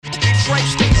Trey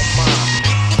state of mind.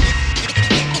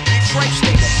 Trey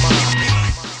state of mind.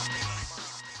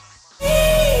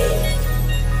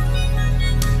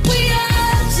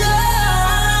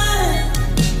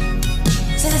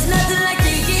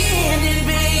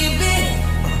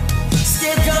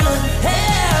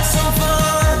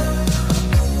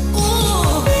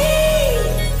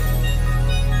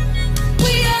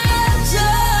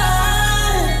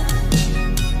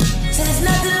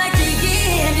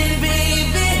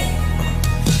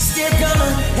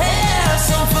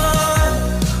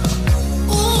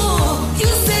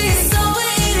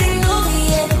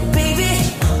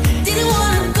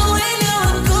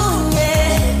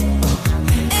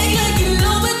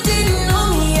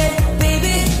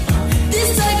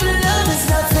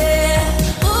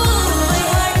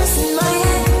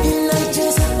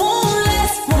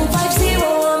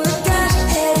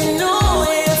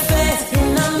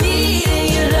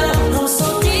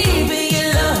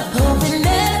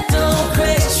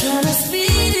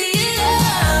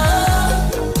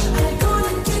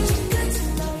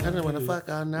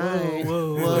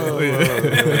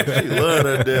 She love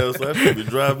that damn song. That shit be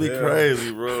driving me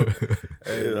crazy, bro.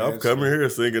 Hey, I'm coming here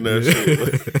singing that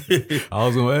shit. I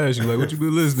was gonna ask you, like, what you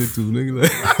been listening to, nigga?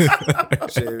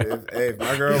 Like, shit, if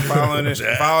my girl following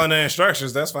the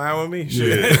instructions, that's fine with me.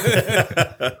 Shit.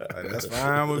 That's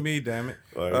fine with me, damn it.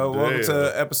 Like, welcome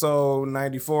to episode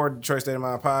 94, Detroit State of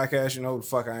Mind podcast. You know who the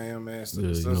fuck I am, man. You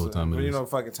know what time it is. You know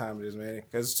what fucking time it is, man.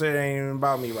 Because shit ain't even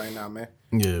about me right now, man.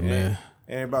 Yeah, man.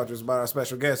 It ain't about just about our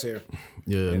special guest here.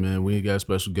 Yeah, man. We ain't got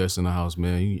special guests in the house,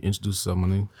 man. You introduce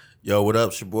someone. Yo, what up?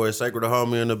 It's your boy Sacred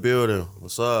Homie in the building.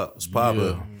 What's up? What's poppin'?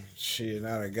 Yeah. Shit,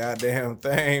 not a goddamn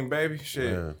thing, baby.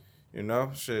 Shit. Yeah. You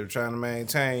know, shit, trying to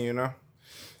maintain, you know.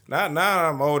 Now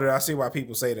I'm older, I see why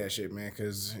people say that shit, man,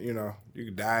 because, you know, you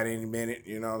could die at any minute,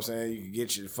 you know what I'm saying? You could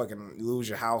get your fucking, lose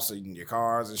your house and your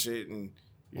cars and shit, and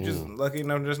you're just lucky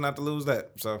enough just not to lose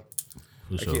that. So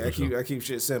I keep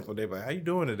shit simple. They be like, how you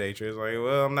doing today, Trey? It's like,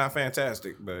 well, I'm not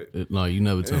fantastic, but... No, you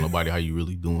never tell nobody how you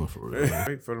really doing for real.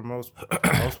 Right? For the most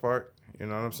part, you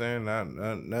know what I'm saying?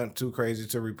 Not too crazy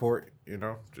to report, you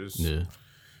know, just... Yeah.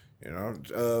 You know,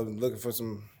 looking for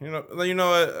some, you know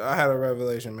what? I had a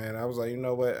revelation, man. I was like, you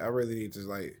know what? I really need to,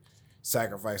 like,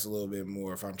 sacrifice a little bit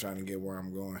more if I'm trying to get where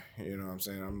I'm going. You know what I'm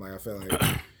saying? I'm like, I feel like,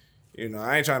 you know,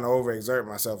 I ain't trying to overexert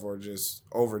myself or just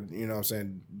you know what I'm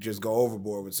saying, just go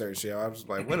overboard with certain shit. I was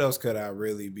like, what else could I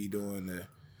really be doing to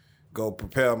go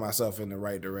propel myself in the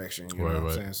right direction? You know what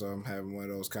I'm saying? So I'm having one of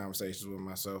those conversations with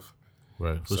myself.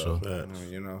 Right, for sure.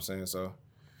 You know what I'm saying? So...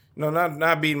 No,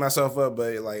 not beating myself up,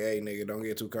 but like, hey, nigga, don't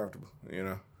get too comfortable, you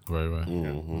know? Right.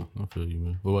 Mm-hmm. I feel you,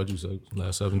 man. What about you, Zach?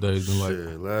 Last 7 days been like?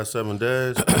 Shit, last 7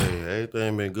 days, hey,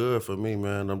 everything been good for me,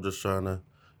 man. I'm just trying to,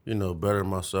 you know, better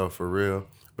myself for real.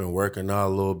 Been working out a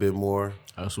little bit more.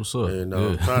 That's what's up. And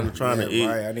trying to eat,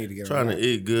 right. I need to get trying to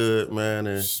eat good, man,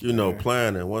 and you know,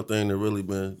 planning. One thing that really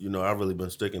been, you know, I've really been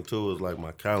sticking to is like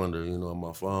my calendar, you know, on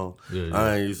my phone. Yeah.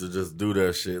 I ain't used to just do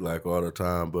that shit like all the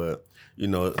time, but you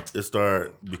know, it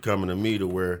started becoming to me to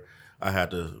where I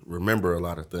had to remember a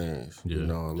lot of things, you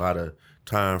know, a lot of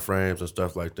time frames and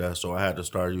stuff like that. So I had to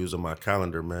start using my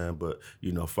calendar, man. But,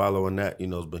 you know, following that, you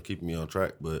know, it's been keeping me on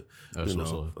track. But, you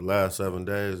know, the last 7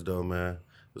 days, though, man,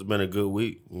 it's been a good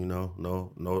week, you know,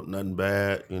 no, nothing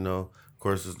bad, you know. Of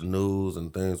course, it's the news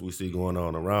and things we see going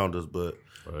on around us. But,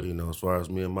 you know, as far as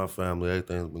me and my family,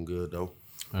 everything's been good, though.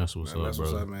 That's what's up, That's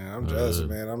brother. what's up, man. I'm jealous,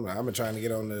 man. I've been trying to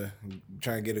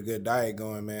get a good diet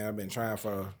going, man. I've been trying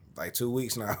for like 2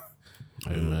 weeks now.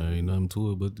 Hey, man, ain't nothing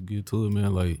to it but to get to it,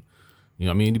 man. Like, you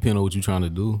know, I mean, it depends on what you're trying to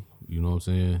do. You know what I'm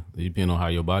saying? It depends on how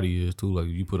your body is, too. Like,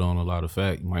 if you put on a lot of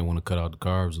fat, you might want to cut out the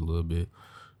carbs a little bit.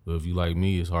 But if you like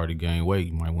me, it's hard to gain weight.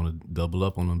 You might want to double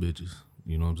up on them bitches.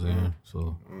 You know what I'm saying?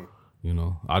 So, you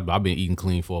know, I've been eating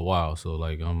clean for a while. So,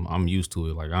 like, I'm used to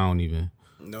it. Like, I don't even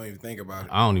think about it.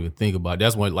 I don't even think about it.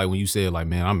 That's what, like, when you said, like,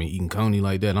 man, I've been eating coney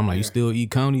like that. And I'm like, you still eat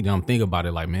coney? Then I'm thinking about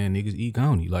it like, man, niggas eat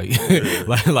coney. Like,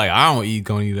 like I don't eat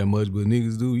coney that much, but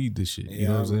niggas do eat this shit. You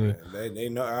know what I'm saying? They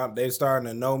know, they starting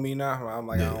to know me now. I'm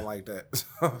like, I don't like that.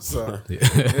 So,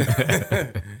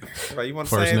 like, you want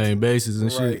to First name basis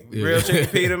and shit. Yeah. Real Chicken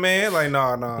Peter, man? Like,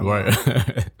 no. Right.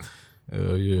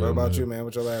 Hell yeah. What about you, man?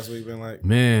 What your last week been like?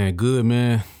 Man, good,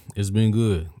 man. It's been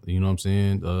good. You know what I'm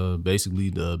saying?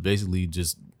 Basically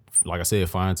just, like I said,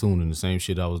 fine-tuning the same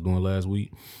shit I was doing last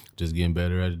week, just getting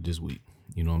better at it this week.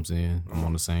 You know what I'm saying? I'm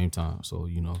on the same time. So,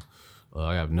 you know,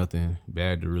 I have nothing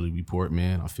bad to really report,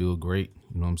 man. I feel great.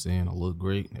 You know what I'm saying? I look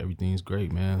great. Everything's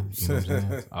great, man. You know what I'm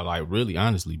saying? I like, really,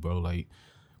 honestly, bro, like,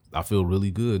 I feel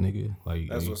really good, nigga. Like,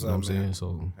 That's you what's know up, what I'm man. saying?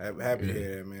 So Happy to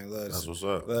hear that, man. That's what's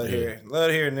up. Love to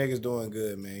hear niggas doing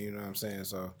good, man. You know what I'm saying?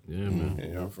 So yeah, man.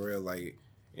 you know, for real, like,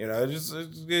 you know, just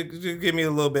give me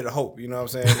a little bit of hope. You know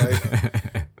what I'm saying?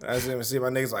 Like, I just even see my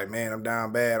niggas like, man, I'm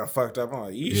down bad, I'm fucked up. I'm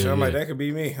like, yeesh. Yeah, I'm like, yeah. that could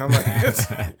be me. I'm like, I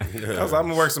was like, I'm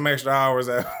gonna work some extra hours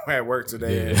at work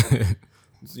today. Yeah. And,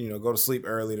 you know, go to sleep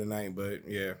early tonight. But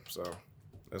yeah, so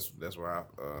that's where I.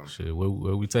 Shit, where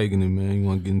we taking it, man? You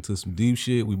want to get into some deep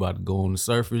shit? We about to go on the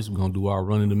surface. We're gonna do our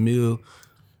run of the mill.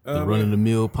 The Run of the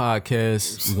Mill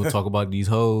podcast. We're gonna talk about these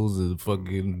hoes and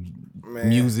fucking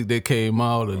music that came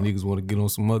out, or niggas want to get on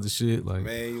some other shit. Like,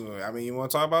 Man, you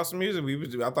want to talk about some music?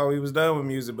 I thought we was done with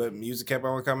music, but music kept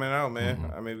on coming out, man.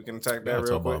 Mm-hmm. I mean, we can attack we that gotta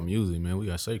real talk quick. about music, man. We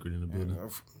got Sacred in the building.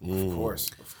 Of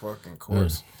course, of fucking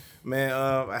course. Man,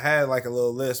 I had like a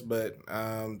little list, but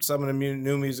some of the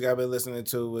new music I've been listening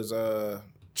to was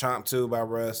Chomp 2 by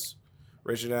Russ,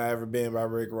 Richer Than I Ever Been by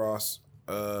Rick Ross,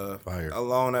 Fire.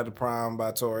 Alone at the Prom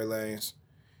by Tory Lanez,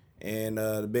 and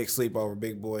The Big Sleepover,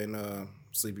 Big Boy and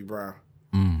Sleepy Brown.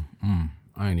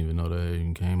 I didn't even know that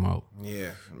even came out.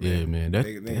 Yeah, Yeah, man. That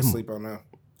They sleep on that.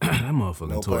 that motherfucking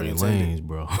No Tory pun intended. Lanez,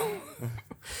 bro.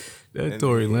 That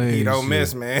Tory Lanez. He don't shit.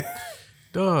 miss, man.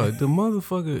 Dog, the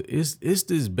motherfucker, it's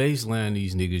this bass line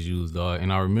these niggas use, dog.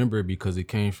 And I remember it because it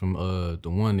came from the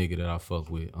one nigga that I fuck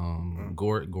with,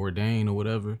 Gordain or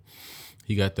whatever.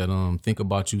 He got that Think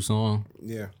About You song.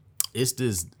 Yeah. It's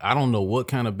this, I don't know what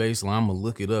kind of bass line. I'm gonna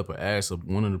look it up or ask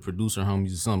one of the producer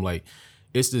homies or something. Like,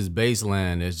 it's this bass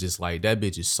line that's just like, that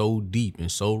bitch is so deep and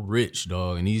so rich,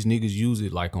 dog. And these niggas use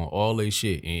it like on all they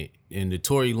shit. And the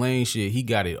Tory Lanez shit, he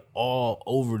got it all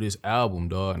over this album,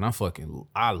 dog. And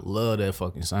I love that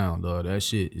fucking sound, dog. That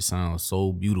shit, it sounds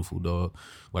so beautiful, dog.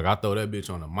 Like, I throw that bitch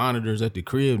on the monitors at the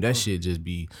crib. That shit just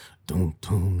be doom,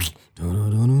 doom,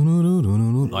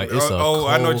 like, it's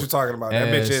I know what you're talking about. That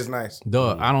bitch is nice.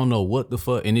 Dog, I don't know what the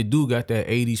fuck. And it do got that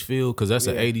 80s feel, because that's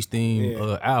an 80s theme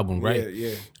album, right?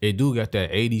 Yeah. It do got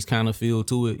that 80s kind of feel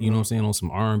to it, you know what I'm saying, on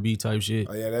some R&B type shit.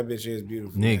 Oh yeah, that bitch is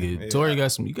beautiful. Nigga, man.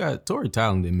 Tory Tory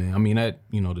talented, man. I mean, that,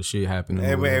 you know, the shit happening.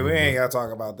 Hey, or whatever, we ain't but gotta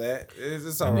talk about that.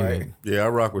 It's all that right. nigga- Yeah, I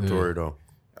rock with Tory though.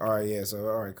 All right, yeah. So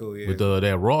all right, cool. Yeah. But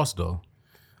that Ross, though.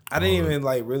 I didn't even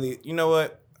like really. You know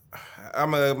what?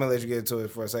 I'm gonna let you get into it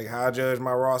for a second. How I judge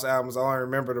my Ross albums, I only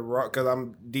remember the Ross because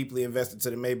I'm deeply invested to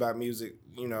the Maybach music,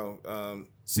 you know,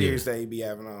 series that he be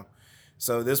having on.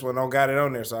 So this one don't got it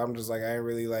on there, so I'm just like, I ain't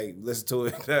really like listen to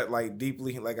it that like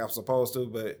deeply like I'm supposed to.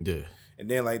 But Yeah. and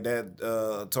then like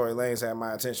that Tory Lanez had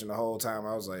my attention the whole time.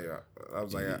 I was like,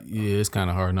 Yeah, it's kind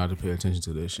of hard not to pay attention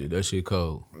to that shit. That shit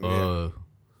cold.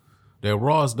 That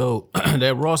Ross, though,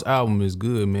 that Ross album is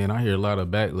good, man. I hear a lot of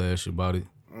backlash about it.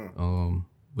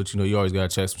 But, you know, you always got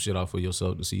to check some shit out for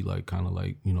yourself to see, like, kind of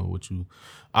like, you know,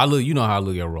 you know how I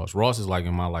look at Ross. Ross is, like,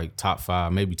 in my, like, top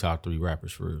 5, maybe top 3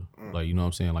 rappers, for real. Like, you know what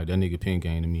I'm saying? Like, that nigga pen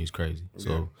game to me is crazy.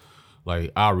 So,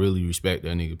 like, I really respect that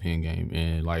nigga pen game.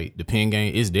 And, like, the pen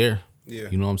game is there. Yeah.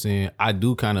 You know what I'm saying? I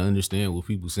do kind of understand what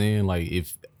people saying. Like,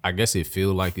 I guess it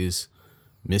feel like it's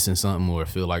missing something, or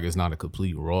feel like it's not a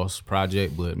complete Ross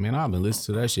project. But, man, I've been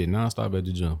listening to that shit nonstop at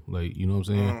the gym. Like, you know what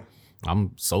I'm saying?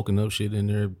 I'm soaking up shit in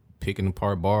there, picking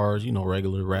apart bars, you know,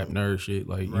 regular rap nerd shit.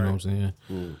 Like, you know what I'm saying?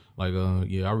 Like,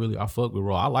 yeah, I fuck with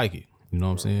Raw. I like it. You know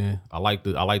what I'm saying? I like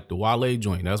the Wale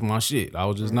joint. That's my shit. I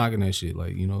was just knocking that shit.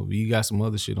 Like, you know, you got some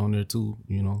other shit on there too.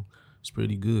 You know, it's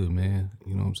pretty good, man.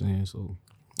 You know what I'm saying? So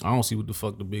I don't see what the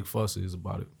fuck the big fuss is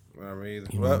about it. I mean, either.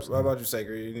 You know What about you,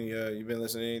 Sacred? You been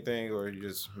listening to anything, or you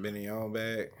just been in your own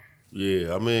bag?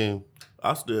 Yeah, I mean,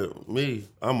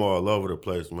 I'm all over the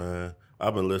place, man. I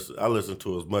listen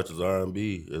to as much as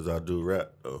R&B as I do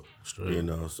rap, though. Straight. You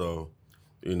know, so,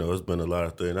 you know, it's been a lot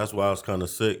of things. That's why I was kind of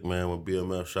sick, man, when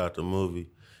BMF shot the movie.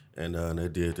 And they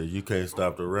did the You Can't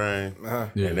Stop the Rain.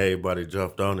 Yeah. And everybody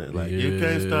jumped on it. Like, you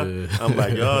can't Yeah. stop. I'm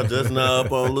like, y'all just now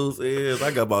up on loose ends.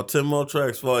 I got about 10 more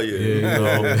tracks for you. You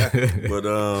know? But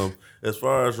as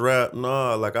far as rap,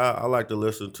 no, like I like to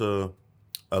listen to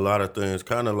a lot of things.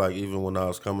 Kind of like even when I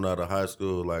was coming out of high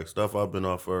school, like stuff I've been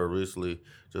off for recently,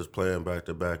 just playing back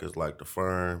to back is like the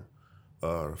Firm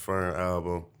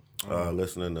album.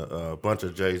 Listening to a bunch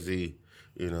of Jay-Z,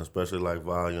 you know, especially like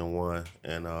Volume 1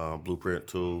 and Blueprint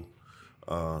 2.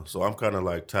 So I'm kind of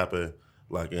like tapping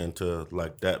like into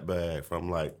like that bag from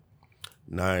like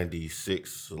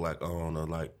 96 like on to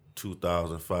like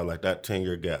 2005, like that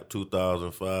 10-year gap,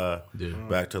 2005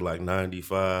 back to like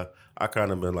 95. I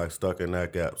kind of been like stuck in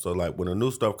that gap. So like when the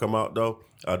new stuff come out though,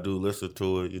 I do listen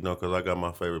to it, you know, because I got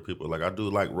my favorite people. Like I do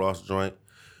like Ross joint,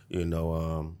 you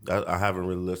know. I haven't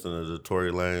really listened to the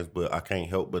Tory Lanez, but I can't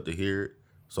help but to hear it,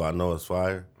 so I know it's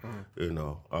fire, you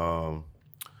know.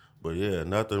 But yeah,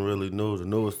 nothing really new. The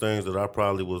newest things that I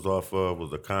probably was off of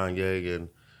was the Kanye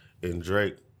and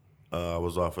Drake. I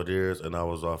was off of theirs, and I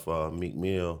was off Meek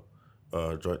Mill.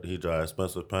 He drives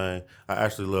Expensive Pain. I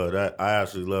actually love that. I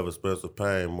actually love Expensive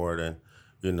Pain more than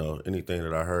anything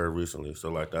that I heard recently. So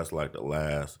like that's like the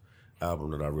last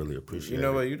album that I really appreciate. You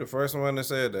know what? You the first one that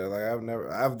said that. Like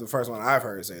I'm the first one I've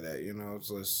heard say that. You know,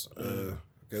 so it's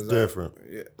it's different.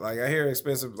 Like I hear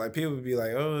expensive. Like people would be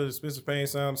like, "Oh, Expensive Pain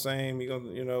sound the same." You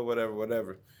go,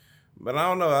 whatever. But I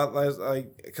don't know. I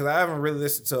because I haven't really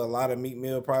listened to a lot of Meek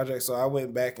Mill projects, so I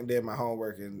went back and did my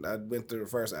homework and I went through the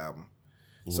first album.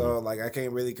 Mm-hmm. So like I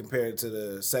can't really compare it to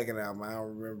the second album. I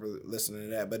don't remember listening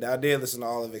to that, but I did listen to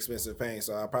all of Expensive Pain.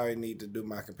 So I probably need to do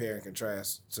my compare and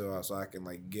contrast so I can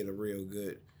like get a real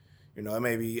good. It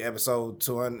may be episode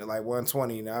 200, like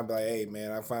 120, and I'll be like, hey,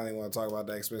 man, I finally want to talk about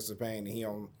that Expensive Pain, and he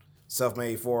on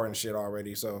Self-Made 4 and shit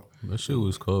already, so. That shit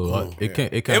was cool.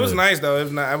 It was nice, though. It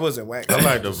was not. I wasn't whack. I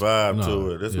like the vibe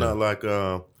to it. It's not like,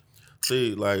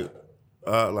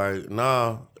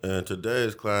 in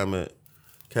today's climate,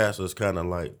 cats is kind of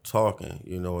like talking,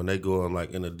 and they go in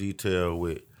like in a detail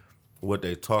with what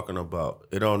they talking about.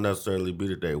 It don't necessarily be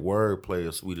that their wordplay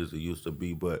as sweet as it used to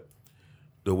be, but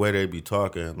the way they be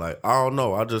talking, like, I don't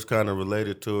know. I just kind of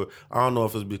related to it. I don't know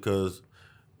if it's because,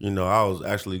 I was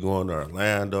actually going to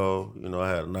Orlando. I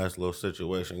had a nice little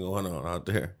situation going on out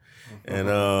there. And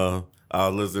I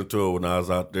was listening to it when I was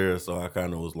out there, so I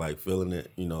kind of was, like, feeling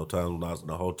it. Times when I was in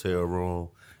the hotel room,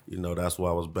 that's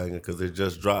why I was banging, because it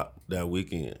just dropped that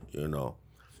weekend,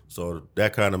 So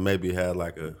that kind of maybe had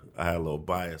I had a little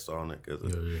bias on it because,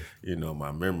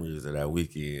 my memories of that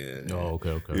weekend. Oh,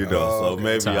 okay. So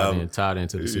maybe I'm tied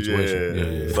into the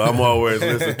situation. Yeah. So I'm always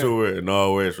listening to it and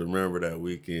always remember that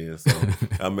weekend. So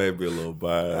I may be a little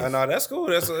biased. No, that's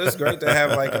cool. It's great to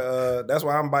have that's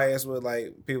why I'm biased with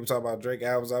like people talk about Drake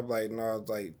albums. I'm like, no, it's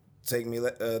like Thank Me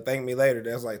Later.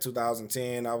 That's like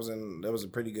 2010. That was a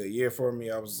pretty good year for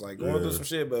me. I was like going through some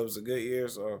shit, but it was a good year.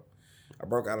 So I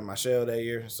broke out of my shell that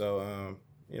year, so I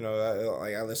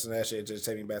listened to that shit. It just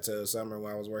take me back to the summer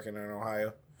when I was working in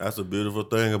Ohio. That's a beautiful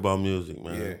thing about music,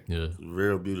 man. Yeah. It's a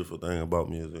real beautiful thing about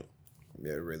music.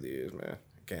 Yeah, it really is, man.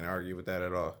 Can't argue with that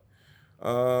at all.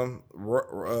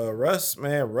 Russ,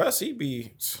 he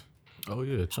be. Oh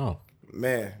yeah, chomp.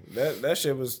 Man, that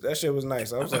shit was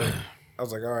nice. I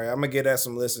was like, all right, I'm gonna get that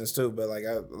some listens too. But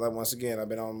once again, I've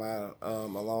been on my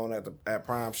Alone at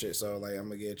Prime shit, so like I'm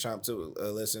gonna get Chomp to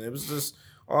listen. It was just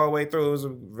all the way through. It was a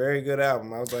very good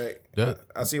album. I was like,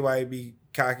 I see why he be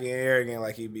cocky and arrogant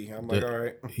like he be. I'm like, all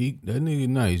right, that nigga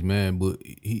nice, man. But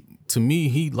to me,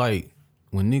 he like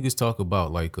when niggas talk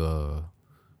about like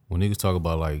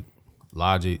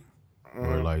Logic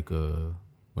or like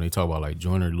when they talk about like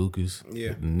Joyner Lucas,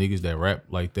 the niggas that rap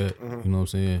like that, you know what I'm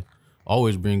saying?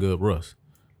 Always bring up Russ,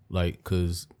 like,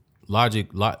 cause Logic,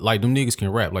 like them niggas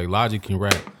can rap. Like Logic can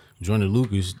rap, Joyner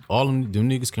Lucas, all them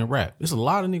niggas can rap. There's a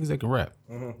lot of niggas that can rap,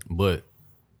 but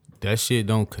that shit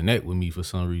don't connect with me for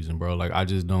some reason, bro. Like I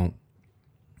just don't.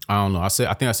 I don't know. I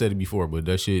think I said it before, but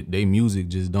that shit, they music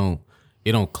just don't.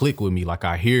 It don't click with me. Like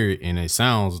I hear it and it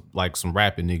sounds like some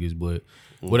rapping niggas, but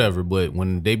whatever. But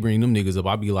when they bring them niggas up,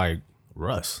 I be like,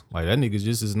 Russ, like that nigga's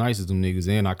just as nice as them niggas,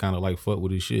 and I kind of like fuck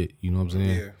with his shit. You know what I'm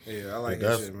saying? Yeah, I like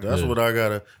that shit, man. That's what I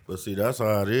gotta. But see, that's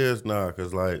how it is now,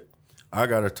 cause like I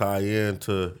gotta tie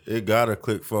into it. Gotta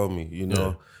click for me,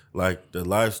 like the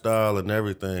lifestyle and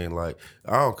everything. Like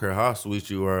I don't care how sweet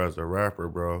you are as a rapper,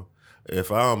 bro.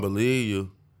 If I don't believe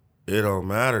you, it don't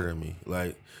matter to me.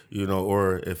 Like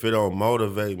or if it don't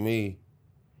motivate me,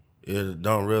 it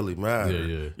don't really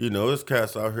matter. Yeah. There's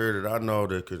cats out here that I know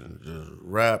that can just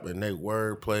rap and they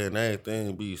wordplay and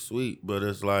everything be sweet, but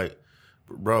it's like,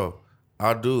 bro,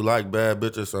 I do like bad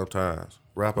bitches sometimes.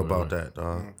 Rap about that,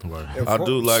 dog. Right. I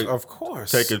do like, of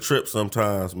course, taking trips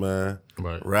sometimes, man.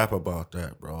 Right. Rap about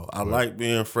that, bro. I like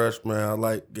being fresh, man. I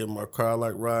like getting my car, I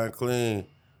like riding clean.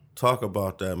 Talk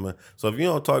about that, man. So if you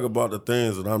don't talk about the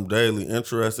things that I'm daily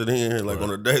interested in, like on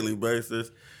a daily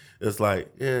basis, it's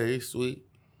like, yeah, he's sweet.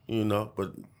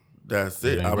 But that's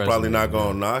it. I'm probably not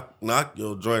gonna knock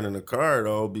your joint in the car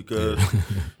though, because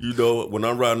when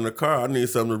I'm riding the car, I need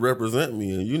something to represent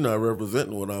me, and you're not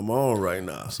representing what I'm on right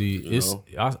now. See,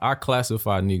 I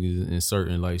classify niggas in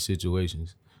certain like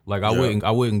situations. Like I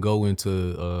wouldn't go into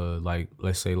like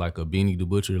let's say like a Benny the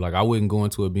Butcher. Like I wouldn't go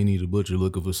into a Benny the Butcher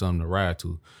looking for something to ride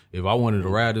to. If I wanted to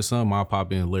ride to something, I'll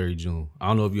pop in Larry June. I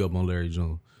don't know if you up on Larry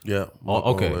June. Yeah.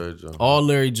 Okay. Larry June. All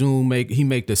Larry June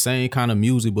make the same kind of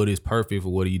music, but it's perfect for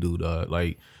what he do, dog.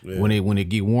 Like when it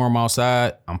get warm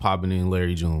outside, I'm popping in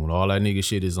Larry June. All that nigga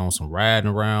shit is on some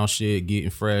riding around shit, getting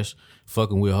fresh,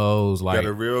 fucking with hoes. Like got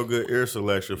a real good ear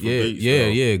selection for yeah, beats.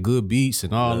 yeah, good beats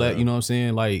and all that. You know what I'm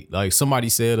saying? Like somebody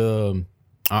said,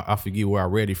 I forget where I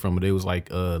read it from, but it was like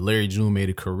Larry June made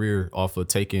a career off of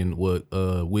taking what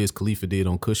Wiz Khalifa did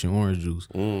on Kush and Orange Juice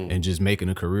and just making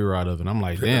a career out of it. And I'm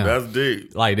like, damn, That's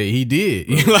deep. like that he did,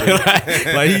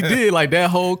 like he did, like that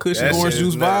whole Kush and That Orange shit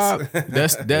is Juice nuts.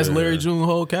 vibe. That's Larry June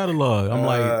whole catalog. I'm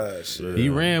like, Shit. he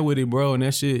ran with it, bro, and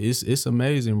that shit it's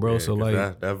amazing, bro. So like,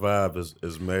 that vibe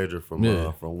is major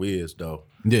from Wiz though.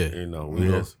 yeah, You know,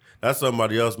 Wiz. That's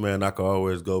somebody else, man. I can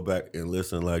always go back and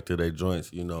listen like to their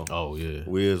joints. You know. oh yeah,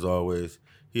 Wiz always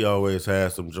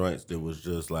had some joints that was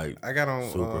just like I got on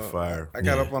super fire. I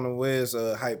got up on the Wiz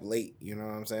hype late, you know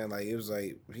what I'm saying? Like it was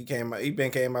like he came out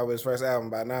with his first album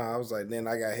by now. I was like, then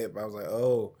I got hip. I was like,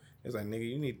 oh, it's like nigga,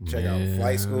 you need to check out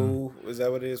Flight School. Is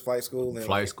that what it is? Flight School and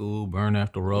Flight School, Burn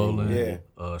After Rolling,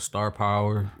 Star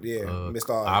Power, missed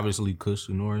all of it. obviously Kush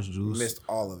and Orange Juice, Missed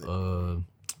all of it.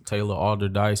 Taylor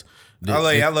Alderdice.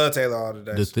 I love Taylor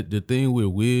Alderdice. The thing with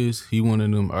Wiz, he one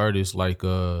of them artists like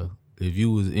if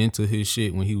you was into his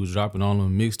shit when he was dropping all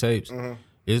them mixtapes,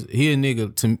 he a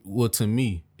nigga to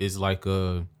me it's like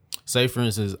say for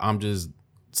instance I'm just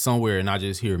somewhere and I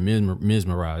just hear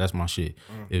Mesmerize, that's my shit.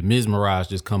 If Mesmerize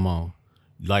just come on,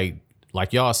 like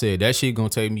y'all said, that shit gonna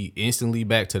take me instantly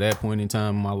back to that point in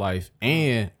time in my life,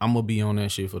 and I'm gonna be on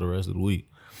that shit for the rest of the week.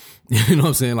 You know what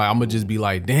I'm saying? Like I'm gonna just be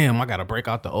like, damn, I gotta break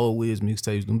out the old Wiz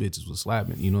mixtapes. Them bitches was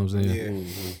slapping. You know what I'm saying?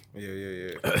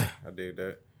 Yeah. I dig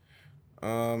that.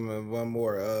 And one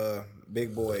more,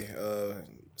 Big Boy,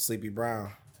 Sleepy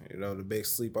Brown. You know, the big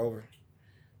sleepover.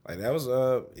 Like that was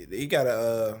he got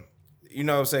a you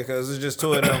know what I'm saying? Cause it's just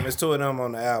two of them. It's two of them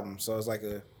on the album, so it's like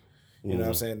a you know what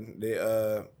I'm saying.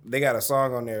 They got a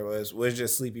song on there was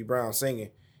just Sleepy Brown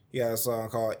singing. He got a song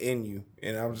called "In You,"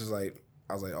 and I was like,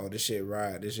 oh, this shit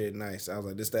ride, this shit nice. I was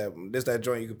like, this that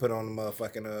joint you could put on the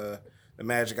motherfucking the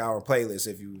Magic Hour playlist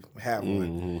if you have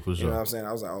one. For You sure. know what I'm saying?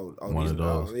 I was like, oh One these of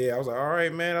those. I was like, all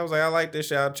right, man. I was like, I like this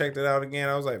shit. I checked it out again.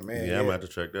 I was like, man, Yeah, I'm gonna have to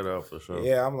check that out for sure.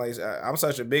 yeah, I'm like, I'm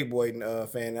such a Big Boy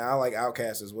fan. I like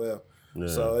Outkast as well. Yeah.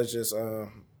 So it's just,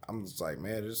 I'm just like,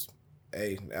 man,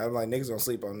 hey, I'm like, niggas gonna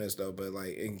sleep on this though, but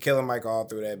like, and Killer Mike all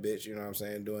through that bitch, you know what I'm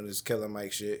saying, doing this Killer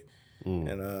Mike shit,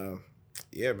 and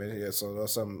yeah, man, yeah. So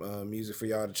that's some music for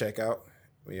y'all to check out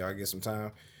when y'all get some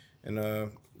time,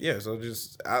 and yeah, so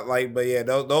just but yeah,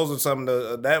 those are some of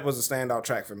the that was a standout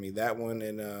track for me. That one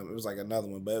and it was like another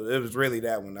one, but it was really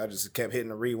that one. I just kept hitting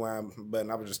the rewind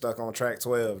button. I was just stuck on track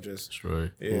 12, just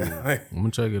Straight. yeah. I'm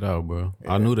gonna check it out, bro.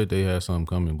 I knew that they had something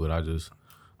coming, but I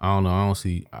don't know. I don't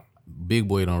see Big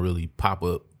Boy don't really pop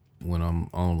up when I'm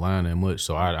online that much,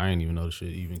 so I ain't even know the shit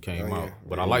even came out.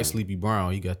 But I like Sleepy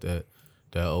Brown. He got that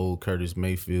old Curtis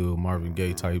Mayfield, Marvin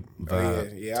Gaye type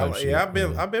vibe. type shit. I've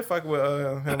been fucking with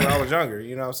him when I was younger.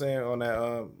 You know what I'm saying? On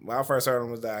that, when I first heard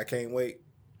him was that I Can't Wait.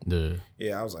 Yeah.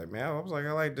 Yeah, I was like, man,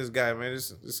 I like this guy, man.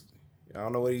 This I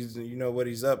don't know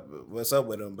what's up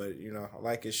with him, but you know, I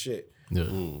like his shit. Yeah.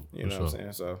 You know what I'm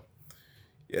saying? So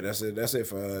yeah, that's it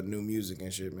for new music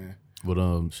and shit, man.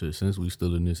 But shit, since we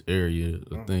still in this area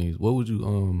of things, what was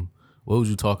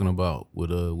you talking about with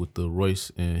the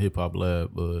Royce and Hip Hop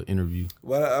Lab interview?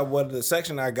 Well, the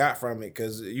section I got from it,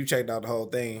 because you checked out the whole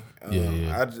thing.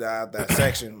 That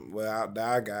section that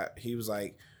I got, he was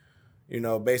like, you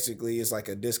know, basically it's like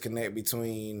a disconnect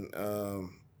between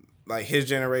like his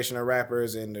generation of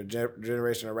rappers and the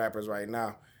generation of rappers right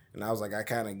now. And I was like, I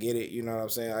kind of get it, you know what I'm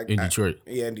saying? In Detroit.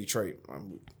 Yeah, in Detroit.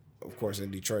 Of course,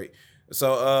 in Detroit.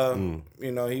 So,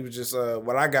 you know, he was just,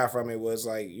 what I got from it was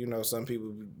like, you know, some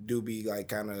people do be like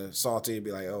kind of salty,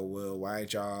 be like, oh, well, why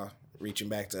ain't y'all reaching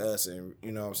back to us and,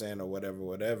 you know what I'm saying, or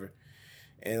whatever.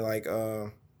 And like,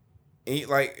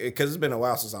 because it's been a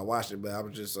while since I watched it, but I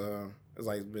was just,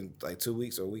 it's been like 2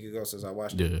 weeks or a week ago since I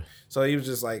watched it. So he was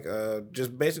just like,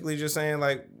 just basically just saying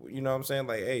like, you know what I'm saying,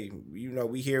 like, hey, you know,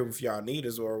 we here if y'all need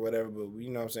us or whatever, but you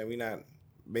know what I'm saying, we not,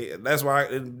 that's why,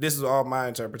 this is all my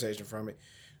interpretation from it.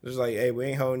 It's like, hey, we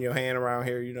ain't holding your hand around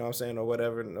here, you know what I'm saying, or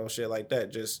whatever, no shit like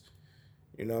that. Just,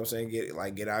 you know what I'm saying,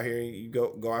 get out here and you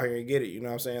go out here and get it, you know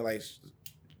what I'm saying? Like,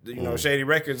 you know, Shady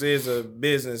Records is a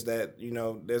business that, you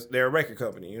know, they're a record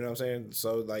company, you know what I'm saying?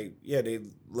 So, like, yeah, they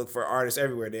look for artists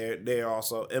everywhere. They're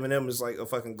also, Eminem is like a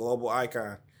fucking global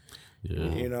icon. Yeah.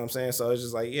 You know what I'm saying? So it's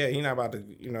just like, yeah, he's not about to,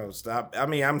 you know, stop. I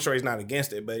mean, I'm sure he's not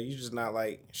against it, but he's just not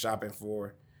like shopping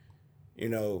for, you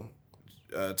know,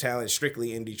 talent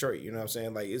strictly in Detroit. You know what I'm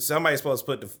saying? Like, if somebody's supposed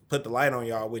to put the light on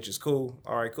y'all, which is cool.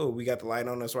 All right, cool. We got the light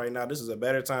on us right now. This is a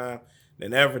better time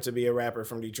than ever to be a rapper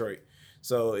from Detroit.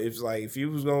 So if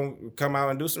you was gonna come out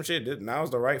and do some shit,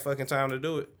 now's the right fucking time to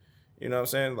do it. You know what I'm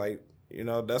saying? Like, you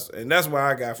know, that's what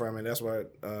I got from it. That's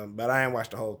what. But I ain't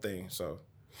watched the whole thing, so.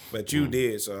 But you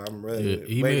did, so I'm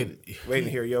really waiting to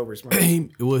hear your response. He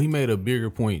made a bigger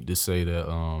point to say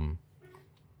that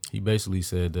he basically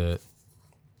said that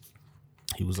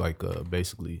he was like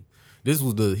basically this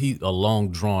was a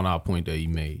long drawn out point that he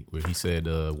made where he said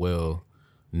well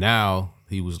now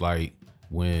he was like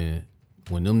when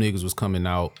them niggas was coming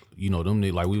out, you know, them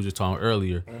niggas, like we were just talking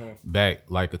earlier, back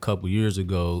like a couple years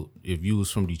ago, if you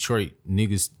was from Detroit,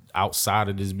 niggas outside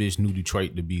of this bitch knew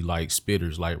Detroit to be like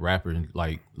spitters, like rapper and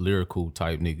like lyrical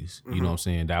type niggas. You know what I'm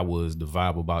saying? That was the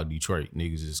vibe about Detroit.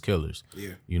 Niggas is killers.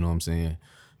 Yeah. You know what I'm saying?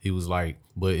 He was like,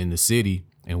 but in the city,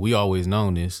 and we always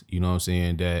known this, you know what I'm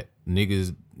saying, that them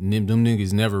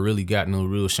niggas never really got no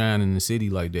real shine in the city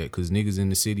like that, because niggas in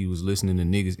the city was listening to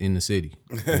niggas in the city.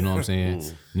 You know what I'm saying?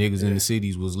 Niggas in the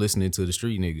cities was listening to the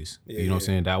street niggas. You know what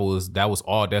I'm saying?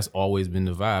 That's always been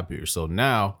the vibe here. So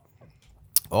now,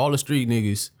 all the street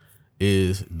niggas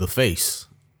is the face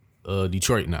of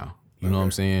Detroit now. You know what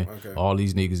I'm saying? Okay. All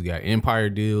these niggas got empire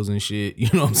deals and shit. You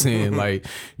know what I'm saying? Like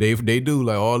they do.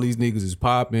 Like all these niggas is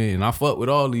popping, and I fuck with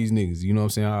all these niggas. You know what I'm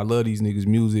saying? I love these niggas'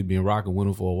 music. Been rocking with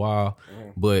them for a while.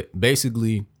 But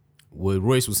basically, what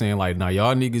Royce was saying, like, now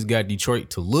y'all niggas got Detroit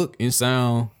to look and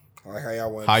sound Like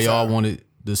how y'all wanted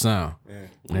the sound.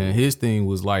 Yeah. And his thing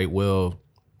was like, well,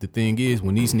 the thing is,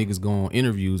 when these niggas go on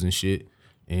interviews and shit,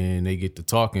 and they get to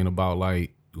talking about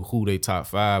like who they top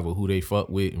 5 or who they fuck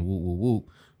with and whoop whoop whoop,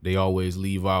 they always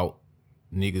leave out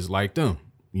niggas like them.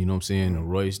 You know what I'm saying? The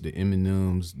Royce, the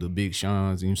Eminems, the Big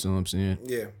Seans, you know what I'm saying?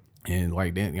 Yeah. And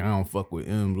like that, I don't fuck with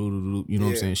him, you know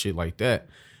what I'm saying? Shit like that.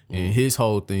 And his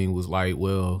whole thing was like,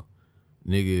 well,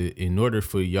 nigga, in order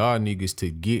for y'all niggas to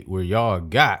get where y'all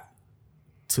got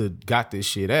this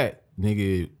shit at,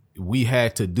 nigga, we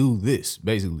had to do this,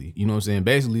 basically. You know what I'm saying?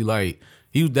 Basically, like,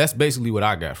 that's basically what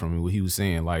I got from it, what he was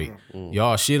saying. Like,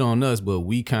 y'all shit on us, but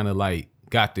we kind of like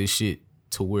got this shit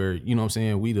to where, you know what I'm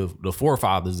saying, we the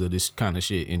forefathers of this kind of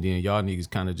shit, and then y'all niggas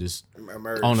kind of just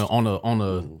Emerged. on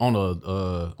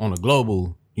a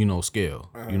global, you know, scale.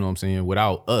 You know what I'm saying?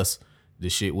 Without us, the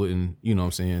shit wouldn't, you know what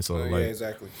I'm saying? So like, yeah,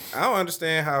 exactly. I don't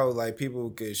understand how like people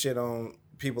could shit on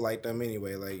people like them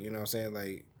anyway. Like, you know what I'm saying?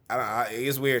 Like,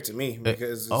 it's weird to me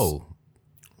because Well,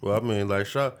 I mean,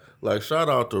 shout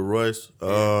out to Royce.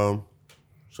 Shout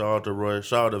out to Royce.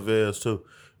 Shout out to Vez too.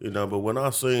 You know, but when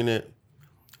I seen it,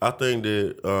 I think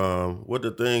that what the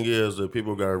thing is that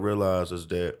people gotta realize is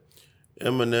that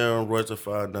Eminem, Royce da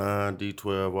 5'9",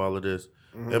 D12, all of this,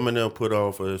 Eminem put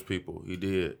on for his people. He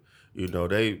did. You know,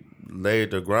 they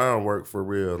laid the groundwork for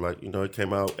real. Like, you know, it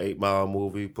came out 8 Mile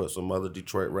movie, put some other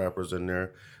Detroit rappers in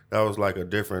there. That was like a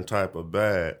different type of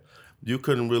bag. You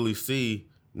couldn't really see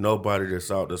nobody that's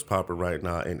out that's popping right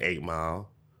now in 8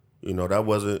 Mile. You know, that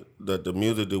wasn't, the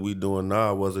music that we doing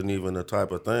now wasn't even the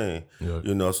type of thing. Yeah.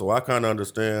 You know, so I kind of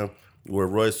understand what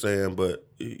Roy's saying, but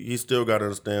he still got to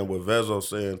understand what Vezo's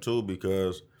saying too,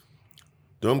 because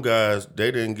them guys,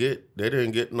 they didn't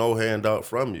get no handout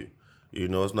from you. You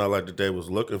know, it's not like that they was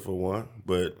looking for one,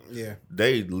 but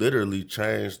they literally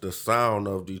changed the sound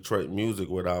of Detroit music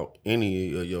without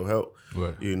any of your help.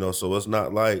 Right. You know, so it's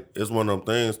not like, it's one of them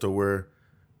things to where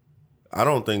I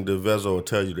don't think that Vezo will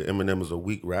tell you that Eminem is a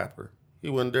weak rapper. He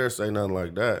wouldn't dare say nothing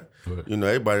like that. Right. You know,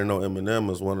 everybody know Eminem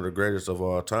is one of the greatest of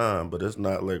all time, but it's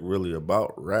not like really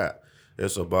about rap.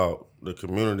 It's about the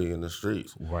community and the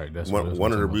streets. Right. That's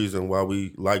one of the reasons why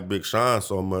we like Big Sean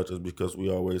so much is because we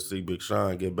always see Big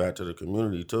Sean get back to the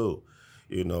community too.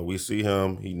 You know, we see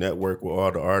him, he network with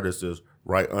all the artists is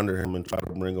right under him and try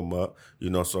to bring them up. You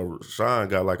know, so Sean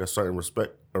got like a certain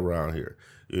respect around here.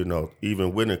 You know,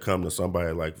 even when it comes to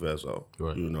somebody like Vezo.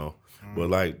 Right. You know.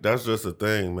 But like that's just a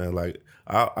thing, man. Like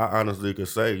I honestly could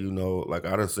say, you know, like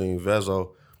I done seen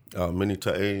Vezo many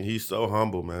times. He's so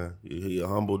humble, man. He a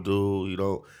humble dude. He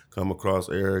don't come across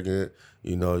arrogant.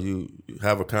 You know, you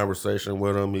have a conversation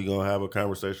with him, he gonna have a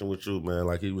conversation with you, man.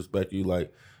 Like he respect you,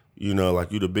 like, you know,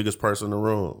 like you the biggest person in the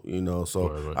room. You know, so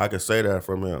right. I can say that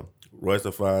from him. Royce da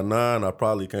 5'9", I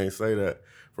probably can't say that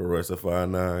for Royce da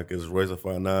 5'9", because Royce da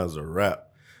 5'9" is a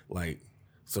rap, like,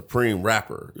 supreme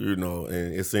rapper, you know,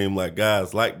 and it seemed like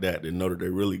guys like that know that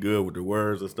they're really good with the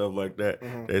words and stuff like that.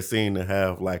 They seem to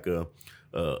have like a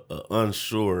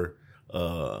unsure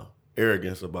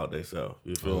arrogance about themselves.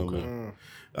 You feel me?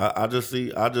 I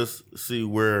just see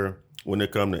where when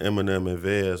it comes to Eminem and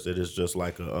Vez, that it's just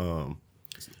like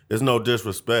it's no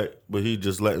disrespect, but he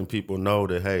just letting people know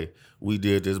that, hey, we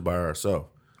did this by ourselves.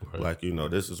 Right.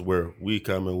 Like, this is where we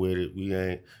coming with it. We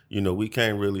ain't, we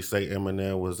can't really say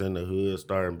Eminem was in the hood,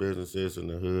 starting businesses in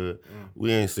the hood.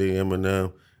 We ain't seen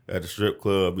Eminem at the strip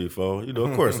club before.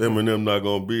 Of course Eminem not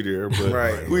gonna be there, but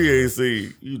Right. we ain't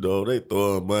see, they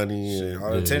throwing money and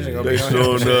All the attention gonna they be on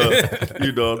showing him.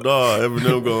 up.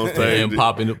 Eminem gonna say And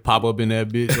pop up in that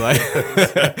bitch like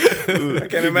I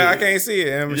can't imagine. I can't see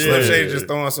it. Slim Shady just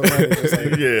throwing some money. Just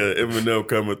like, yeah, Eminem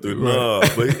coming through. No,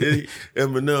 but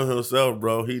Eminem himself,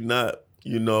 bro, he not,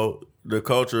 the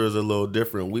culture is a little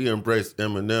different. We embrace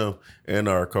Eminem and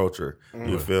our culture.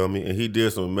 You feel me? And he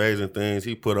did some amazing things.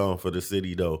 He put on for the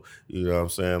city, though. You know what I'm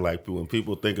saying? Like, when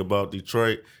people think about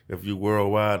Detroit, if you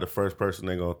worldwide, the first person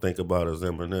they're going to think about is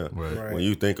Eminem. Right. When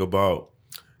you think about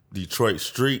Detroit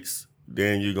streets,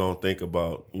 then you're going to think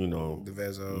about, the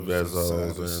Vezos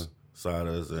and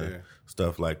Sadas and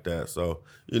stuff like that. So,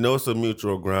 it's a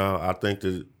mutual ground. I think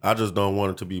that I just don't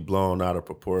want it to be blown out of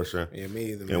proportion. Yeah,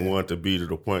 me either, And man. want it to be to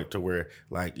the point to where,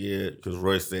 like, because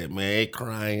Royce said, man, they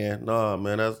crying. No,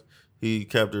 man, he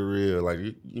kept it real. Like,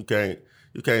 you can't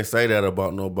say that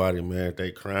about nobody, man. If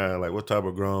they crying, like, what type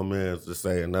of grown man is to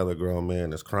say another grown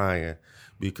man is crying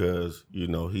because,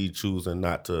 he choosing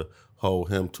not to hold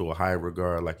him to a high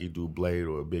regard like he do Blade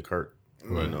or a Big Hurt.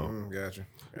 Gotcha.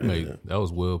 Mate, that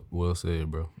was well said,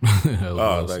 bro. That was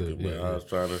well Thank said. you, man. Yeah, I was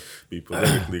trying to be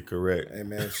politically correct. Hey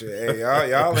man, shit. Hey,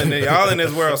 y'all in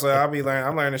this world, so I'm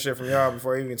learning shit from y'all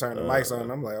before I even turn the mics on.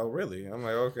 I'm like, oh really? I'm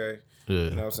like, okay. Yeah. You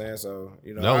know what I'm saying? So,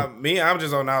 That I'm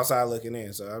just on the outside looking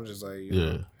in. So I'm just like,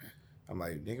 I'm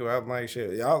like, nigga, I'm like,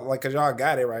 shit. Y'all, like, cause y'all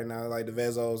got it right now. Like the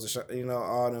Vezos,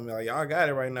 all them, like, y'all got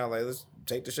it right now. Like, let's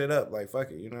take the shit up. Like,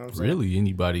 fuck it. You know what I'm saying? Really,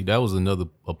 anybody. That was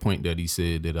a point that he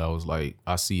said that I was like,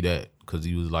 I see that. Cause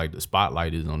he was like, the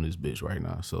spotlight is on this bitch right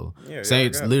now. So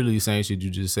it's literally saying shit you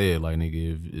just said. Like,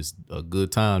 nigga, if it's a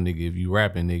good time, nigga, if you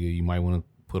rapping, nigga, you might want to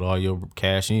put all your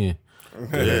cash in.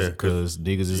 Yeah, cause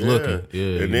niggas is looking.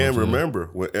 Yeah, and then remember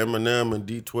when Eminem and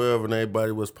D12 and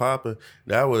everybody was popping,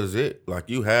 that was it. Like,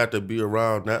 you had to be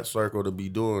around that circle to be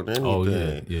doing anything. Oh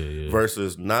yeah.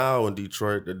 Versus now in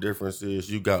Detroit, the difference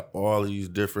is you got all these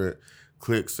different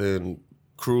cliques and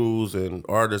crews and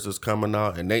artists is coming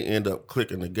out, and they end up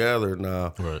clicking together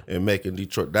now and making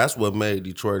Detroit. That's what made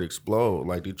Detroit explode.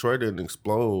 Like, Detroit didn't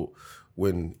explode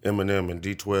when Eminem and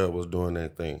D12 was doing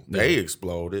that thing. They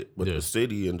exploded, but the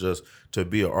city, and just to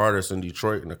be an artist in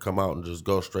Detroit and to come out and just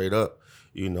go straight up,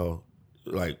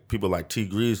 like people like T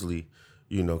Grizzly,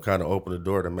 kind of open the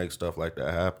door to make stuff like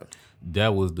that happen.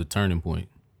 That was the turning point.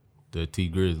 The T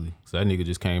Grizzly. So that nigga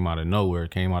just came out of nowhere,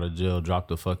 came out of jail, dropped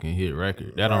a fucking hit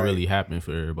record. That don't really happen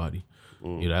for everybody.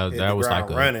 That was like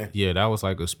that was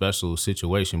like a special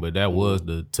situation. But that was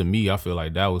to me, I feel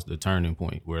like that was the turning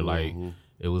point where like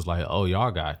it was like, oh,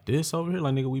 y'all got this over here?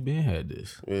 Like, nigga, we been had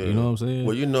this. Yeah. You know what I'm saying?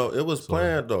 Well, it was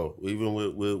planned, though, even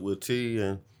with T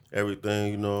and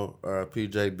everything,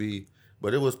 PJB.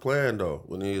 But it was planned, though.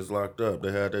 When he was locked up,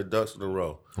 they had their ducks in a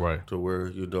row. Right. To where,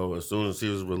 as soon as he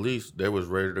was released, they was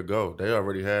ready to go. They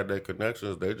already had their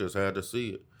connections. They just had to see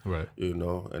it. Right.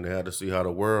 And they had to see how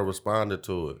the world responded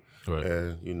to it. Right.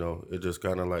 And, it just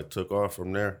kind of, like, took off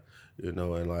from there, and,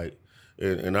 like,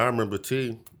 and I remember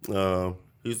T,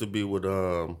 he used to be with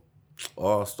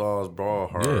All Stars Brawl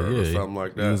Hard or something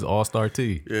like that. He was All-Star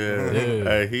T. Yeah.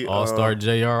 Hey, he All-Star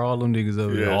JR, all them niggas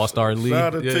over there. All-Star Lee.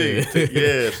 Shout out to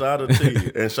T. Shout out to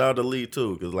T. And shout out to Lee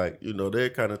too. Cause like, they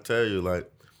kind of tell you,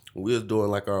 like, when we was doing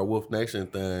like our Wolf Nation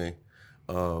thing,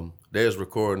 they was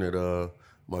recording at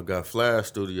my guy Flash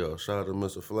studio. Shout out to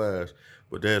Mr. Flash.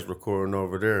 But they was recording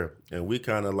over there. And we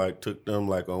kind of like took them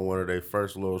like on one of their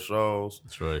first little shows.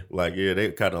 That's right. Like,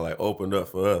 they kind of like opened up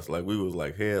for us. Like, we was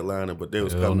like headlining, but they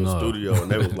was coming to the studio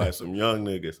and they was like some young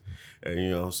niggas. And you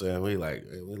know what I'm saying? We like,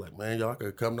 man, y'all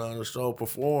could come down to the show,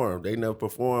 perform. They never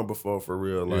performed before for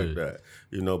real like that.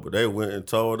 But they went and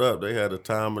told up. They had the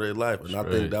time of their life. And I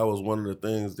think that was one of the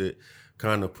things that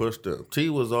kind of pushed them. T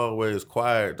was always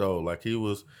quiet though. Like, he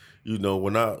was,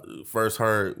 when I first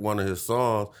heard one of his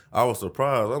songs, I was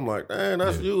surprised. I'm like, dang,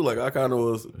 that's you. Like, I kind of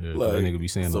was like, that nigga be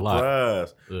saying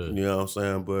surprised. A lot. You know what I'm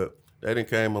saying? But they done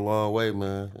came a long way,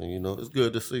 man. And, it's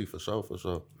good to see, for sure.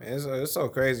 Man, it's so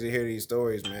crazy to hear these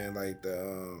stories, man. Like,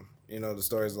 the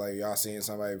stories like y'all seeing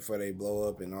somebody before they blow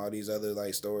up and all these other,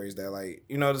 like, stories that, like,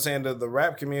 the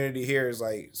rap community here is,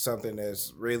 like, something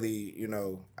that's really,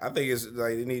 I think it's,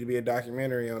 like, it need to be a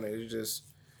documentary on it. It's just...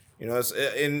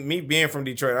 and me being from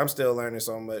Detroit, I'm still learning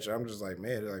so much. I'm just like,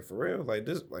 man, like, for real, like,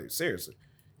 this, like, seriously,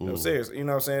 No, seriously, you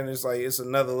know what I'm saying? It's like it's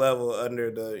another level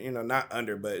under the, not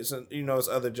under, but it's it's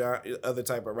other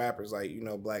type of rappers like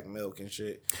Black Milk and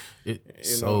shit.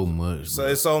 It's so much. So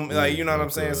it's so like what I'm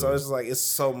saying. So it's like it's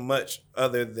so much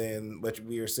other than what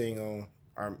we are seeing on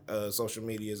our social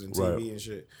medias and TV and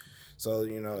shit. So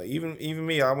even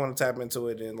me, I want to tap into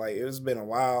it, and like it's been a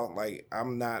while. Like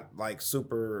I'm not like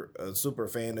super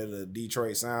fan of the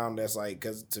Detroit sound. That's like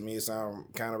because to me it sounds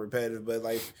kind of repetitive, but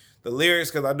like the lyrics,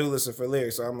 because I do listen for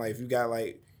lyrics. So I'm like, if you got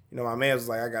like my man was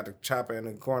like, I got the chopper in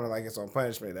the corner like it's on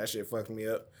Punishment. That shit fucked me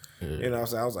up. Yeah. You know what I'm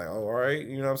saying? I was like, oh, all right.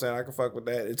 You know what I'm saying? I can fuck with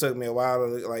that. It took me a while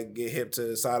to like get hip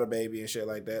to Sada Baby and shit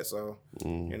like that. So, you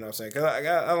know what I'm saying? Because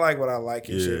I like what I like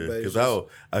and shit.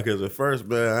 Because at first,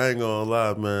 man, I ain't going to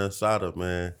lie, man, Sada,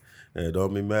 man. And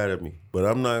don't be mad at me. But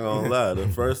I'm not going to lie. The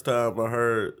first time I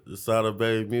heard the Sada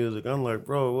Baby music, I'm like,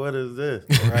 bro, what is this?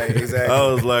 Right, exactly.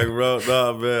 I was like, bro,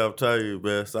 nah, man, I'm telling you,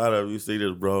 man, Sada, you see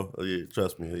this, bro. Yeah,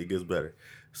 trust me, it gets better.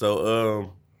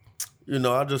 So,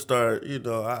 I just started,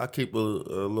 I keep a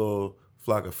little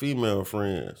flock of female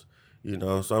friends.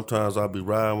 Sometimes I'll be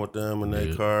riding with them in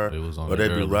their car, or they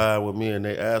be riding with me and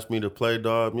they ask me to play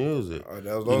dog music. Oh,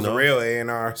 those are real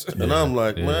A&Rs. And I'm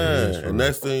like, man, and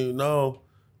next thing you know,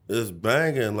 it's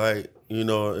banging. Like,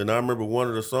 and I remember one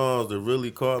of the songs that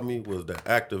really caught me was the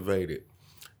Activated.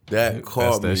 That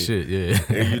caught me. That's that shit, yeah.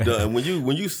 And when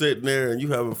you sitting there and you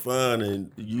having fun and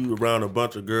you around a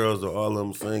bunch of girls and all of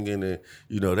them singing and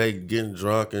they getting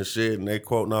drunk and shit and they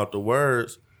quoting out the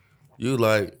words, you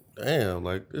like, damn,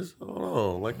 like this, hold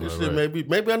on, like this shit. Right.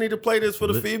 Maybe I need to play this for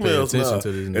the females now.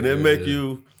 To this, and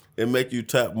it make you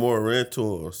tap more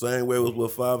into them. Same way was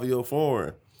with Fabio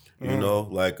Foreign.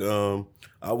 Like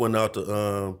I went out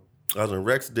to I was in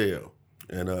Rexdale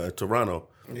in Toronto.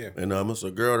 Yeah. And it's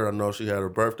a girl that I know, she had her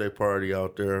birthday party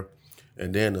out there.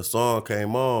 And then the song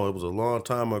came on. It was a long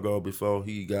time ago before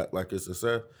he got like his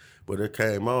success. But it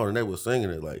came on and they were singing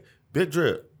it like, Big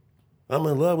Drip, I'm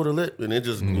in love with a lip. And it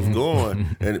just was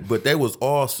going. But they was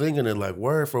all singing it like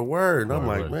word for word. And I'm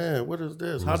like, man, what is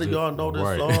this? How do y'all know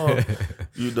this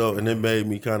song? And it made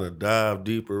me kind of dive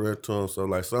deeper into them. So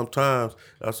like sometimes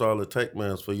that's all it takes,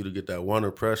 man, is for you to get that one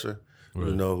impression,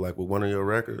 like with one of your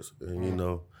records.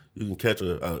 And you can catch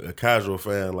a casual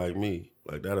fan like me.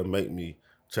 Like, that'll make me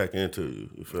check into you.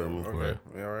 You feel me? Okay.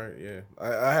 All right, yeah.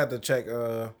 I had to check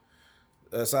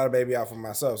Sada Baby out for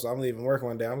myself. So I'm leaving work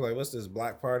one day. I'm like, what's this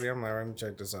block party? I'm like, let me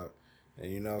check this out. And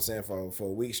you know what I'm saying? For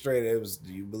a week straight, it was,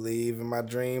 do you believe in my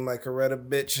dream like Coretta,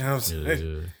 bitch? You know what I'm saying?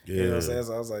 Yeah. You know what I'm saying?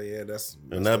 So I was like, yeah, that's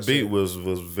and that beat was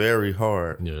very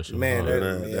hard. Yeah, sure. Man,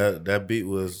 that beat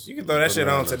was. You can throw that shit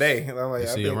on today. I'm like,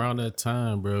 around that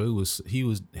time, bro, he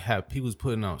was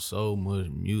putting out so much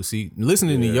music. See,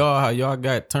 listening to y'all, how y'all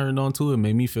got turned on to it,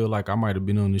 made me feel like I might have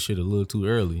been on this shit a little too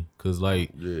early. Cause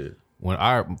like,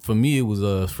 for me it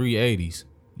was free 80s.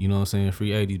 You know what I'm saying? Free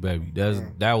 80s, baby.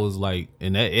 That was like,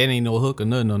 and that it ain't no hook or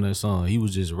nothing on that song. He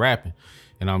was just rapping.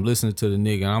 And I'm listening to the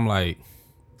nigga and I'm like,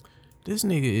 this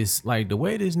nigga is like, the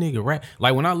way this nigga rap.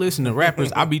 Like when I listen to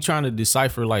rappers, I be trying to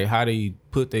decipher like how they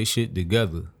put their shit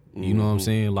together. You know what I'm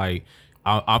saying? Like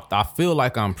I feel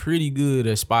like I'm pretty good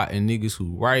at spotting niggas who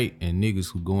write and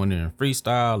niggas who go in there and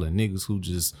freestyle and niggas who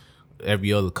just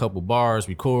every other couple bars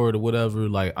record or whatever.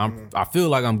 Like I feel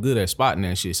like I'm good at spotting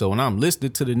that shit. So when I'm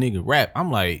listening to the nigga rap,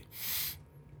 I'm like,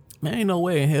 man, ain't no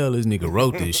way in hell this nigga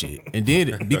wrote this shit. And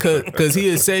then because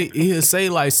he'll say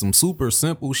like some super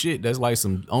simple shit that's like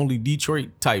some only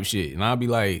Detroit type shit. And I'll be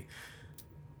like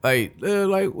what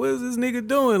is this nigga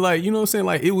doing? Like, you know what I'm saying?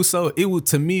 Like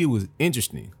to me it was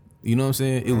interesting. You know what I'm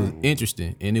saying? It was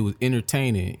interesting and it was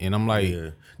entertaining. And I'm like,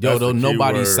 don't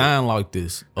nobody sound like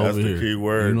this over here. That's the key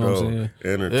word, you know though. What I'm saying?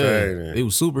 Entertaining. Yeah, it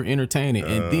was super entertaining.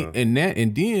 And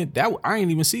then I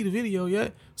ain't even see the video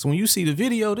yet. So when you see the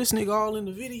video, this nigga all in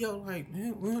the video, like,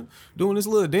 man, what? Doing this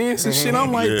little dance and shit.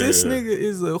 I'm like, this nigga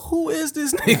is who is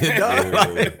this nigga, dog?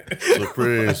 Like,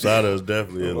 Supreme Sada is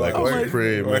definitely like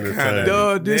Supreme entertaining.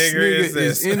 Dog, this nigga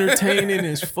is entertaining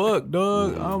as fuck,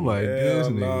 dog. I'm like, this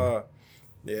nigga.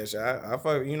 Yeah, I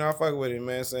fuck with it,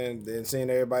 man. Seeing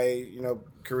everybody,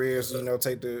 careers,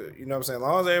 take the, you know what I'm saying? As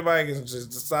long as everybody can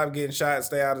just stop getting shot and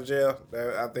stay out of jail,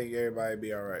 I think everybody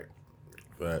be all right.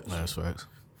 Facts. That's facts.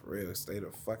 For real, stay the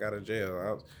fuck out of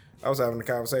jail. I was having a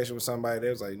conversation with somebody that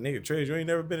was like, nigga, Trish, you ain't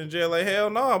never been in jail? Like,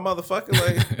 hell no, motherfucker.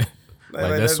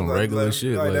 Like that's some regular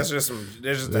shit. Like, that's just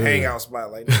a hangout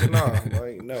spot. Like, nigga, no.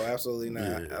 Like, no, absolutely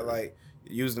not. Yeah.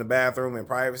 using the bathroom in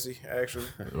privacy. Actually,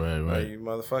 Right. like, you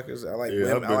motherfuckers. I like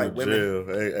Yeah, women. I've I been like to women.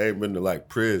 jail. I ain't been to like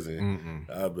prison.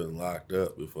 I've been locked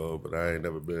up before, but I ain't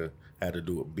never had to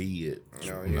do a bid.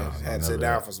 You know, No, had to sit never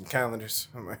down had. for some calendars.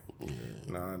 I'm like,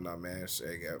 no, man.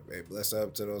 Hey, bless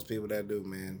up to those people that do,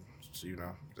 man. So, you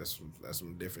know, that's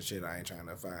some different shit I ain't trying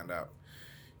to find out.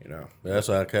 You know, That's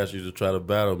how cats used to try to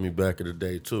battle me back in the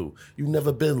day too. You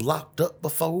never been locked up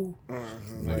before?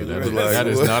 Nigga, Like, that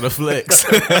is what? not a flex.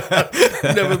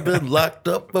 You never been locked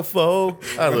up before?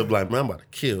 I look like, man, I'm about to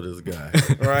kill this guy.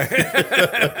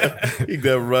 right? He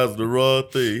got rushed the wrong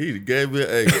thing. He gave me an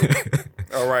angle.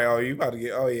 All right. Oh, you about to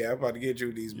get? Oh yeah, I'm about to get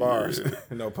you these bars.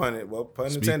 No pun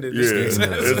intended. Yeah,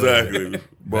 Speaking of- exactly.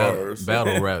 Bars.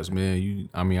 Battle raps, man.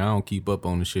 I don't keep up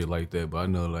on the shit like that, but I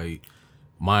know like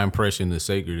my impression of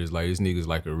Sacred is like this nigga's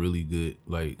like a really good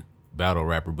like battle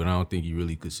rapper, but I don't think you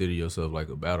really consider yourself like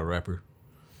a battle rapper.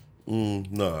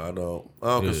 No, I don't. I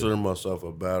don't consider myself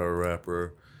a battle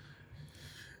rapper.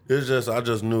 It's just I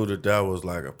just knew that was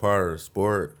like a part of the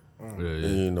sport. Yeah,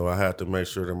 And, you know, I had to make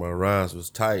sure that my rhymes was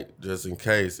tight just in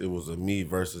case it was a me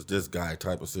versus this guy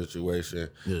type of situation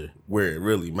where it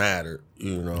really mattered,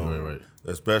 you know. Right.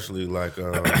 Especially like,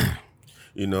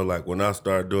 you know, like when I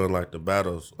started doing like the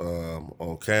battles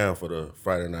on Cam for the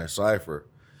Friday Night Cypher,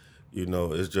 you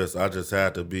know, it's just, I just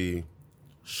had to be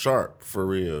sharp for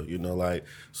real, you know, like,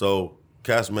 so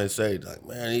cats may say like,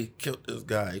 man, he killed this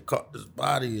guy, he caught this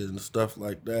body and stuff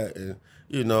like that. And,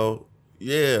 you know,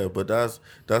 yeah, but that's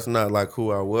not like who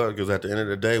I was, because at the end of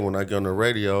the day, when I get on the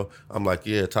radio, I'm like,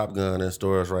 yeah, Top Gun in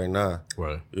stores right now.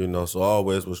 Right. You know, so I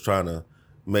always was trying to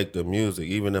make the music.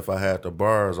 Even if I had the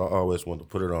bars, I always wanted to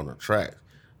put it on the track.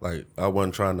 Like, I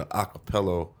wasn't trying to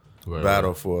acapella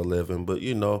battle for a living. But,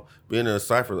 you know, being in a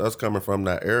cypher, us coming from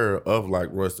that era of like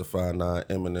Royce da 5'9",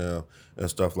 Eminem, and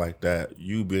stuff like that,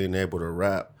 you being able to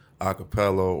rap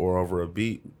acapella or over a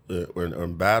beat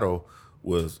in battle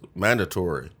was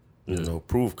mandatory. You know,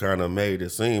 Proof kind of made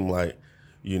it seem like,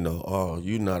 you know, oh,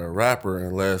 you're not a rapper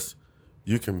unless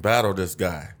you can battle this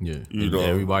guy. Yeah. You know,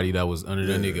 Everybody that was under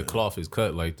that nigga cloth is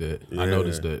cut like that. I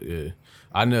noticed that, yeah.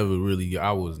 I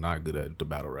was not good at the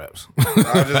battle raps. I was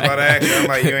just about to ask you. I'm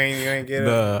like, you ain't get it.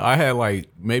 I had like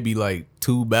maybe like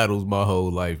 2 battles my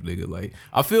whole life, nigga. Like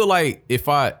I feel like if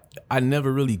I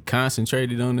never really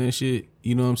concentrated on that shit,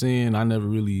 you know what I'm saying?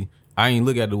 I ain't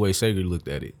look at the way Sacred looked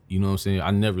at it. You know what I'm saying?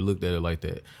 I never looked at it like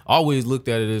that. I always looked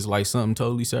at it as like something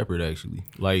totally separate, actually.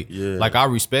 Like I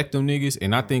respect them niggas,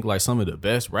 and I think like some of the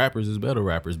best rappers is better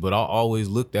rappers, but I always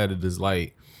looked at it as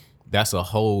like that's a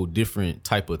whole different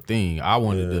type of thing. I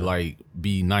wanted to like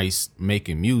be nice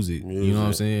making music. You know what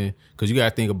I'm saying? Because you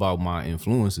gotta think about my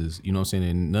influences. You know what I'm saying?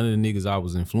 And none of the niggas I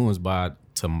was influenced by,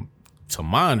 to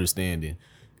my understanding,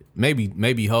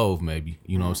 maybe Hove, maybe.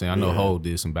 You know what I'm saying? I know Hove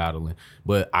did some battling,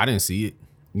 but I didn't see it.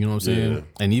 You know what I'm saying? Yeah.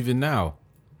 And even now,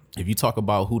 if you talk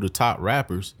about who the top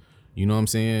rappers, you know what I'm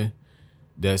saying,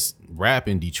 that's rap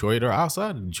in Detroit or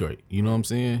outside of Detroit, you know what I'm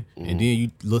saying? And then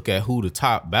you look at who the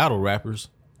top battle rappers,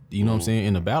 you know what I'm saying,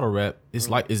 in the battle rap, it's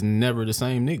like it's never the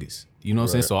same niggas. You know what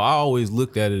I'm saying? So I always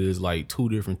looked at it as like 2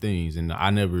 different things, and I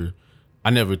never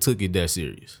took it that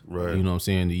serious. Right. You know what I'm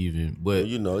saying? To even, but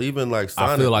you know, even like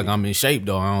I feel like sonically- I'm in shape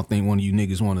though. I don't think one of you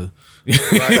niggas want to.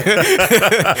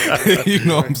 You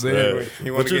know what I'm saying?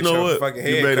 You want But to you get know your what? fucking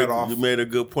You head made cut off. You made a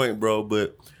good point, bro.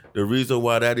 But the reason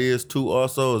why that is too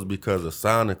also is because of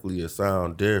sonically it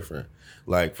sound different.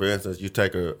 Like for instance, you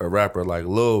take a rapper like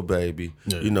Lil Baby.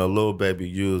 You know, Lil Baby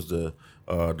used the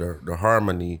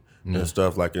harmony and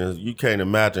stuff like that. You can't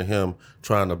imagine him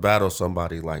trying to battle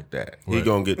somebody like that. He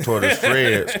gonna get tore to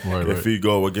shreds if he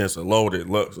go against a Loaded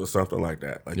Lux or something like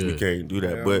that. Like you can't do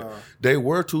that. But they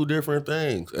were 2 different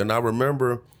things. And I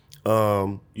remember,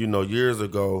 you know, years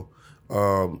ago,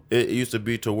 it used to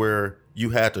be to where you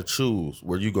had to choose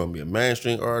were you gonna be a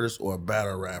mainstream artist or a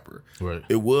battle rapper. Right.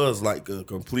 It was like a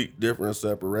complete different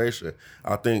separation.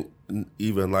 I think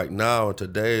even like now in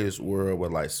today's world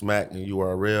with like Smack and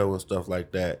URL and stuff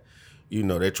like that, you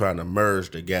know, they're trying to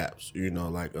merge the gaps, you know,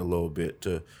 like a little bit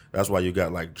that's why you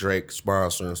got like Drake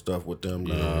sponsoring stuff with them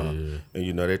now. And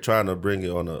you know, they're trying to bring it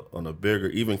on a bigger,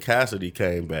 even Cassidy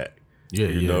came back.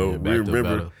 You know, we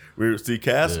remember see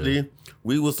Cassidy,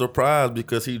 we was surprised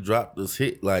because he dropped this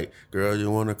hit like, girl, you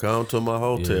wanna come to my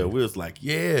hotel? We was like,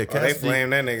 yeah, Cassidy. They flame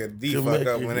that nigga the can fuck make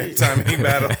up it when hit. that time he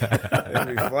battled.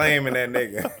 They be flaming that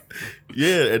nigga.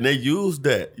 Yeah, and they use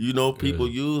that. You know, people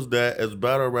use that as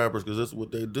battle rappers because that's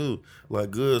what they do.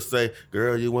 Like Good say,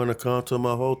 girl, you want to come to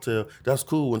my hotel? That's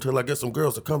cool until I get some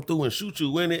girls to come through and shoot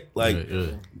you in it. Like,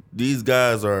 these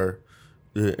guys are,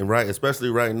 and right, especially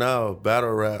right now,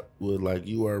 battle rap with like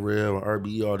URL and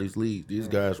RBE, all these leagues, these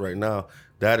guys right now,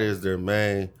 that is their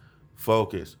main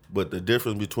focus. But the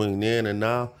difference between then and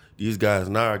now, these guys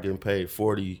now are getting paid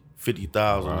 $40,000,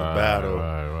 $50,000 a battle.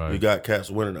 Right. You got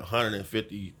cats winning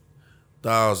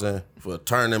 $150,000 for a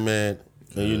tournament.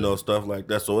 And stuff like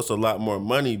that. So it's a lot more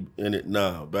money in it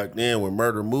now. Back then when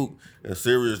Murder Mook and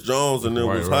Serious Jones and them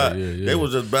was hot, they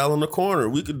was just battling the corner.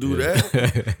 We could do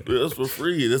that. It's for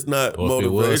free. It's not Or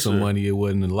motivation. if it was some money, it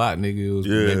wasn't a lot, nigga. It was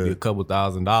maybe a couple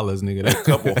 $1,000, nigga. That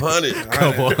Couple hundred.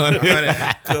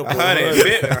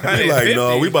 We like,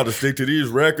 no, we about to stick to these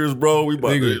records, bro. We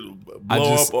about to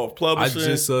blow up off publishing. I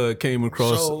just came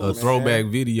across a throwback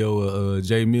video of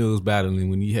Jay Mills battling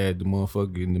when he had the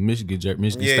motherfucking Michigan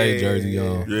State jersey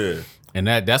on. Yeah. And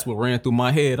that's what ran through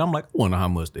my head. I'm like, I wonder how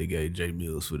much they gave Jay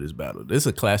Mills for this battle. This is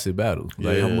a classic battle.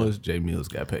 Like, how much Jay Mills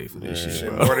got paid for this shit,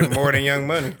 bro? More than Young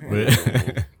Money.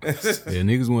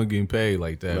 Niggas weren't getting paid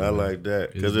like that. Not like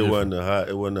that. Because it wasn't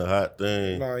a hot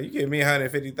thing. No, you give me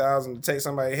 $150,000 to take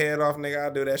somebody's head off, nigga.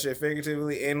 I'll do that shit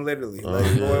figuratively and literally.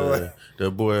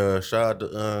 That boy shout out to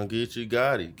Geechee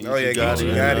Gotti. Geechee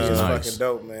Gotti is fucking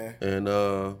dope, man. And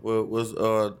what's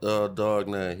dog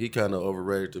name? He kind of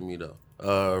overrated to me though.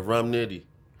 Rum Nitty.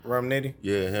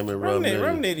 Yeah, him and Rum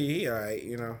Nitty, he alright,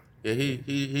 Yeah,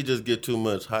 he just get too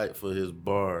much hype for his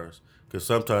bars. Cause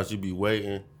sometimes you be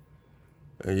waiting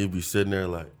and you be sitting there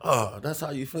like, oh, that's how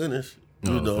you finish.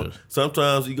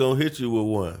 Sometimes he gonna hit you with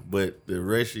one, but the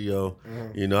ratio,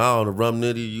 I don't know, Rum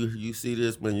Nitty, you see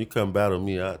this, man, you come battle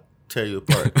me, I tear you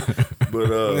apart. But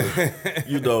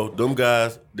them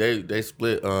guys, they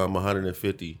split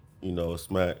 150, a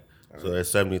smack. So that's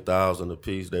 70,000 a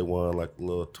piece. They won like a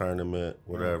little tournament,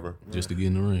 whatever. Just to get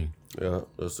in the ring. Yeah,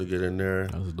 just to get in there.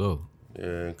 That's dope. Yeah,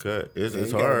 and cut.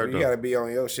 It's hard. You gotta be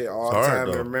on your shit all the time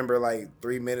and remember like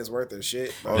 3 minutes worth of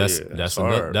shit.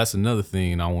 That's another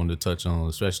thing I wanted to touch on,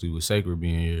 especially with Sacred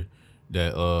being here.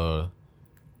 That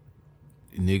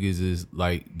niggas is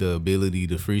like the ability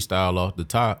to freestyle off the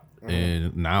top.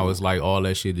 And now it's like all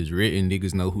that shit is written.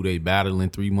 Niggas know who they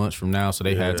battling 3 months from now, so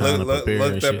they had time to prepare.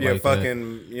 Looked up your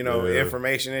fucking,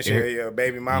 information and shit. Your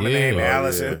baby mama name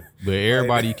Allison. Yeah. But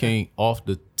everybody can't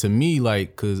to me,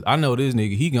 like, cause I know this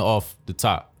nigga, he can off the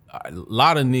top. A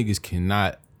lot of niggas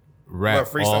cannot rap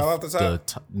off the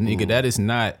top. Nigga,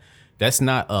 that's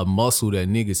not a muscle that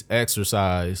niggas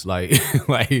exercise like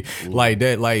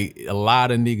that. Like a lot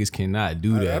of niggas cannot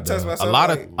do that. A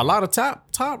lot of top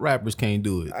rappers can't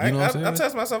do it. You know what I'm saying? I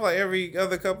test myself like every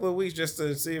other couple of weeks just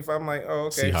to see if I'm like, oh,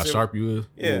 okay. See how sharp you is.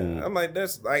 Yeah, I'm like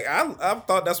that's like I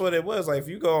thought that's what it was. Like if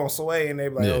you go on Sway and they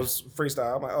be like, oh, it's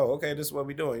freestyle. I'm like, oh, okay, this is what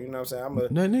we doing. You know what I'm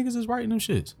saying? That niggas is writing them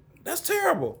shits. That's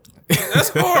terrible. That's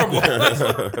horrible.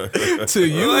 To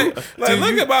you,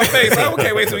 look at my face. I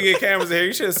can't wait till we get cameras here.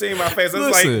 You should have seen my face. I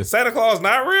was like, Santa Claus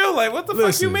not real. Like, what the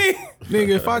fuck you mean,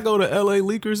 nigga? If I go to LA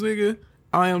Leakers, nigga,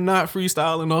 I am not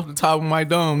freestyling off the top of my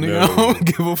dome, nigga. I don't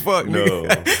give a fuck,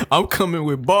 nigga. I'm coming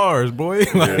with bars, boy.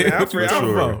 Like, I'm free.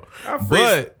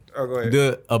 But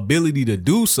the ability to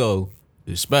do so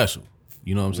is special.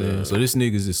 You know what I'm saying? Yeah. So this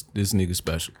nigga's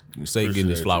special. Say getting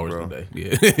his flowers today.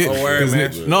 Yeah. Oh, word,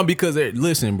 man. No, because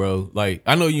listen, bro. Like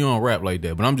I know you don't rap like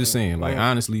that, but I'm just saying, like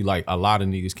honestly, like a lot of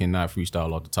niggas cannot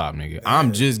freestyle off the top, nigga.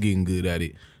 I'm just getting good at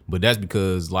it, but that's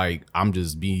because like I'm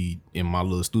just be in my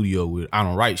little studio with I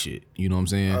don't write shit. You know what I'm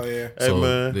saying? Oh yeah. Hey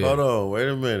man, hold on, wait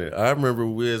a minute. I remember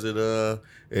we was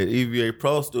at EVA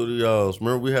Pro Studios.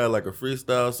 Remember we had like a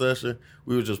freestyle session.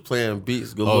 We were just playing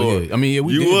beats galore. Oh yeah, I mean yeah,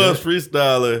 you was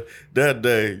freestyling that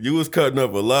day. You was cutting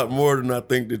up a lot more than I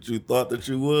think that you thought that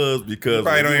you was because you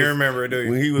probably don't even remember it, do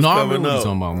you? When he was coming out, what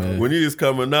talking about, man. When he was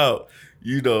coming out,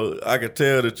 I could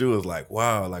tell that you was like,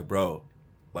 wow, like bro,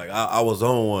 like I was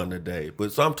on one today.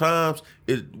 But sometimes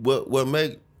what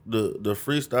make the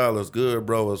freestylers good,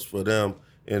 bro, is for them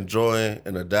enjoying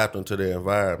and adapting to their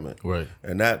environment. Right.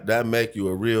 And that make you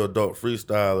a real dope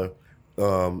freestyler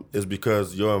is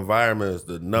because your environment is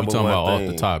the number one thing. Off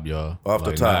the top, y'all. Off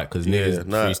the top. Because niggas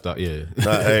freestyle,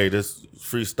 not, hey, this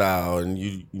freestyle and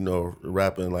you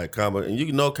rapping like comedy. And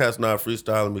you know cats not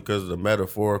freestyling because of the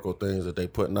metaphorical things that they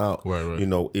putting out. Right.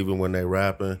 Even when they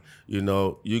rapping, you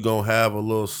going to have a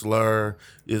little slur.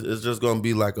 It's just going to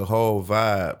be like a whole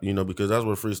vibe, because that's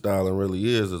what freestyling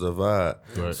really is a vibe.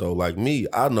 Right. So like me,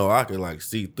 I know I can like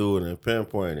see through it and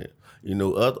pinpoint it.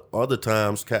 Other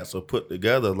times cats are put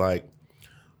together like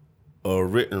a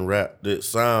written rap that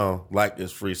sound like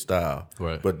it's freestyle.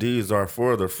 Right. But these are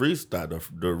for the freestyle.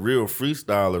 The real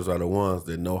freestylers are the ones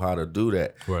that know how to do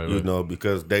that. Right.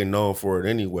 Because they known for it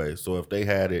anyway. So if they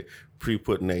had it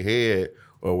pre-put in their head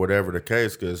or whatever the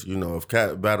case, because, if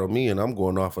cat battle me and I'm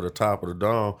going off of the top of the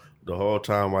dome the whole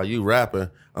time while you rapping,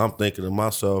 I'm thinking to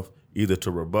myself either to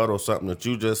rebuttal something that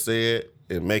you just said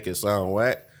and make it sound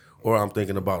whack, or I'm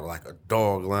thinking about like a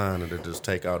dog line and to just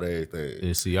take out everything.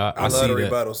 And see, I love see the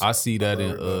that. rebuttals. I see that I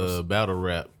in love battle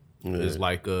rap. It's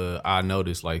like I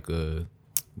noticed like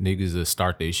niggas that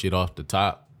start their shit off the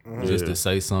top just to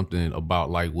say something about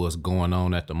like what's going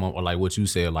on at the moment, or like what you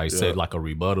said, like say like a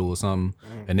rebuttal or something,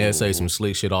 and they'll say some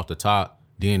slick shit off the top.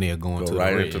 Then they'll go into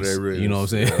right the into rings. their You know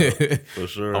what I'm saying? Yeah, for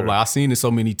sure. I'm like, I've seen it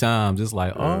so many times. It's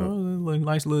like, oh, like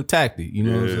nice little tactic. You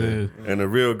know what I'm saying? And a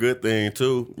real good thing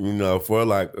too, you know, for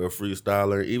like a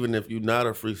freestyler, even if you're not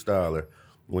a freestyler,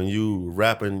 when you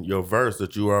rapping your verse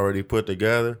that you already put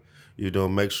together, you know,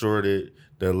 make sure that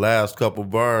the last couple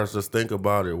bars, just think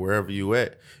about it wherever you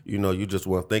at. You know, you just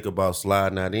want to think about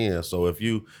sliding that in. So if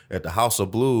you at the House of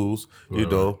Blues, you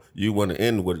know, you want to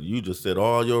end with it. You just said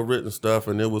all your written stuff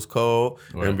and it was cold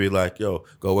and be like, yo,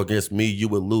 go against me, you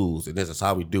would lose. And this is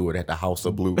how we do it at the House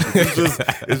of Blues.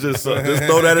 It's just throw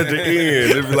that at the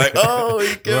end and be like, oh,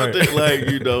 he killed it. Like,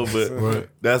 you know, but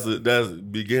that's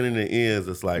beginning and ends.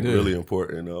 It's like really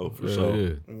important though, for sure.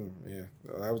 Yeah. Yeah,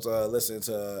 I was listening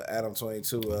to Adam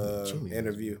 22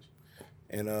 interview,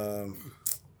 and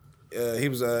he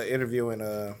was interviewing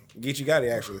Geechee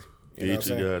Gotti actually. You know what I'm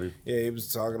saying? Gotti. Yeah, he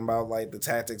was talking about like the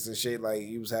tactics and shit. Like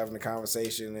he was having a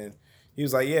conversation, and he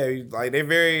was like, "Yeah, like they're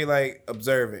very like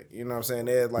observant." You know what I'm saying?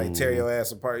 They'd like tear your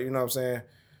ass apart. You know what I'm saying?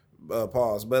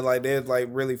 Pause. But like they'd like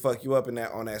really fuck you up in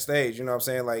that on that stage. You know what I'm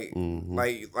saying? Like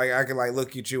like I could like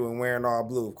look at you and wearing all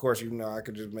blue. Of course, you know I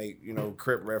could just make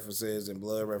Crip references and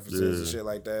blood references and shit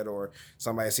like that. Or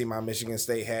somebody see my Michigan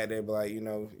State hat, they'd be like,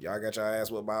 y'all got your ass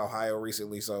whipped by Ohio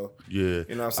recently. So yeah,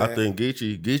 you know what I'm saying? I think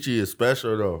Geechee is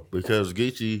special though because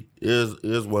Geechee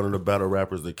is one of the battle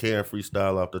rappers that can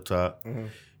freestyle off the top.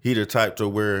 He the type to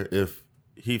where if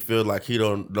he feel like he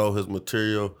don't know his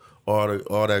material, all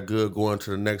that good going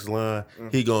to the next line,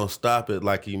 he gonna stop it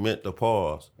like he meant to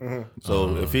pause.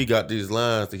 So if he got these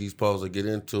lines that he's supposed to get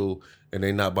into and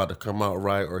they not about to come out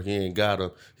right or he ain't got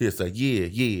them, he'll say,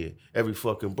 yeah, every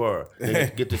fucking bar.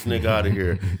 Nigga, get this nigga out of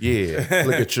here. Yeah,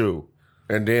 look at you.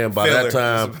 And then by that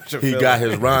time, he got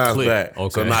his rhymes back. Okay.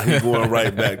 So now he going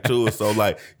right back to it. So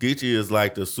like Geechee is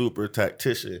like the super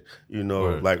tactician,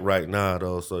 like right now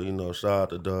though. So, shout out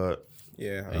to Doug.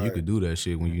 Yeah. And you could do that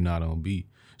shit when you're not on beat.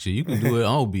 Shit, you can do it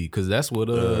on beat, cause that's what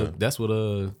what's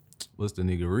the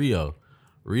nigga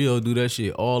Rio do that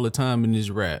shit all the time in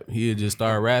his rap. He'll just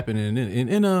start rapping and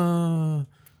I'm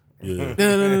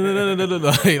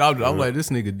like, this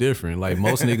nigga different. Like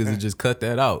most niggas would just cut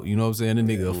that out. You know what I'm saying? The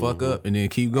nigga will fuck up and then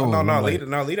keep going.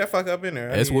 Leave that fuck up in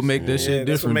there. That's what make that shit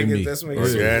different to me. That's what make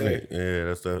organic. Yeah,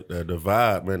 that's the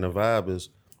vibe, man. The vibe is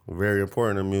very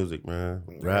important in music, man.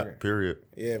 Rap, period.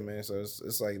 Yeah, man. So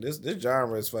it's like this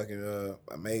genre is fucking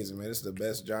amazing, man. It's the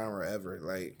best genre ever.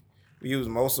 Like we use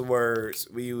most of the words.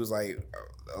 We use like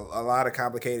a lot of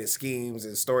complicated schemes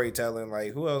and storytelling.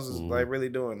 Like who else is like really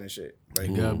doing this shit? Like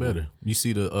It got better. You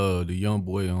see the young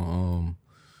boy on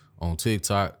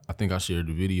TikTok. I think I shared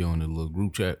the video in the little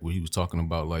group chat where he was talking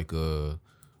about like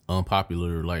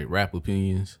unpopular like rap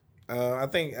opinions. I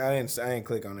think I didn't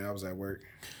click on it. I was at work.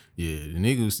 Yeah, the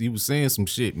nigga he was saying some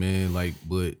shit, man. Like,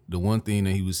 but the one thing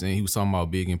that he was saying, he was talking about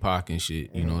Big and Pac and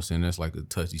shit. You know what I'm saying? That's like a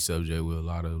touchy subject with a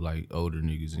lot of like older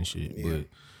niggas and shit. Yeah. But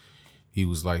he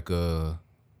was like,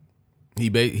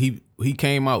 he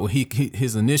came out with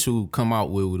his initial come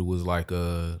out with it was like,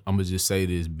 I'm gonna just say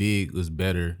this: Big was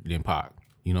better than Pac.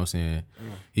 You know what I'm saying?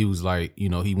 He was like,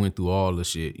 he went through all the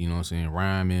shit. You know what I'm saying?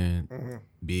 Rhyming,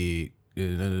 Big,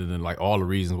 like all the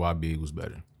reasons why Big was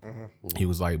better. He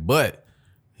was like, but.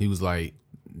 He was like,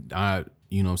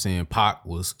 you know what I'm saying, Pac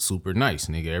was super nice,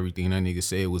 nigga. Everything that nigga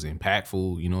said was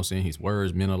impactful, you know what I'm saying? His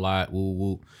words meant a lot, woo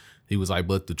woo. He was like,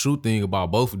 but the true thing about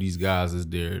both of these guys is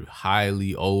they're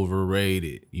highly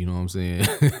overrated, you know what I'm saying?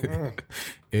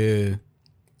 Yeah.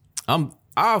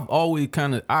 I've always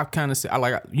kind of said, I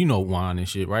like, Juan and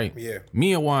shit, right? Yeah.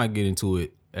 Me and Juan get into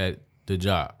it at the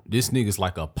job. This nigga's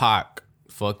like a Pac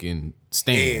fucking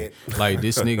stand. Like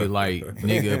this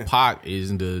nigga Pac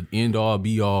is the end all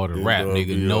be all to rap,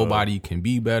 nigga. Nobody can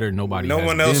be better. No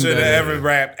one else should have ever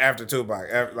rapped after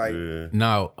Tupac.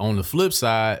 Now on the flip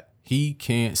side, he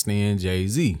can't stand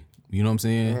Jay-Z. You know what I'm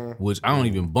saying? Which I don't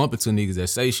even bump into niggas that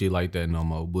say shit like that no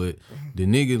more. But the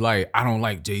nigga like, I don't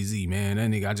like Jay-Z, man. That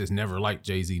nigga, I just never liked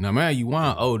Jay-Z. Now man, you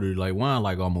Juan older, like Juan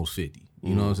like almost 50.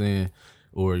 You know what I'm saying?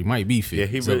 Or he might be 50. Yeah,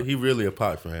 he really a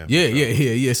Pac fan.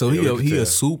 Yeah. So he a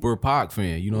super Pac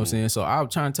fan. You know what I'm saying? So I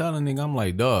was trying to tell the nigga, I'm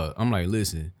like, dog. I'm like,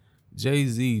 listen,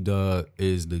 Jay-Z, dog,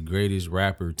 is the greatest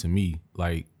rapper to me,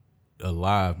 like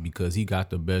alive, because he got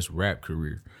the best rap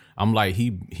career. I'm like,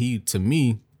 he to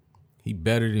me, he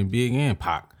better than Big and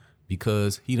Pac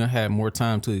because he done had more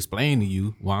time to explain to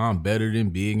you why I'm better than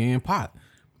Big and Pac.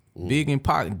 Big and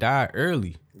Pac died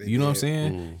early. You know what I'm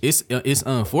saying? It's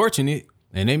unfortunate,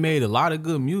 and they made a lot of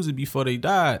good music before they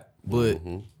died. But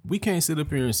we can't sit up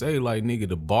here and say like, nigga,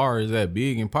 the bar is at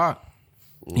Big and Pac.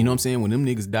 You know what I'm saying? When them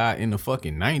niggas died in the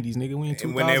fucking 90s, nigga, we in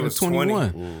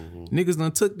 2021. Niggas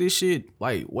done took this shit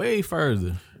like way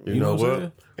further. You know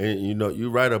what? And you know, you're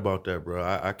right about that, bro.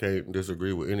 I can't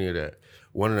disagree with any of that.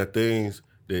 One of the things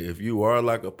that if you are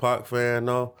like a Pac fan,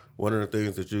 though, one of the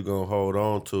things that you're gonna hold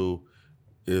on to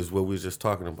is what we was just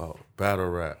talking about, battle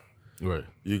rap. Right.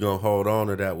 You're gonna hold on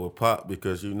to that with Pac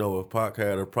because you know if Pac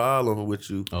had a problem with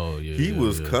you, he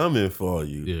was coming for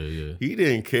you. Yeah. He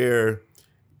didn't care.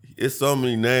 It's so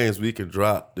many names we can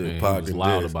drop that Pac was can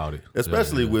loud diss. about it.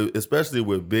 Especially with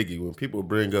Biggie. When people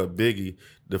bring up Biggie,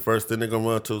 the first thing they're gonna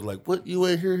run to is like, "What, you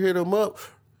ain't here hit him up?"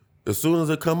 As soon as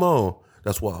it come on,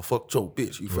 that's why I fucked your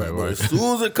bitch. You fat boy. As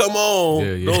soon as it come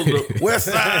on, those the West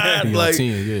Side, like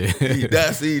 10,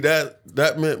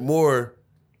 that meant more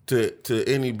to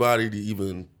anybody to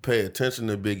even pay attention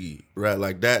to Biggie, right?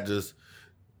 Like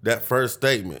that first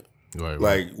statement, right.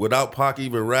 Like without Pac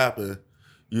even rapping,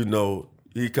 you know.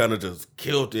 He kind of just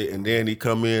killed it, and then he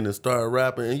come in and started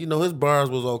rapping, and you know his bars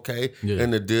was okay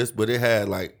in the diss, but it had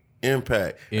like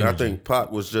impact. And I think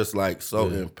Pac was just like so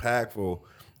impactful,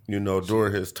 you know,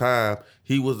 during his time.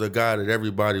 He was the guy that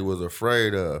everybody was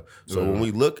afraid of. So when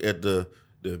we look at the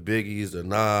Biggies, the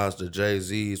Nas, the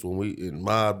Jay-Z's, when we in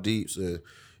Mobb Deeps and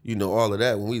you know all of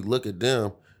that, when we look at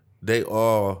them, they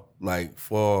all like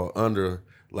fall under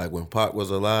like when Pac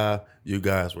was alive, you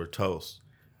guys were toast.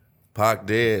 Pac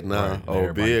dead now. Right.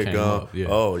 Oh, Big gone. Yeah.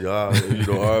 Oh, y'all, you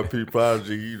know, R.P.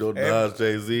 Prodigy, you know, Nas,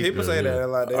 Jay-Z. People say that a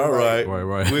lot. They All right.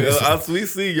 Right. We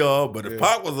see y'all, but if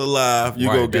Pac was alive, you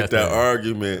gonna get that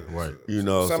argument. Right. You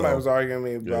know, somebody was arguing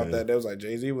me about that. They was like,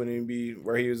 Jay-Z wouldn't even be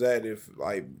where he was at if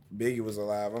like Biggie was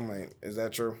alive. I'm like, is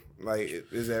that true? Like,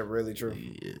 is that really true?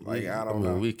 Like, I don't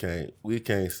know. We can't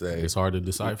say. It's hard to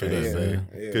decipher that, man.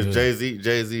 Because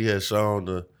Jay-Z has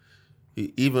shown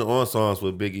even on songs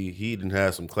with Biggie, he didn't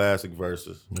have some classic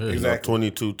verses. Yeah. Exactly.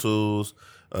 22 Tools,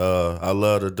 I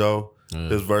Love the Dough. Yeah.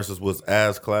 His verses was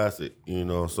as classic, you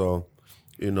know. So,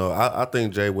 you know, I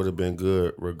think Jay would have been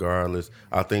good regardless.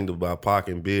 I think about Pac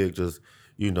and Big just,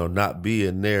 you know, not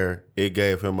being there, it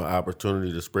gave him an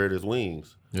opportunity to spread his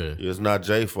wings. Yeah. It's not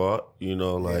Jay's fault, you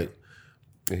know, like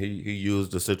he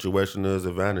used the situation to his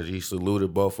advantage. He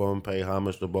saluted both of them, paid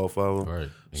homage to both of them. Right.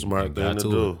 Smart thing to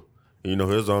do. You know,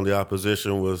 his only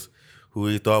opposition was who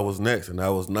he thought was next, and that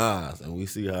was Nas. And we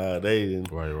see how they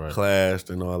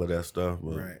clashed and all of that stuff.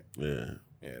 But, yeah,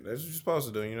 that's what you're supposed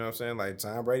to do. You know what I'm saying? Like,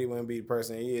 Tom Brady wouldn't be the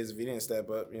person he is if he didn't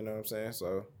step up. You know what I'm saying?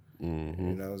 So, you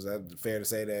know, is that fair to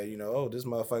say that, you know, oh, this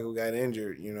motherfucker who got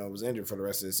injured, you know, was injured for the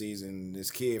rest of the season. This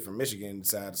kid from Michigan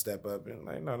decided to step up. And,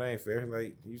 like, no, that ain't fair.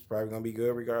 Like, he's probably going to be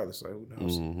good regardless. Like, who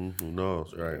knows? Who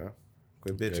knows, right? You know?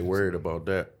 Quit bitching. Ain't worried about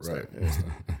that, right?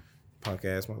 Punk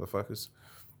ass motherfuckers.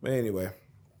 But anyway,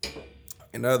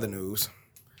 in other news,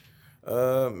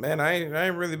 man, I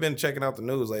ain't really been checking out the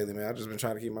news lately, man. I just been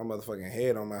trying to keep my motherfucking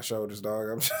head on my shoulders, dog.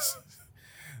 I'm just,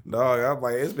 dog. I'm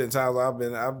like, it's been times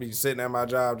I've been sitting at my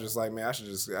job just like, man, I should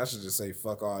just say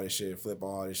fuck all this shit, flip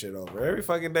all this shit over. Every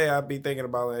fucking day I'd be thinking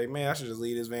about like, man, I should just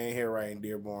leave this van here right in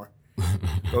Dearborn.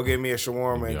 Go get me a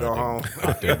shawarma and go home.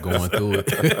 Out there going through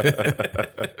it.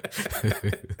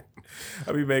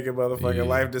 I be making motherfucking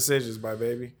life decisions, my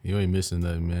baby. You ain't missing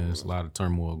nothing, man. There's a lot of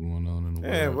turmoil going on in the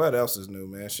world. And what else is new,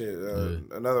 man? Shit,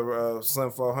 another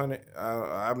Slim 400.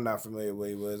 I'm not familiar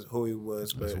with who he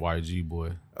was, but it's YG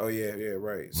boy. Oh yeah,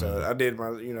 right. So I did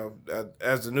my, you know,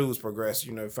 as the news progressed,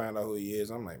 you know, find out who he is.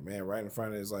 I'm like, man, right in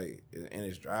front of his like in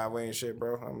his driveway and shit,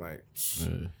 bro. I'm like,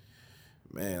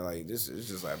 man, like this is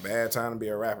just like a bad time to be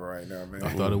a rapper right now, man.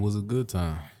 I thought it was a good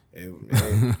time.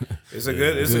 It's a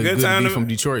good time to be from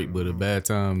Detroit, but a bad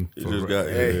time.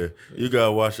 You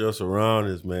gotta watch your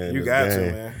surroundings, man. You got to,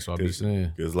 man. That's what I be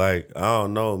saying. Cause like I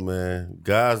don't know, man.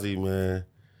 Ghazi, man,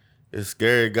 it's a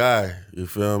scary guy. You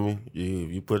feel me?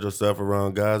 You put yourself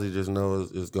around Ghazi, just know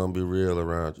it's gonna be real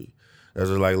around you. That's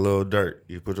just like Lil Durk.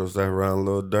 You put yourself around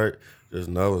Lil Durk, just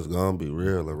know it's gonna be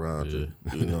real around you.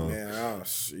 You know, man,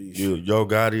 Yo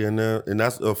Gotti and them, and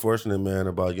that's unfortunate, man,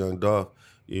 about Young Dolph.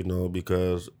 You know,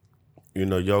 because you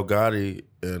know Yo Gotti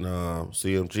and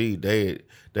CMG,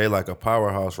 they like a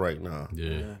powerhouse right now.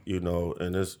 Yeah. You know,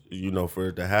 and it's, you know, for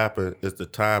it to happen, it's the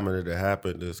timing that it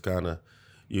happened is kind of,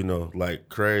 you know, like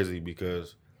crazy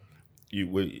because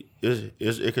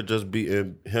it could just be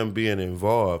him being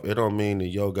involved. It don't mean that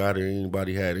Yo Gotti or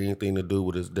anybody had anything to do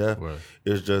with his death. Right.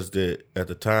 It's just that at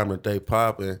the time that they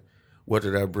popping, what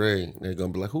did I bring? They're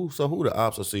gonna be like, who the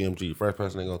ops or CMG? First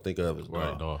person they're gonna think of is Dolph.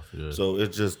 Right, Dolph. Yeah. So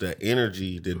it's just that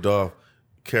energy that Dolph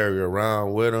carry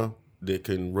around with him that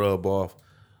can rub off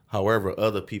however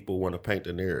other people want to paint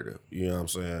the narrative. You know what I'm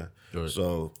saying? Right.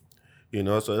 So,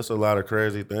 so it's a lot of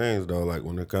crazy things though. Like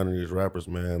when it comes to these rappers,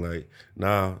 man, like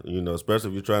now,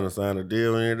 especially if you're trying to sign a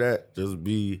deal and that, just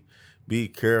be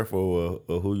careful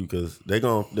of who you, because they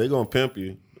gonna pimp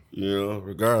you,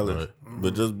 regardless. Right.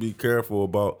 But just be careful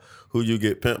about who you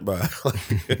get pimped by.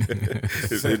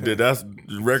 That's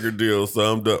record deal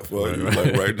summed up for you,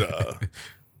 like right now.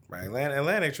 Right,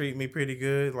 Atlantic treat me pretty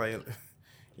good. Like,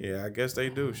 yeah, I guess they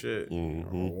do. Shit,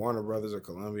 Warner Brothers or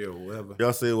Columbia or whoever.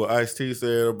 Y'all see what Ice-T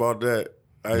said about that?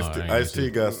 Ice-T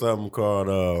got something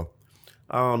called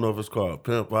I don't know if it's called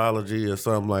Pimpology or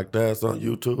something like that. It's on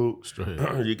YouTube. Straight.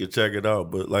 You can check it out.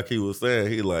 But like he was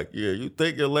saying, he like, yeah, you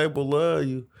think your label love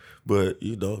you, but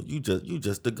you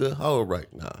just a good hoe right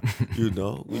now.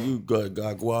 When you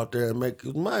go out there and make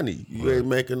money, you ain't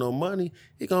making no money.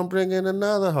 He gonna bring in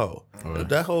another hoe. If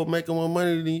that hoe making more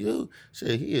money than you,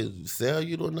 shit, he'll sell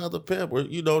you to another pimp, or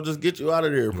just get you out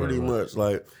of there pretty much.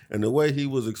 Like, and the way he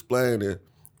was explaining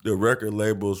the record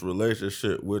label's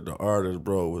relationship with the artist,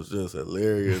 bro, was just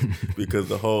hilarious because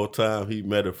the whole time he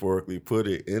metaphorically put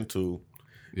it into,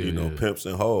 pimps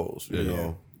and hoes. You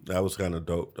know, that was kind of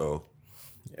dope though.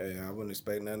 Yeah, I wouldn't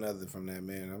expect nothing other from that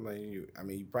man. You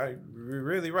probably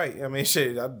really right. I mean,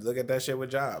 shit, I look at that shit with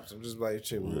Jobs. I'm just like,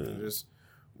 shit, just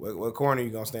what corner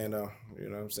you gonna stand on? You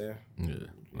know what I'm saying? Yeah,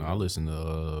 I listened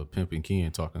to Pimp and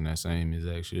Ken talking that same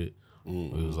exact shit.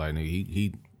 It was like, nigga,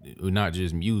 he not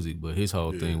just music, but his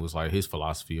whole thing was like his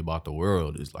philosophy about the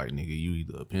world is like, nigga, you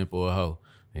either a pimp or a hoe.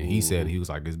 And he said, he was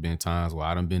like, it's been times where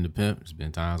I done been the pimp, it's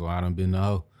been times where I done been the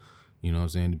hoe. You know what I'm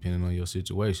saying? Depending on your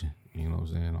situation. You know what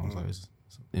I'm saying? I was like, it's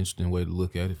an interesting way to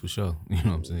look at it for sure. You know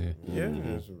what I'm saying? Yeah,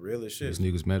 it's real as shit. This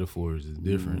nigga's metaphors is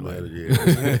different.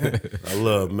 I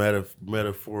love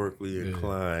metaphorically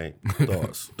inclined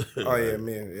thoughts. Oh yeah,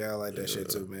 man. Yeah, I like that shit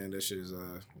too, man. That shit is you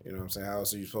know what I'm saying? How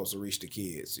else are you supposed to reach the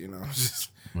kids? You know,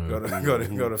 just go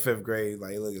to fifth grade.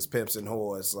 Like, look, it's pimps and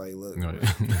whores. Like, look,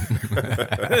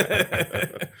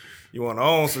 you want to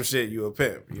own some shit, you a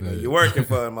pimp. You're working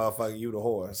for a motherfucker, you the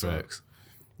whore. So, Facts.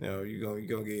 You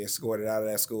gonna get escorted out of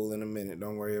that school in a minute.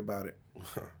 Don't worry about it.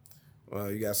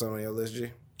 Well, you got something on your list, G?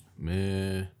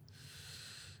 Man,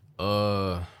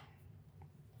 I'm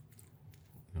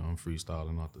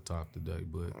freestyling off the top today,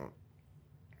 but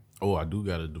I do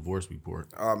got a divorce report.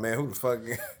 Oh man, who the fuck?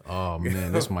 Oh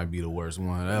man, this might be the worst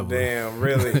one ever. Damn,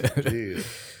 really? Yeah.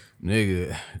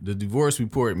 Nigga, the divorce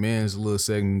report, man, is a little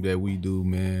segment that we do,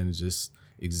 man. Just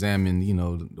examine,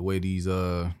 the way these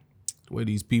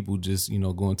people just,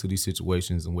 go into these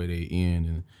situations and where they end,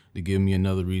 and to give me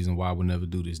another reason why I would never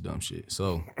do this dumb shit.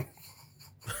 So,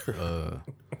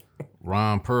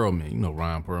 Ron Perlman,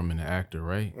 Ron Perlman, the actor,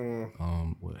 right?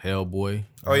 Hellboy.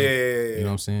 Oh, yeah. You know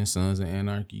what I'm saying? Sons of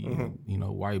Anarchy.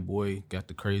 White boy got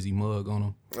the crazy mug on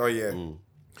him. Oh, yeah.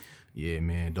 Yeah,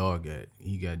 man, dog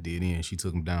he got dead in. She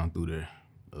took him down through there.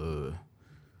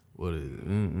 What is it?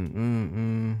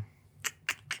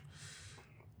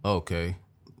 Okay.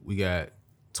 We got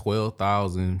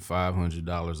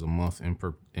 $12,500 a month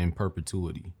in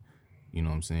perpetuity. You know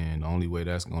what I'm saying? The only way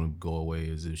that's gonna go away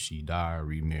is if she die or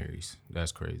remarries.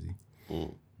 That's crazy.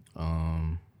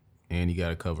 And he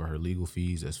gotta cover her legal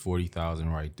fees. That's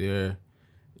 $40,000 right there.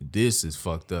 This is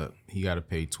fucked up. He gotta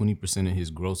pay 20% of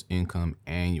his gross income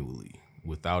annually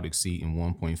without exceeding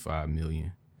 $1.5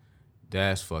 million.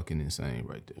 That's fucking insane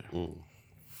right there.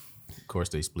 Of course,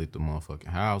 they split the motherfucking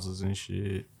houses and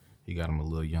shit. He got him a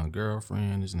little young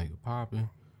girlfriend. This nigga popping.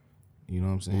 You know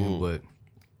what I'm saying? But,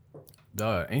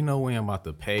 dog, ain't no way I'm about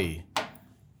to pay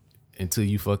until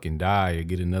you fucking die or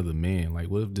get another man. Like,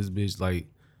 what if this bitch, like,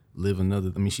 live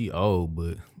another... I mean, she old,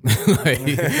 but, like,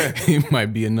 he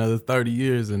might be another 30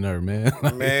 years in her, man.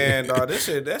 Like, man, dog, that's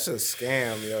a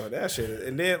scam, yo. That shit.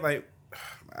 And then, like...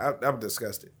 I'm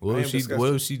disgusted. What if she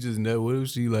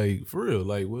like, for real?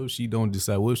 Like, what if she don't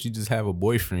decide? What if she just have a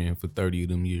boyfriend for 30 of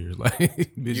them years? Like,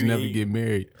 bitch never get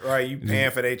married. Right, you paying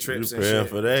for their trips and shit. Paying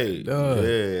for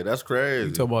that. Yeah, that's crazy.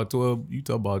 You talk about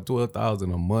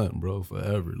 $12,000 a month, bro,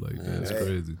 forever. Like, that's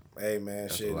crazy. Hey man,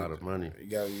 that's shit. a lot of money. You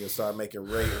gotta start making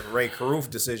Ray Caruth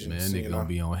decisions. Man, nigga gonna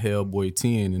be on Hellboy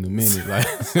 10 in a minute. Like,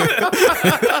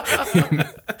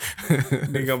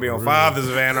 nigga gonna be on Fathers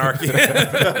of Anarchy.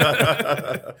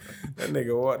 That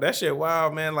nigga, that shit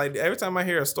wild, man. Like, every time I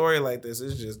hear a story like this,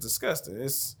 it's just disgusting.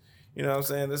 It's, you know what I'm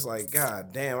saying? It's like,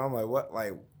 God damn. I'm like, what?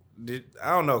 Like,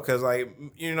 I don't know, cause like,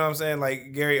 you know what I'm saying?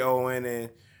 Like Gary Owen and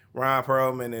Ron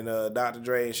Perlman and Dr.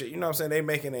 Dre and shit. You know what I'm saying? They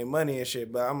making their money and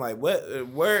shit. But I'm like,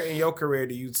 where in your career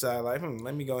do you decide like,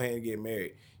 let me go ahead and get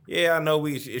married? Yeah, I know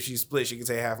if she split, she can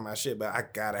take half of my shit, but I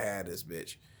gotta have this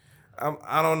bitch.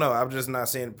 I don't know. I'm just not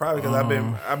seeing it. Probably because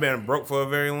I've been broke for a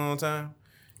very long time.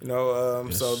 You know,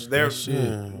 so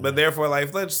but therefore,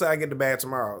 like, let's say I get the bag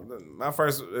tomorrow. My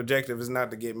first objective is not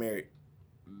to get married.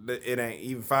 It ain't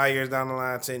even 5 years down the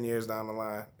line, 10 years down the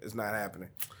line. It's not happening.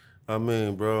 I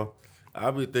mean, bro,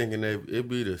 I be thinking it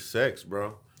be the sex,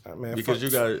 bro. Man, because you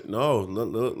got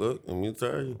look. Let me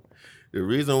tell you, the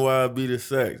reason why it be the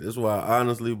sex. That's why I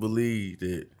honestly believe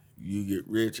that you get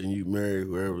rich and you marry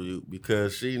whoever you,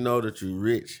 because she know that you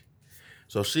rich,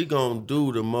 so she gonna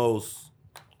do the most.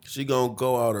 She gonna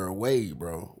go out her way,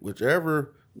 bro.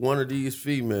 Whichever one of these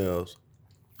females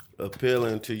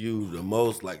appealing to you the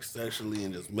most, like sexually,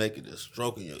 and just making it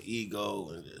stroking your ego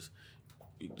and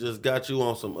just got you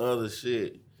on some other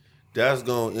shit, that's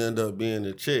gonna end up being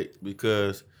the chick,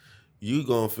 because you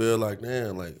gonna feel like,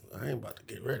 damn, like I ain't about to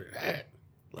get rid of that.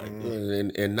 Like,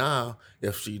 and now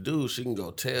if she do, she can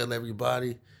go tell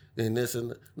everybody and this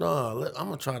and that. No, I'm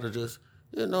gonna try to just,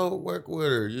 work with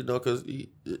her, because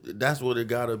that's what it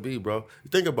gotta be, bro.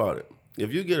 Think about it.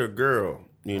 If you get a girl,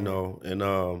 and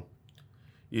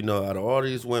out of all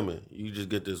these women, you just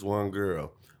get this one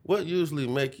girl. What usually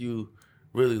make you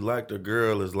really like the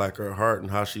girl is like her heart and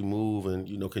how she move, and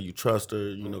can you trust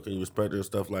her? Can you respect her and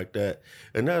stuff like that?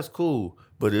 And that's cool.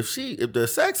 But if the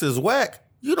sex is whack,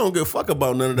 you don't give a fuck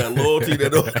about none of that loyalty.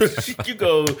 You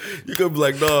go be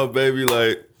like, no, baby,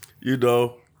 like,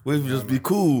 we just be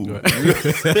cool. Right.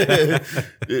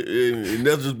 And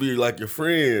they'll just be like your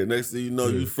friend. Next thing you know,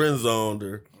 you friend zoned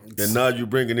her, and now you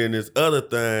bringing in this other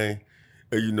thing.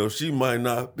 And she might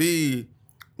not be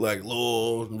like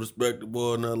loyal and respectable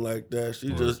or nothing like that. She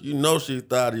just, she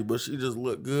thotty, but she just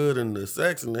look good, and the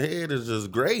sex in the head is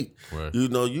just great. Right. You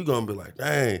gonna be like,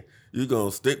 dang, you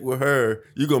gonna stick with her.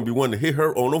 You gonna be wanting to hit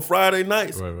her on Friday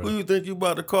nights. Right. Who you think you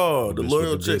about to call? The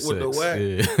loyal chick with the whack,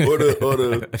 or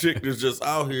the chick that's just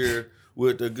out here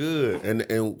with the good?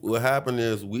 And what happened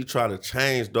is we try to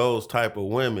change those type of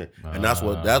women, and that's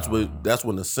when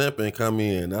the simping come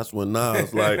in. That's when now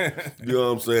it's like, you know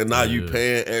what I'm saying? Now you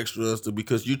paying extras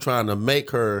because you trying to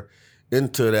make her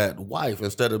into that wife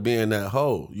instead of being that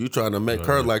hoe. You trying to make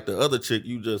her like the other chick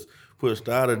you just pushed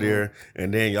out of there,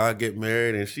 and then y'all get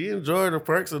married, and she enjoyed the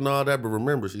perks and all that, but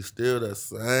remember, she's still that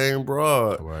same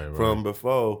broad from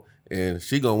before, and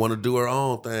she gonna want to do her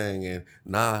own thing, and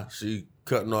she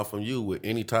cutting off from you with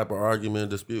any type of argument,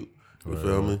 dispute. You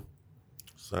feel me?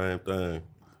 Same thing.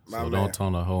 So don't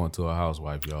turn a hoe into a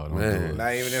housewife, y'all. Don't do it.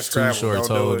 Not even in Scrabble. Too Short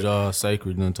told y'all.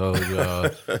 Sacred done told y'all.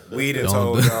 We done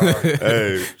told y'all.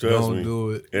 Hey, trust me. Don't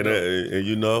do it.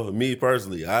 And me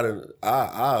personally,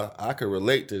 I can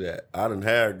relate to that. I done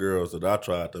had girls that I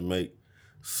tried to make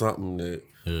something that.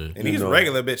 Yeah. And these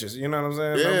regular bitches, you know what I'm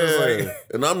saying? Yeah, I'm just like,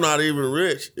 and I'm not even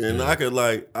rich, and I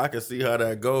can see how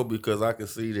that go, because I can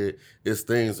see that it's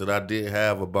things that I did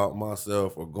have about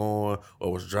myself, or going,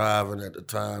 or was driving at the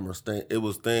time, or it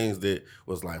was things that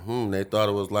was like, they thought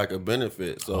it was like a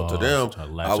benefit. So to them,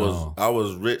 I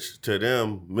was rich to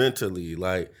them mentally,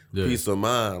 like peace of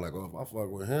mind. Like, if I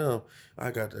fuck with him, I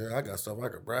got stuff I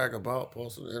could brag about,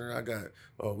 posting it, and I got,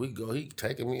 he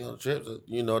taking me on trips.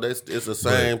 It's the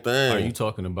same thing. Are you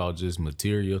talking about just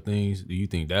material things? Do you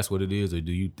think that's what it is, or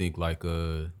do you think like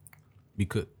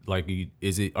because like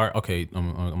is it? Okay,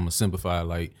 I'm gonna simplify.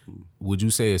 Like, would you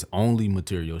say it's only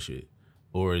material shit,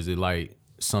 or is it like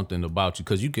something about you?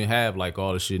 Because you can have like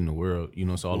all the shit in the world,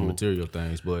 it's all the material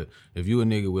things. But if you a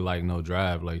nigga with like no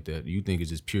drive like that, do you think it's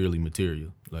just purely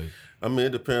material? Like, I mean,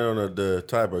 it depends on the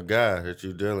type of guy that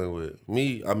you're dealing with.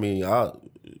 Me, I mean, I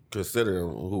consider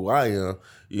who I am.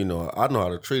 I know how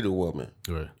to treat a woman.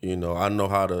 Right. I know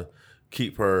how to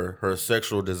keep her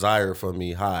sexual desire for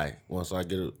me high. Once I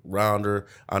get around her,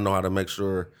 I know how to make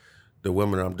sure the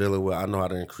women I'm dealing with, I know how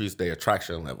to increase their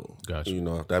attraction level. Gotcha.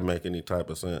 If that make any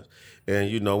type of sense.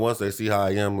 And, once they see how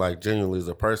I am, like, genuinely as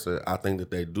a person, I think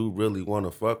that they do really want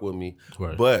to fuck with me.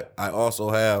 Right. But I also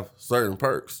have certain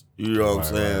perks. You know what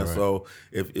I'm saying? Right. So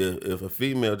if a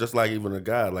female, just like even a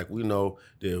guy, like, we know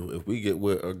that if we get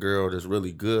with a girl that's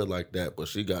really good like that, but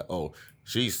she got,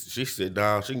 she sit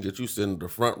down, she can get you sitting in the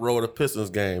front row of the Pistons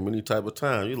game any type of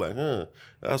time. You're like,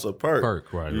 that's a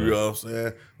perk. Right. You know what I'm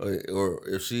saying? Or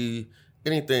if she,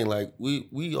 anything, like,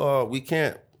 we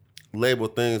can't label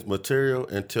things material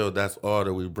until that's all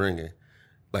that we bringing.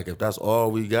 Like, if that's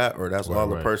all we got, or that's all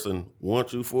the person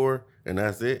wants you for, and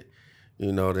that's it,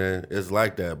 then it's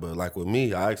like that. But like with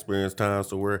me, I experienced times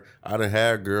to where I done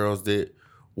had girls that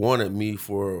wanted me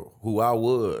for who I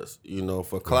was,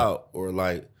 for clout, or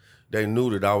like, they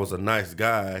knew that I was a nice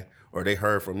guy, or they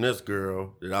heard from this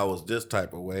girl that I was this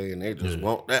type of way, and they just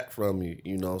want that from me,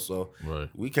 you know. So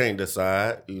we can't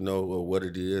decide, you know, what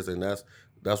it is, and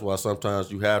that's why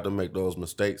sometimes you have to make those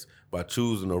mistakes by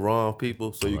choosing the wrong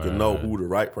people, so you can know who the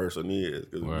right person is.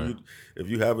 Because if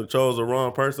you haven't chose the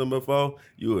wrong person before,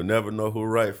 you will never know who's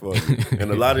right for you.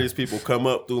 And a lot of these people come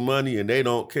up through money and they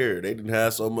don't care. They didn't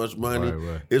have so much money.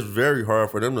 It's very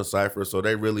hard for them to cipher, so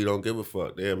they really don't give a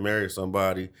fuck. They'll marry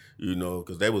somebody, you know,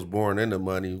 because they was born into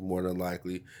money more than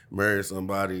likely. Marry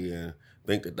somebody and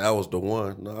think that was the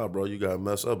one. Nah, bro, you got to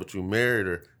mess up, but you married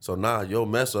her. So now your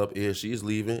mess up is she's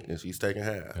leaving and she's taking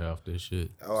half this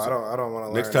shit. Oh, I don't want to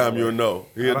learn. Next time you'll know.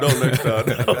 He'll know next time.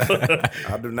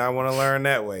 I do not want to learn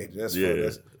that way.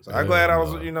 So I'm glad I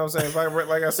was, you know what I'm saying? If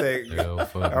like I said,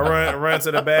 I run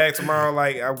to the bag tomorrow.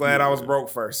 Like, I'm glad I was broke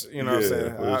first. You know what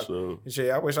I'm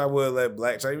saying? I wish I would let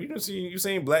Black China. You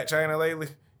seen Black China lately?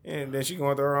 And then she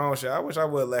going through her own shit. I wish I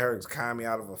would let her con me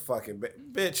out of a fucking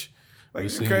bitch.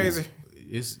 Like, you crazy.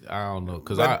 I don't know,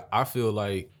 because I feel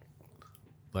like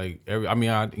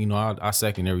I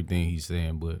second everything he's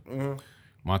saying, but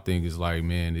my thing is like,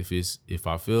 man, if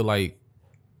I feel like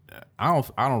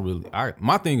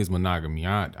my thing is monogamy.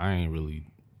 I ain't really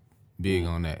big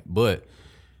on that, but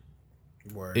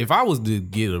if I was to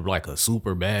get a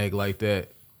super bag like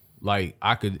that, like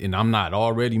I could, and I'm not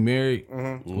already married,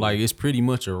 like it's pretty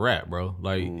much a wrap, bro.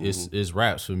 Like it's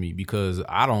wraps for me, because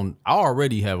I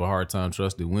already have a hard time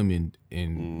trusting women,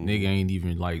 and nigga ain't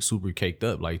even like super caked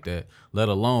up like that, let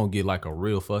alone get like a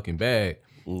real fucking bag,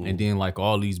 and then like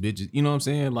all these bitches, you know what I'm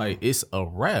saying? Like it's a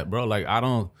wrap, bro. Like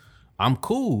I'm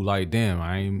cool. Like, damn,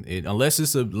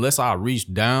 unless I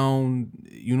reach down,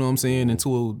 you know what I'm saying,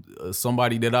 into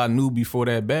somebody that I knew before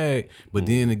that bag. But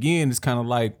then again, it's kind of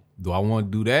like, do I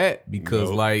want to do that?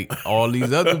 Because like all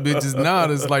these other bitches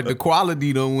now, it's like the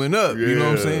quality done went up. You know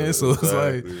what I'm saying? So it's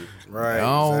like, I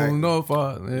don't know if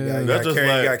I. You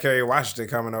got Kerry Washington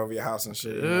coming over your house and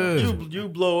shit. You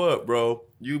blow up, bro.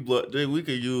 Dude, we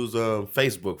could use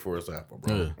Facebook for example,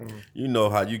 bro. You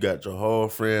know how you got your whole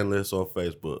friend list on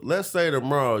Facebook. Let's say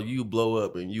tomorrow you blow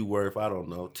up and you worth, I don't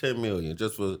know, 10 million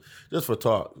just for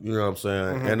talk. You know what I'm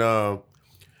saying? And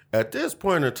at this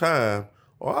point in time,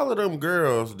 all of them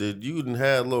girls that you done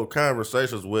had little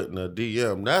conversations with in a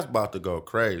DM, that's about to go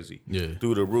crazy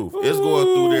through the roof. It's going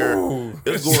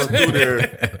through there.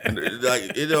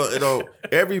 Like it don't.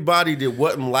 Everybody that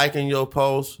wasn't liking your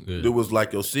post, it was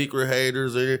like your secret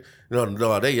haters.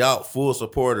 No, they out full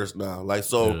supporters now. Like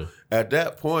so, at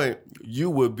that point,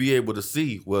 you would be able to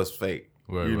see what's fake.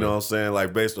 You know what I'm saying?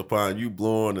 Like based upon you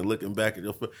blowing and looking back at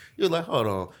your phone, you're like, hold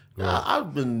on.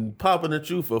 I've been popping at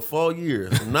you for 4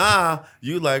 years. Nah,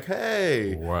 you like,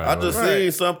 hey, I just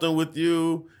seen something with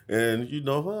you, and you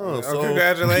know, so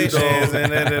congratulations,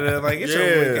 and then like, get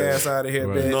your weak ass out of here,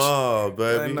 bitch. No,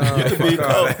 baby, you could be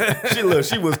cold.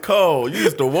 She was cold. You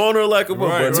used to want her like a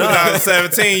motherfucker.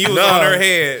 2017, you was on her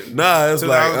head. Nah, it's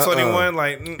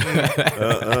 2021, you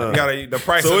gotta the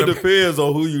price. So it depends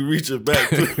on who you reaching back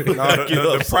to.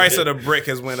 The price of the brick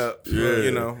has went up.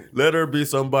 You know, let her be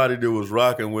somebody that was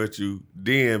rocking with you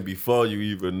then before you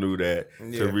even knew that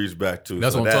to reach back to.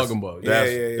 That's what I'm talking about.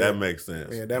 That makes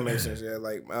sense. Yeah, that makes sense. Yeah,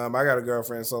 like I got a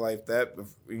girlfriend, so like that,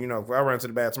 you know, if I run to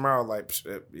the bag tomorrow, like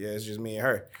it's just me and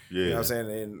her. Yeah. You know what I'm saying?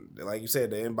 And like you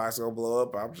said, the inbox gonna blow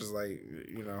up. I'm just like,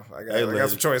 you know, I got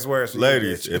some choice words for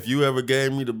ladies, you. If you ever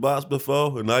gave me the box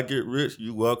before and I get rich,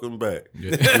 you welcome back.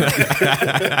 You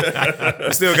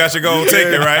still got your gold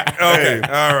ticket, right? Okay,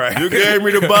 all right. You gave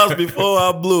me the box before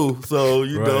I blew, so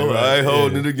you know I ain't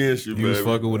holding it against you, baby. You was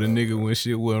fucking with a nigga when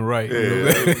shit wasn't right. I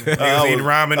was eating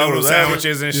ramen noodle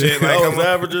sandwiches and shit. I was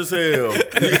average as hell.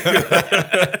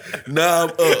 Now I'm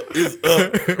up. It's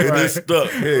up and it's stuck.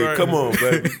 Hey, come on,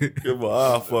 baby. Come on,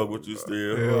 I'll fuck with you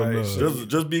still.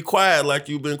 Just be quiet like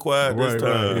you've been quiet this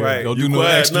time. Right. Don't do no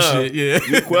extra shit. Yeah.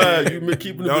 You quiet. You been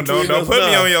keeping it between us. Don't put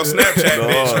me on your Snapchat,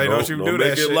 bitch. Like, don't you do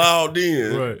that shit. Make it loud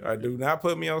then. Right. I do not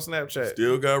put me on Snapchat.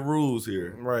 Still got rules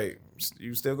here. Right.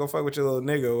 You still go fuck with your little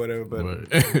nigga or whatever,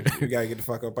 but you gotta get the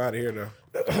fuck up out of here though.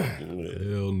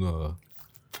 Hell no.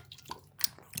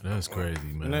 That's crazy,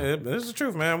 man. This is the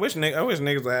truth, man. I wish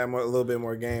niggas would have a little bit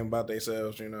more game about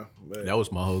themselves, you know. But that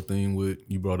was my whole thing with,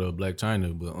 you brought up Black China,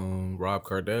 but Rob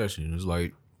Kardashian, it's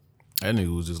like, that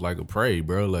nigga was just like a prey,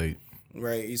 bro. Like,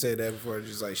 right, you said that before.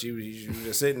 Just like she was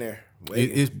just sitting there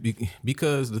waiting. It's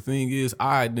because the thing is,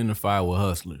 I identify with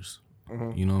hustlers.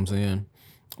 You know what I'm saying?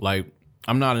 Like,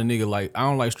 I'm not a nigga like, I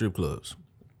don't like strip clubs.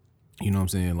 You know what I'm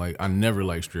saying? Like, I never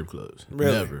liked strip clubs.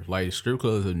 Really? Never. Like, strip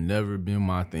clubs have never been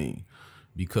my thing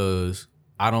because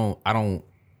I don't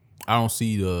I don't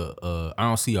see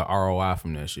a ROI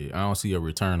from that shit. I don't see a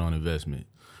return on investment.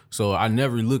 So I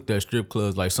never looked at strip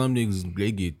clubs like some niggas.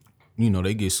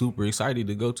 They get super excited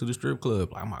to go to the strip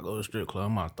club. Like, I'm gonna go to the strip club.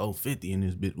 I'm gonna throw 50 in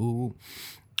this bitch. Ooh.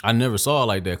 I never saw it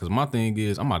like that because my thing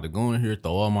is I'm about to go in here,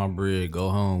 throw all my bread, go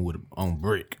home on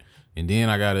brick, and then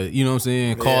I gotta, you know what I'm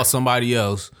saying, call somebody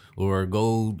else or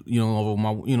go, over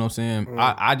my, you know what I'm saying.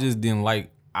 I just didn't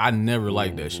like. I never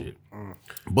liked that shit.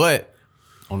 But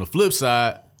on the flip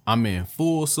side, I'm in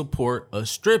full support of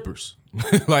strippers.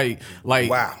 like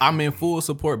wow. I'm in full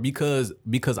support because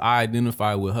I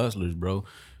identify with hustlers, bro.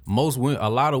 A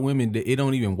lot of women, it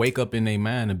don't even wake up in their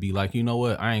mind to be like, you know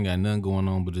what, I ain't got nothing going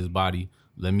on with this body.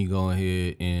 Let me go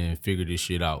ahead and figure this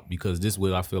shit out because this is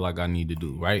what I feel like I need to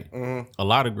do, right? A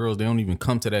lot of girls, they don't even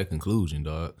come to that conclusion,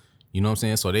 dog. You know what I'm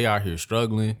saying? So they out here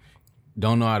struggling,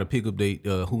 don't know how to pick up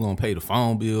who gonna pay the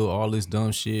phone bill, all this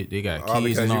dumb shit. They got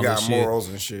kids and all this shit. Because you got morals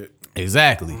and shit.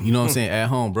 Exactly. You know what I'm saying? At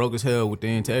home, broke as hell with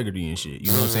their integrity and shit. You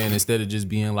know what I'm saying? Instead of just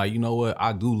being like, you know what,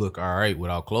 I do look all right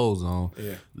without clothes on.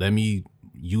 Yeah. Let me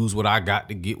use what I got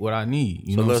to get what I need.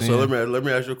 You know what I'm saying? So let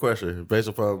me ask you a question based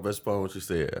upon what you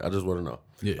said. I just want to know.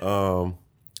 Yeah.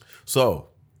 So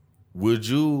would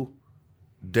you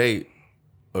date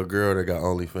a girl that got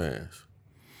OnlyFans?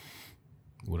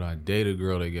 Would I date a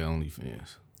girl that got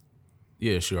OnlyFans?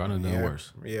 Yeah, sure. I done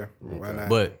worse. Yeah, why not?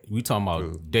 But we talking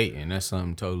about dating. That's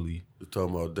something totally. We're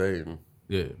talking about dating.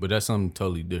 Yeah, but that's something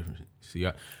totally different. See,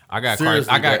 I got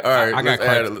seriously date. All right,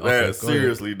 let's add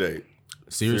seriously date.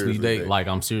 Seriously date, like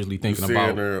I'm seriously thinking you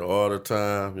about her all the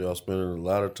time. Y'all spending a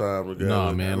lot of time together.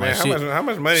 Nah, man. Like how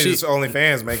much money does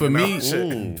OnlyFans make?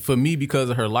 For me, because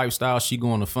of her lifestyle, she go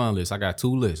on the fun list. I got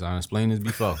 2 lists. I explained this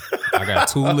before. I got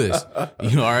 2 lists.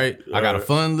 You know, all right? I got a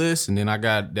fun list, and then I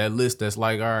got that list that's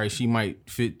like, all right, she might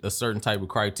fit a certain type of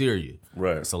criteria.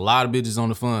 Right. It's a lot of bitches on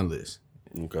the fun list.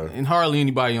 Okay. And hardly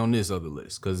anybody on this other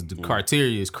list because the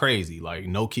criteria is crazy. Like,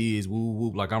 no kids, woo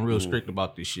woo. Like, I'm real strict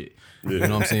about this shit. You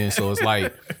know what I'm saying? So it's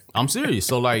like, I'm serious.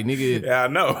 So like, nigga. Yeah, I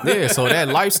know. Yeah, so that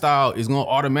lifestyle is going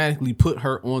to automatically put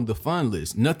her on the fun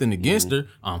list. Nothing against her.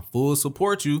 I'm full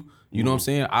support you. You know what I'm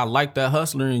saying? I like that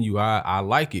hustler in you. I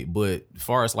like it. But as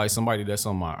far as like somebody that's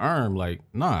on my arm, like,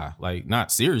 nah, like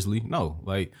not seriously. No.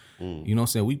 Like, you know what I'm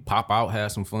saying? We pop out,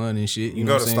 have some fun and shit. You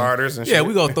know what I'm saying? Go to starters and shit. Yeah,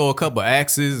 we go throw a couple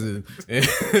axes and you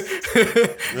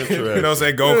know what I'm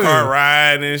saying? Go-kart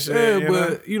ride and shit. Yeah,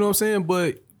 but you know what I'm saying?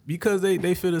 But because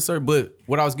they fit a certain, but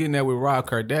what I was getting at with Rob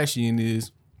Kardashian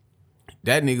is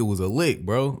that nigga was a lick,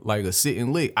 bro. Like a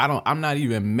sitting lick. I'm not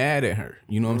even mad at her.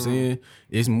 You know what I'm saying?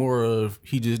 It's more of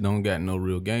he just don't got no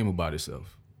real game about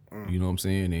himself. You know what I'm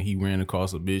saying? And he ran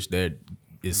across a bitch that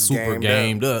is super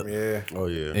gamed up. Yeah. Oh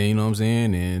yeah. And you know what I'm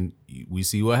saying? And we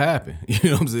see what happened. You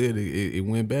know what I'm saying? It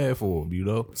went bad for him, you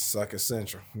know? Sucker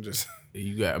Central. Just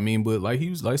but like he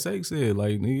was like Sake said,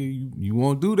 like nigga, you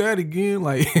won't do that again.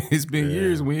 Like it's been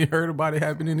years we ain't heard about it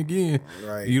happening again.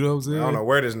 Right. You know what I'm saying? I don't know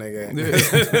where this nigga at.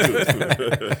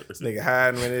 This nigga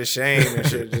hiding with his shame and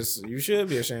shit. Just you should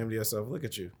be ashamed of yourself. Look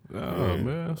at you. Oh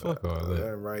man, fuck all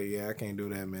that. Right, yeah, I can't do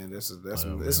that, man. There's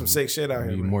some sick shit out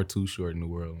here. Man. More too short in the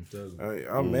world. I'm telling you.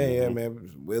 Oh man, yeah,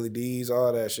 man. Willie D's,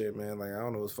 all that shit, man. Like I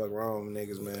don't know what's fuck wrong with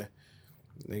niggas, man.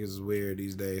 Niggas is weird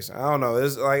these days. I don't know.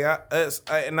 It's like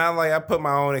I put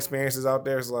my own experiences out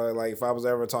there. So like if I was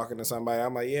ever talking to somebody,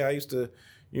 I'm like, yeah, I used to,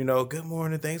 good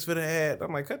morning, thanks for the ad.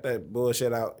 I'm like, cut that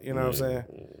bullshit out. You know what I'm saying?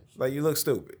 Like you look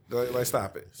stupid. Like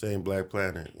stop it. Same Black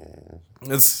Planet. I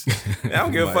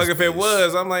don't give a fuck if it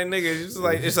was. I'm like, nigga, it's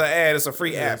like it's an ad. It's a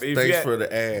free app. Thanks for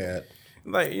the ad.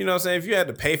 Like you know what I'm saying? If you had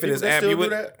to pay for this app, still you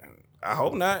would. Do that? I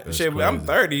hope not. That's Shit, crazy. I'm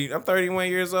 30. I'm 31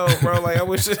 years old, bro. Like I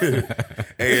wish.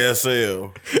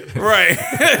 ASL. Right.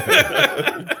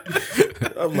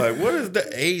 I'm like, what is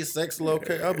the sex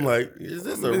location? I'm like, is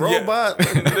this a robot?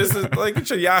 This is like get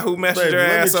your Yahoo Messenger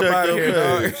ass up out of here,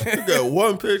 dog. You got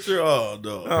one picture? Oh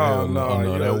no. Oh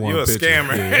no, that one you a picture.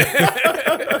 scammer.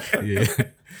 Yeah.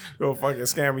 You're a fucking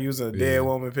scammer using a dead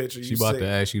woman picture. She about to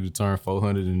ask you to turn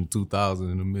 400 into 2,000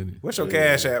 in a minute. What's your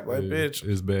cash app, like bitch?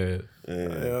 It's bad.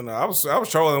 Hell no. I was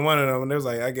trolling one of them, and it was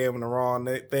like I gave them the wrong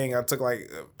thing. I took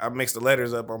I mixed the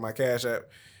letters up on my cash app,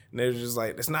 and they was just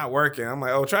like, it's not working. I'm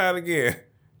like, oh, try it again.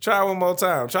 Try one more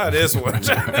time. Try this one.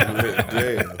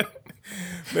 Damn.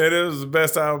 Man, it was the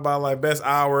best time of my life, best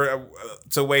hour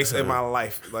to waste in my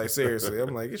life. Like seriously,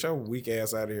 I'm like, get your weak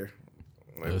ass out of here.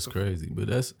 Like, That's crazy. But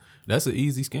that's an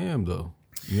easy scam though.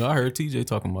 I heard TJ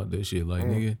talking about that shit. Like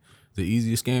nigga, the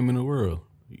easiest scam in the world.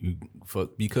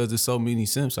 Because there's so many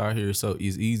simps out here, so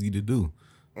it's easy to do.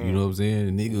 You know what I'm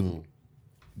saying? Nigga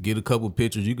get a couple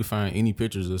pictures. You can find any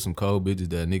pictures of some cold bitches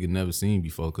that a nigga never seen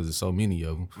before because there's so many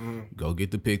of them. Go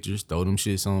get the pictures, throw them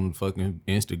shits on fucking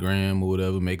Instagram or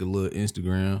whatever, make a little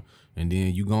Instagram, and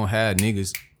then you gonna have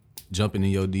niggas jumping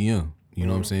in your DM. You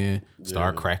know what I'm saying?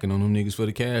 Start cracking on them niggas for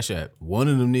the Cash App. One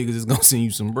of them niggas is gonna send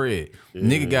you some bread.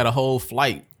 Nigga got a whole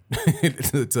flight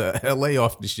to LA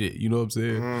off the shit. You know what I'm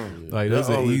saying? Like that's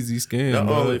an easy scam. The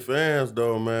bro. OnlyFans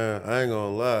though, man, I ain't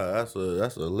gonna lie. That's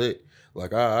a lick.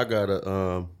 Like I got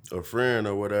a friend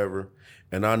or whatever,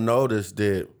 and I noticed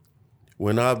that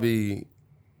when I be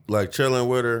like chilling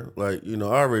with her, like, you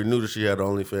know, I already knew that she had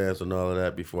OnlyFans and all of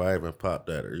that before I even popped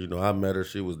at her. You know, I met her,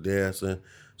 she was dancing.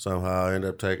 Somehow I ended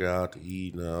up taking her out to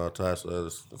eat and all types of other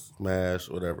smash,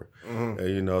 whatever. And,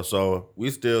 you know, so we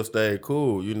still stayed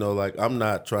cool. You know, like I'm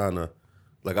not trying to,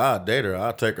 like I'll date her,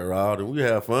 I'll take her out and we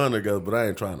have fun together, but I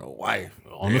ain't trying to wife.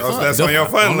 On the Oh, so fun- that's on your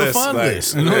fun list. fun Like,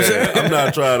 list. You know what I'm saying? I'm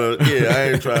not trying to, I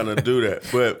ain't trying to do that.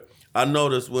 But I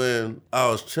noticed when I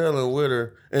was chilling with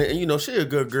her, and you know, she a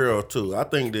good girl too. I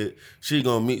think that she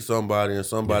gonna meet somebody and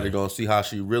somebody gonna see how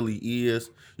she really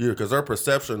is. Yeah, because her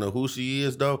perception of who she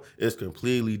is though is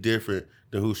completely different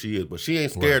than who she is. But she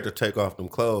ain't scared to take off them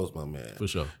clothes, my man. For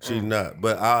sure. She not.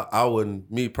 But I wouldn't,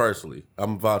 me personally,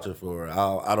 I'm vouching for her.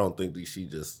 I don't think that she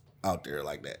just out there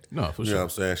like that. No, for You sure. know what I'm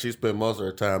saying? She spent most of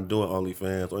her time doing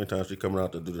OnlyFans. Only time she coming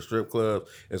out to do the strip clubs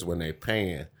is when they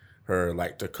paying her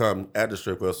like to come at the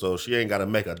strip club. So she ain't got to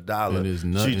make a dollar. And there's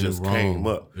nothing She just wrong. came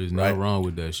up. There's right? nothing wrong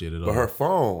with that shit at all. But her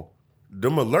phone,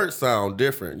 them alerts sound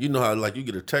different. You know how like you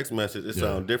get a text message, it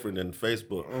sound different than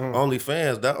Facebook.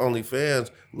 OnlyFans, that OnlyFans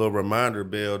little reminder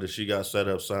bell that she got set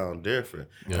up sound different.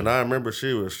 And I remember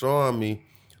she was showing me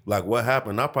like what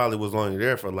happened. I probably was only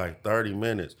there for like 30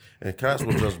 minutes. And cats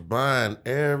was just buying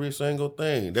every single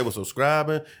thing. They were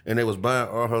subscribing and they was buying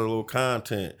all her little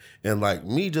content. And like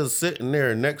me just sitting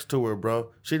there next to her, bro,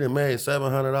 she done made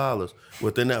 $700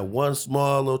 within that one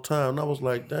small little time. And I was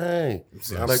like, dang.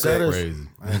 I'm Like sick. that is Crazy.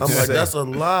 I'm like, that's a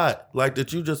lot, like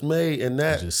that you just made in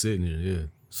that. Just sitting here, yeah.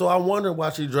 So I wonder why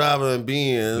she driving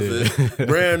Benz,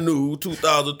 brand new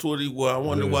 2021. I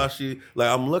wonder why she like.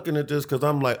 I'm looking at this because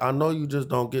I'm like, I know you just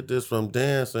don't get this from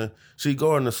dancing. She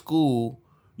going to school,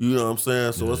 you know what I'm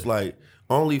saying? So it's like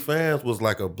OnlyFans was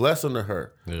like a blessing to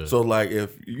her. Yeah. So like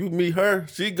if you meet her,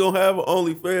 she gonna have an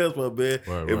OnlyFans, my man.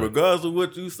 Right, And right. regardless of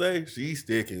what you say, she's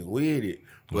sticking with it.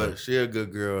 But she a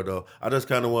good girl though. I just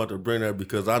kind of wanted to bring that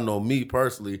because I know me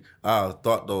personally, I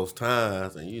thought those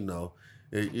times, and you know,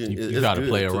 You gotta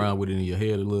play around with it in your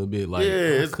head a little bit, like Yeah, I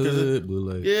it's- 'cause could, but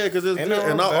like Yeah, because it's Ain't good.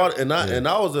 nothing wrong with And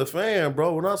I was a fan,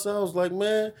 bro. When I saw, I was like,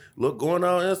 man, look, going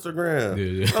on Instagram.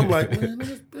 Yeah, yeah. I'm like, man,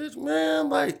 this bitch, man,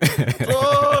 like,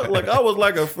 dog. Like I was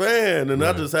like a fan, and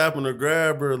I just happened to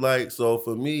grab her. Like, so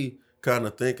for me, kind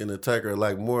of thinking to take her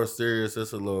like more serious.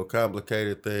 It's a little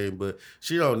complicated thing, but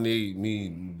she don't need me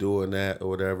doing that or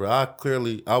whatever. I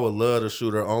would love to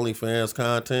shoot her OnlyFans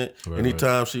content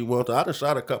anytime she wants to. I done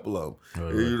shot a couple of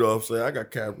them. You know what I'm saying? I got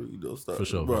camera, you know, stuff. For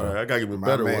sure, Bro, bro. I gotta give me a My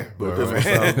better man. one, but My this one man.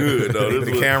 sound good though. This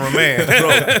The one-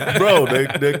 cameraman. bro,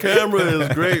 the camera is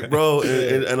great, bro.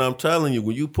 And I'm telling you,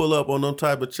 when you pull up on them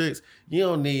type of chicks, you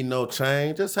don't need no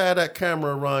chain. Just have that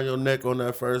camera around your neck on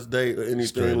that first date or anything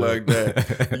Straight like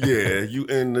that. Yeah, you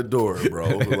in the door, bro.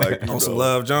 Like you On some know.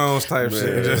 Love Jones type shit.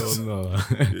 Man. Just, no.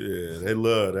 Yeah, they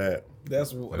love that.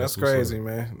 that's what's crazy,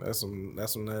 man. That's some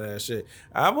nut ass shit.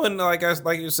 I wouldn't like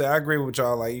you said. I agree with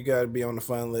y'all. Like you got to be on the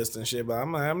fun list and shit. But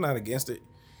I'm not against it.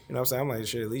 You know what I'm saying? I'm like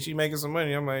shit. At least you making some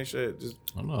money. I'm like shit. Just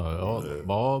I don't know.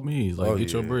 By all means, like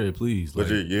get your bread, please. But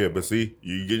Like, but see,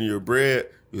 you getting your bread.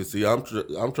 You see, I'm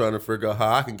trying to figure out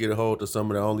how I can get a hold of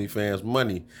some of the OnlyFans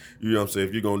money. You know what I'm saying?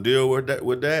 If you're gonna deal with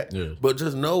that, Yeah. but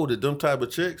just know that them type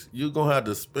of chicks, you're gonna have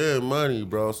to spend money,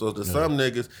 bro. So to some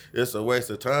niggas, it's a waste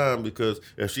of time because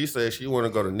if she says she wanna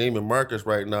go to Neiman Marcus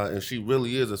right now and she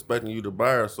really is expecting you to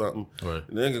buy her something, Right.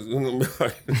 niggas gonna be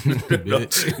like,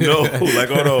 Bitch. no, like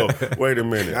hold on, wait a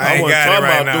minute. I ain't wasn't got it talking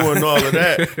right about now. doing all of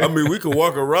that. I mean, we could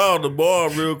walk around the bar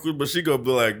real quick, but she gonna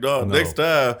be like, dog, No. next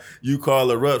time you call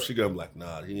her up, she gonna be like,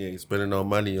 nah, he ain't spending no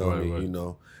money on Right, me, right. you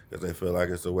know, because they feel like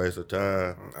it's a waste of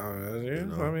time. yeah.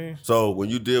 I mean, So when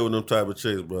you deal with them type of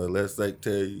chicks, bro, let's say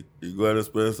tell you you're going to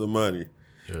spend some money.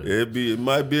 Yeah. It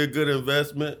might be a good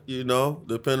investment, you know,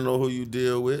 depending on who you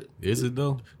deal with. is it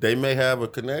though? They may have a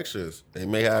connections. They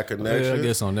may have connections. Yeah, I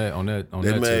guess on that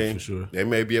They tip may, for sure. they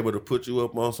may be able to put you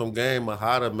up on some game of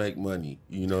how to make money.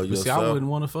 You know, But see, yourself. I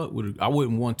wouldn't want to fuck with her. I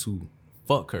wouldn't want to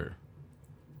fuck her.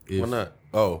 If, Why not?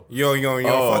 Oh, You don't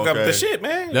fuck up the shit,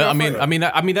 man. You don't fuck up.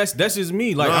 I mean, that's just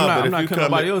me. Like, Nah, but I'm if not you cutting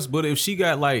come nobody in- else. But if she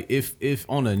got like, if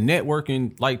on a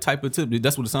networking like type of tip,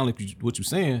 that's what it sounds like. What you're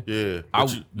saying? yeah. I-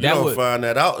 But you that don't would- find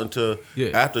that out until Yeah.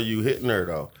 after you hitting her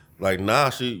though. Like now,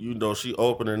 she she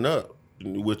opening up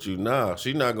with you now.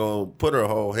 She not gonna put her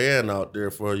whole hand out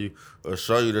there for you or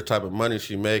show you the type of money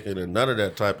she making and none of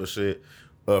that type of shit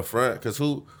up front.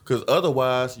 Cause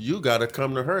otherwise you gotta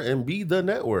come to her and be the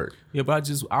network. Yeah, but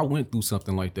I went through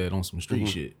something like that on some street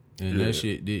shit. And that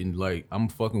shit didn't like I'm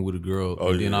fucking with a girl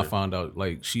and then I found out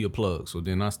like she a plug. So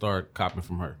then I started copping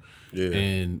from her. Yeah.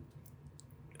 And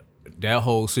that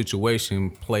whole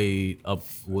situation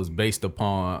was based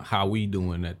upon how we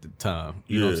doing at the time.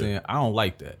 You know what I'm Yeah. saying? I don't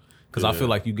like that. Cause I feel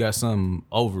like you got something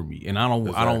over me. And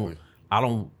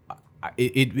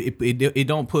it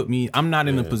don't put me, I'm not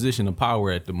in a position of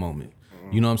power at the moment.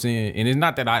 You know what I'm saying? And it's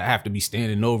not that I have to be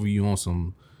standing over you on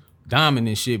some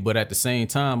dominant shit, but at the same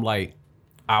time, like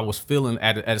I was feeling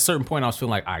at a certain point, I was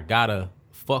feeling like I gotta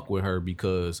fuck with her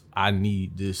because I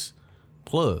need this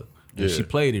plug. And she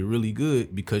played it really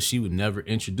good because she would never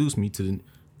introduce me to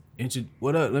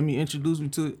what up? Let me introduce me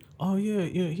to it. Oh yeah,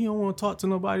 he don't want to talk to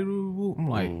nobody. I'm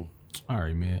like, all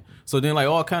right, man. So then like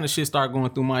all kind of shit start going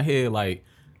through my head, like,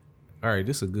 all right,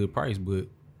 this is a good price, but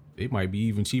it might be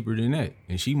even cheaper than that.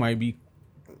 And she might be,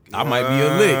 I might be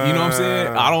a lick, you know what I'm saying?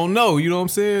 I don't know, you know what I'm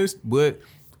saying? But,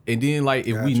 and then like,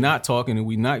 if we not talking and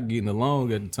we not getting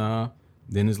along at the time,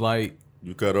 then it's like,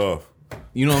 You cut off.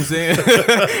 you know what I'm saying?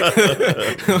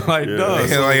 Like, dog.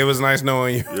 So like it was nice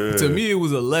knowing you. to me, it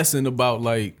was a lesson about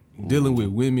like dealing with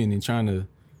women and trying to,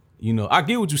 you know, I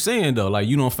get what you're saying though. Like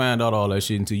you don't find out all that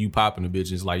shit until you popping the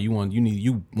bitches. Like you want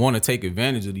to take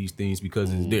advantage of these things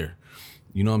because it's there.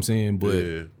 You know what I'm saying? But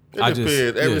Yeah. It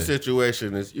depends. Every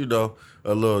situation is,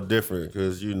 a little different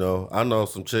because, I know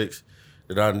some chicks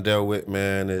that I done dealt with,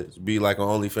 man, it be like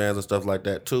on OnlyFans and stuff like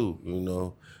that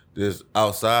too, This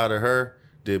outside of her,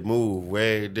 they move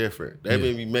way different. They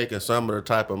may be making some of the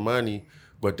type of money,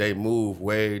 but they move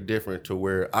way different to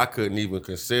where I couldn't even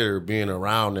consider being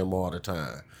around them all the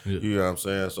time. Yeah. You know what I'm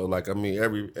saying? So like, I mean,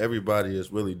 everybody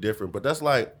is really different, but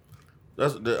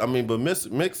but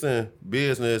mixing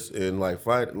business and like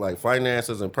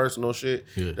finances and personal shit,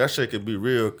 that shit could be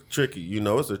real tricky.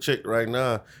 It's a chick right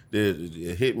now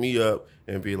that hit me up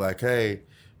and be like, hey,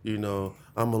 I'm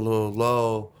a little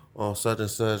low on such and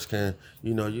such. Can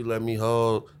you let me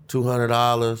hold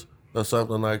 $200 or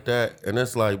something like that? And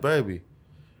it's like, baby.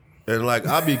 And like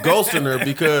I be ghosting her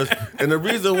and the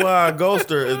reason why I ghost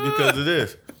her is because of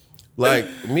this. Like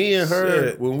me and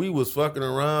her, when we was fucking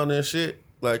around and shit,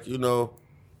 like, it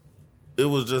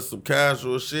was just some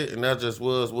casual shit and that just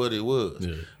was what it was.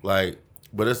 Yeah. Like,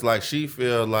 but it's like she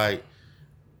feel like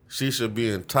she should be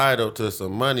entitled to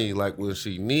some money like when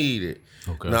she need it.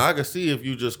 Okay. Now I can see if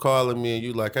you just calling me and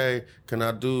you like, hey, can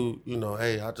I do,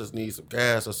 hey, I just need some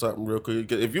gas or something real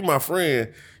quick. If you my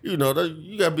friend, you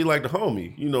gotta be like the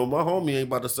homie. My homie ain't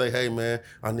about to say, hey man,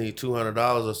 I need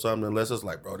 $200 or something unless it's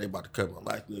like, bro, they about to cut my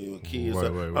life and kids. Right.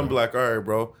 I'm be like, all right,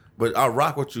 bro. But I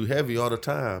rock with you heavy all the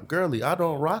time. Girlie, I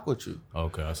don't rock with you.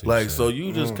 Okay, I see. Like, so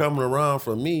you just coming around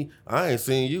from me, I ain't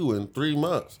seen you in 3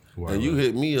 months. Right, and you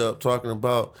hit me up talking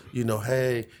about,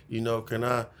 hey, can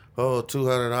I hold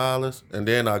 $200? And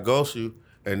then I ghost you,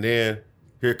 and then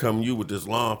here come you with this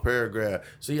long paragraph.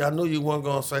 See, I knew you weren't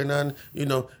gonna say nothing,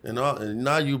 and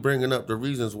now you bringing up the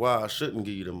reasons why I shouldn't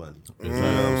give you the money. You know what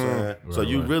I'm saying? Right, so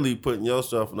you really putting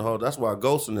yourself in the hole. That's why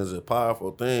ghosting is a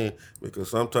powerful thing, because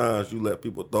sometimes you let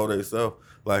people throw themselves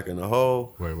like in a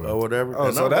hole or whatever. Oh,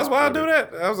 so that's why I do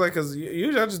that. I was like, because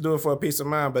usually I just do it for a peace of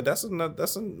mind, but that's a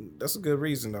good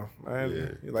reason though. Right? Yeah.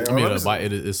 Like,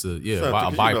 it's a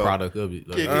byproduct of it.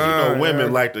 Like,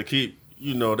 women like to keep.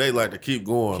 They like to keep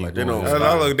going. Like they don't.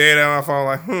 I look dead at my phone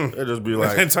like, They just be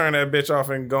like, and turn that bitch off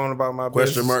and going about my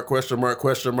question business. mark, question mark,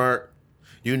 question mark.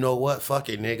 You know what? Fuck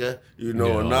it, nigga. And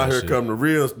now here come the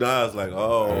real stars. Like,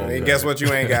 oh. And guess what?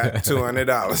 You ain't got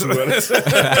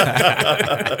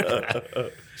 $200.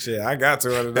 Shit, I got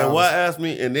 $200. And why ask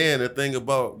me? And then the thing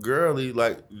about Girlie,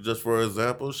 like just for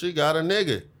example, she got a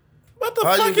nigga. What the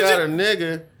How fuck? you got a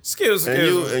nigga? Excuse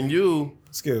me.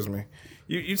 Excuse me.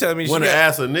 You tell me want to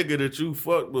ask a nigga that you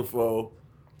fucked before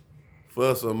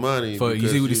for some money. You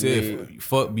see what he said?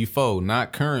 Fuck before,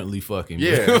 not currently fucking.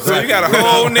 Yeah. Exactly. So you got a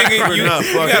whole nigga. You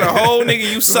got a whole nigga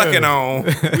you sucking on.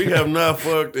 We have not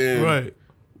fucked in. Right.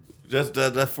 Just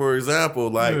that for example,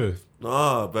 like,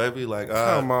 nah, baby, like,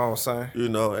 come on, son.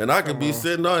 And I could be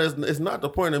sitting on. It's not the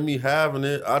point of me having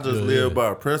it. I just live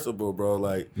by a principle, bro.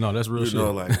 Like, no, that's real shit.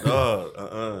 Like, Get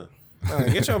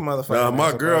your motherfucker. Now,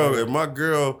 if my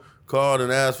girl called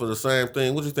and asked for the same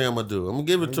thing, what you think I'm gonna do? I'm gonna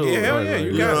give it to her. hell yeah,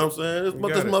 you you know got what it. I'm saying? You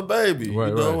got It's my baby. Right,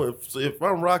 you know, if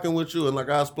I'm rocking with you and like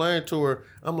I explained to her,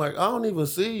 I'm like, I don't even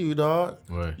see you, dog.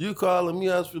 Right. You calling me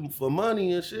asking for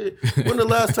money and shit. When the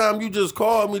last time you just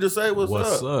called me to say what's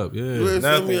up? Yeah. You ain't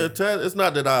send me a Nothing. text. It's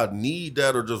not that I need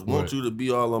that or just want Right. you to be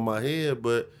all on my head,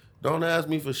 but don't ask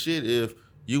me for shit if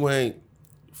you ain't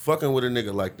fucking with a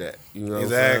nigga like that. You know what I'm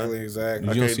saying? Exactly.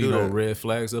 I You don't can't see do no that. red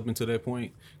flags up until that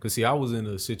point? Because, see, I was in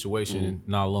a situation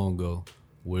not long ago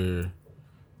where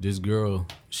this girl,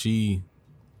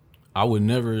 I would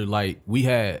never, like, we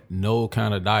had no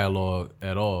kind of dialogue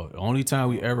at all. The only time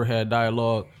we ever had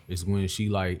dialogue is when she,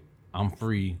 like, I'm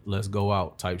free, let's go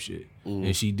out type shit.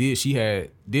 And she did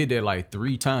that like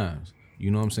 3 times. You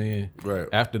know what I'm saying? Right.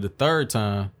 After the 3rd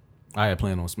time, I had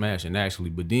planned on smashing actually,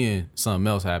 but then something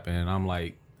else happened and I'm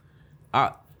like,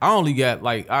 I only got,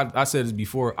 like, I said this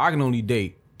before, I can only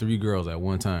date 3 girls at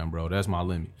one time, bro. That's my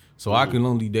limit. So I can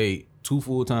only date 2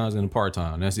 full times and a part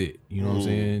time. That's it. You know what I'm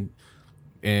saying?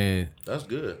 And That's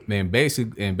good.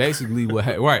 basically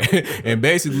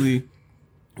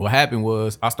what happened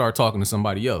was I started talking to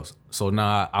somebody else. So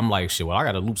now I'm like, shit, well, I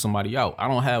gotta loop somebody out. I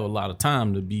don't have a lot of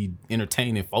time to be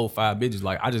entertaining 4 or 5 bitches.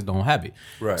 Like, I just don't have it.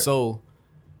 Right. So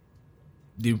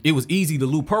it was easy to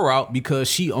loop her out because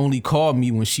she only called me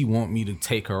when she want me to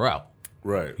take her out.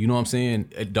 Right. You know what I'm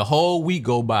saying? The whole week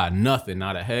go by, nothing.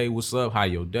 Not a, hey, what's up? How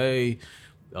your day?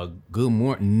 A good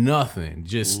morning, nothing.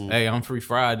 Just, hey, I'm free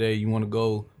Friday. You want to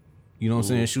go, you know what I'm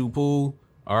saying, shoot pool?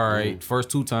 All right. First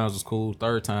 2 times was cool.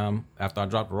 3rd time, after I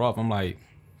dropped her off, I'm like,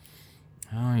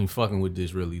 I ain't fucking with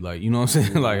this really. Like, you know what I'm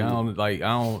saying? Like, I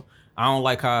don't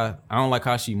like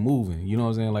how she moving. You know what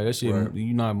I'm saying? Like, that shit, Right.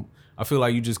 you know, I feel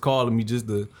like you just calling me just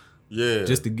to get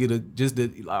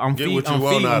I'm Get what you I'm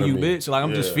want feeding out of you, me. bitch. Like,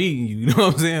 I'm just Yeah. feeding you. You know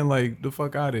what I'm saying? Like, the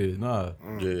fuck out of here. Nah.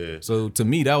 Yeah. So to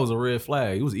me, that was a red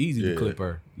flag. It was easy to Yeah. clip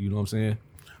her. You know what I'm saying?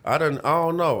 I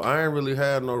don't know. I ain't really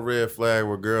had no red flag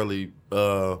with girly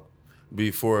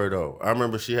before though. I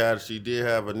remember she did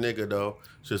have a nigga though.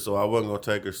 Just so I wasn't gonna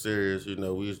take her serious. You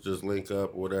know, we used to just link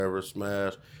up or whatever,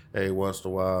 smash, hey, once in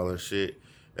a while and shit.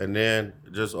 And then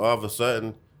just all of a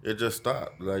sudden it just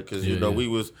stopped. Like, cause you Yeah, know,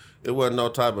 yeah. it wasn't no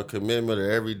type of commitment or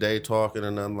everyday talking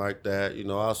or nothing like that. You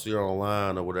know, I'll see her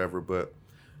online or whatever, but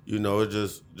you know, it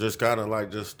just kind of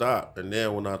like just stopped. And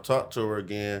then when I talked to her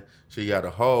again, she got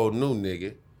a whole new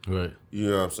nigga. Right.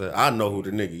 You know what I'm saying? I know who the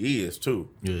nigga is too.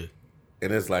 Yeah.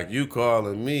 And it's like you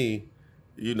calling me,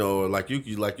 you know, like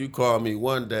you call me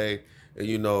one day, and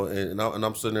you know, and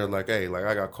I'm sitting there like, hey, like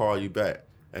I gotta call you back.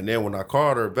 And then when I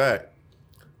called her back,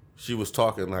 she was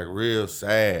talking like real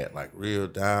sad, like real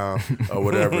down or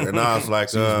whatever. And I was like,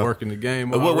 She was working the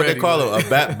game. what they already, call like-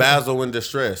 him? A basil in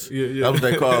distress. Yeah. That's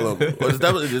what they call him.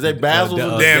 Is they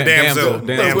basils? Damsel. I'm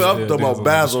talking about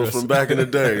damsel in basils distress. from back in the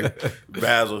day.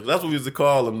 Basils. That's what we used to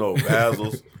call them, though.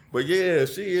 Basils. But yeah,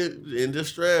 she in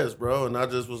distress, bro. And I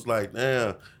just was like,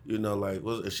 damn, you know, like,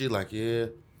 and she like, yeah,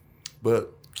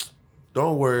 but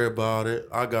don't worry about it.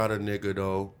 I got a nigga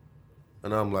though.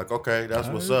 And I'm like, okay, that's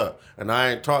what's up. And I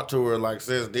ain't talked to her like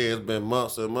since then. It's been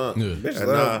months and months. Yeah. Bitch, And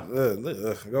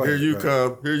go here ahead, you go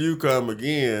ahead. come. Here you come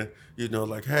again. You know,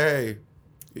 like, hey,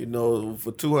 you know,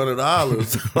 for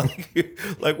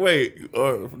 $200. like, wait.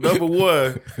 Or number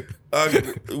one,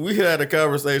 we had a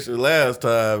conversation last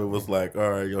time. It was like,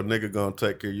 all right, your nigga gonna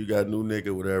take care. You got a new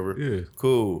nigga, whatever. Yeah.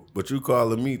 Cool. But you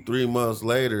calling me 3 months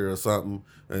later or something,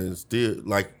 and still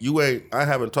like I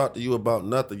haven't talked to you about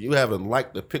nothing. You haven't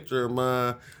liked the picture of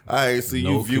mine. I ain't see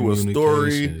No you view a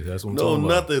story. communication. That's what I'm No, talking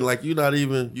about. nothing. Like you not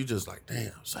even. You just like,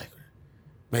 damn, Sacred.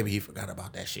 Maybe he forgot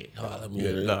about that shit. Oh, let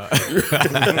me Nah.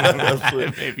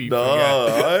 Maybe you no,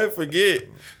 forgot. I ain't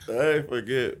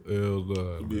forget. Hell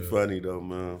nah, It'd be man. funny though,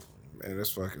 man. Man,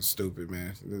 that's fucking stupid,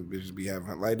 man. These bitches be having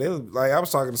I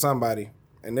was talking to somebody,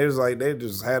 and they was like they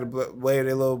just had a way of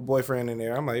their little boyfriend in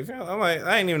there. I'm like,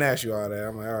 I ain't even ask you all that.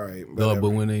 I'm like, all right, No, whatever. but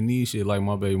when they need shit like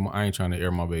my baby, I ain't trying to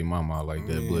air my baby mama out like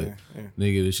that. But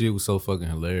nigga, the shit was so fucking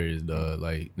hilarious, dog.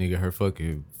 Like nigga, her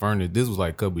fucking furnace. This was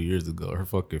like a couple years ago. Her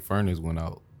fucking furnace went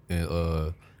out,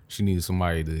 and she needed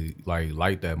somebody to like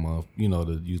light that month. You know,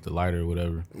 to use the lighter or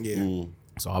whatever. Yeah.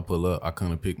 So I pull up. I come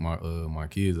to pick my my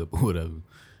kids up or whatever.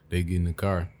 They get in the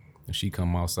car, and she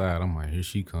come outside. I'm like, here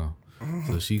she come.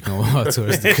 So she come out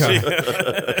towards the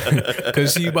car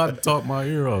because she about to talk my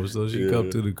ear off. So she come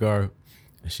to the car,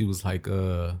 and she was like,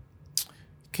 "Can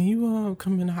you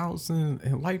come in the house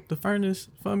and light the furnace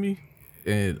for me?"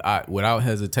 And I, without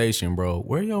hesitation, bro,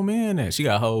 where your man at? She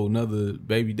got a whole nother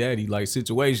baby daddy like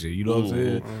situation. You know what I'm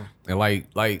saying? And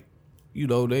like you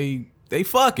know they they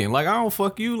fucking. Like, I don't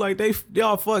fuck you. Like,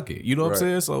 y'all fucking. You know what I'm Right.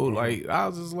 saying? So, like, I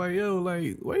was just like, yo,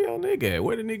 like, where your nigga at?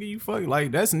 Where the nigga you fucking?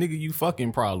 Like, that's nigga you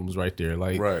fucking problems right there.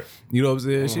 Like, Right. you know what I'm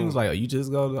saying? She was like, oh, you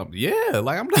just go, yeah,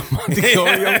 like, I'm not about to go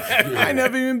in your, I ain't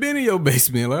never even been in your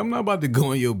basement. Like, I'm not about to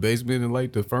go in your basement and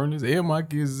light the furnace. And my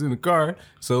kids is in the car.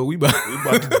 So we about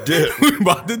to dip. we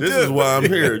about to This dip. is why I'm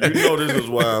here. You know this is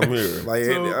why I'm here. Like,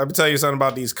 So- I'm tell you something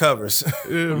about these covers.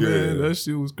 Yeah, man, that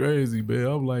shit was crazy, man.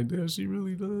 I'm like, damn, she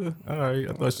really does. All right,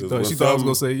 I thought she when thought I was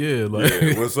gonna say yeah, like.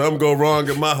 Yeah, when something go wrong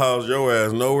in my house, your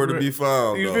ass nowhere to be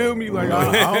found. You though. feel me? Like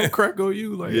I don't crack on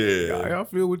you. Like Yeah. I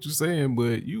feel what you're saying,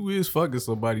 but you is fucking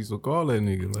somebody, so call that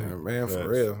nigga. Like Man, for Facts.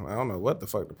 real. I don't know what the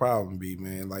fuck the problem be,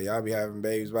 man. Like, y'all be having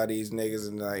babies by these niggas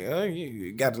and like, oh,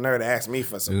 you got the nerve to ask me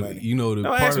for some money. you know the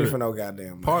Don't part ask me of, for no goddamn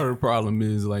money. part of the problem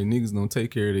is like niggas don't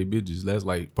take care of their bitches. That's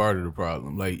like part of the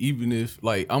problem. Like even if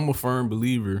like I'm a firm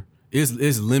believer,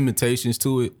 it's limitations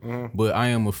to it, but I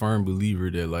am a firm believer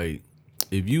that like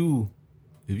if you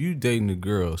dating a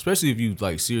girl, especially if you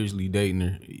like seriously dating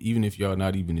her, even if y'all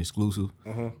not even exclusive,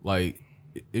 like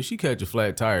if she catch a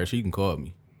flat tire, she can call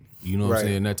me. You know what I'm Right.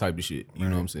 saying? That type of shit. You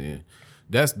know what I'm saying?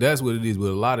 That's what it is. But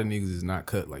a lot of niggas is not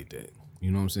cut like that. You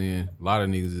know what I'm saying? A lot of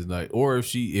niggas is like, or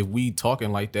if we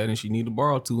talking like that and she need to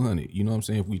borrow 200, you know what I'm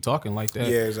saying? If we talking like that,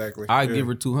 Yeah, exactly. I Yeah. give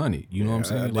her 200. You know what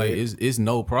I'm I saying? Like dig. it's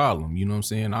no problem. You know what I'm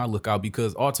saying? I look out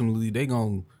because ultimately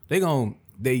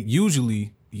they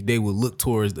usually would look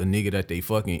towards the nigga that they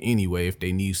fucking anyway if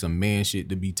they need some man shit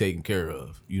to be taken care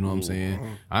of. You know what I'm saying?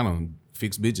 I don't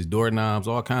fix bitches, doorknobs,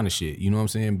 all kind of shit. You know what I'm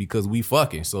saying? Because we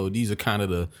fucking. So these are kind of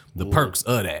the perks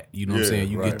of that. You know what I'm Yeah,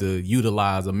 saying? You right. get to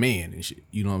utilize a man and shit.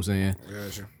 You know what I'm saying?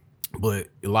 Gotcha. But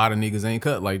a lot of niggas ain't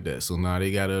cut like that. So now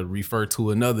they gotta refer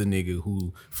to another nigga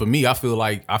who, for me, I feel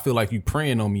like you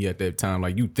preying on me at that time.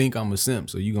 Like you think I'm a simp,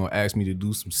 so you gonna ask me to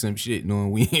do some simp shit knowing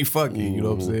we ain't fucking. You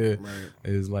know what I'm saying? Right.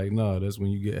 It's like, no, that's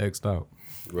when you get X'd out.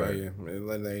 Right. Yeah, and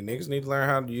like, niggas need to learn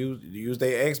how to use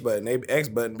their X button. They X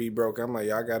button be broke. I'm like,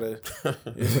 y'all gotta,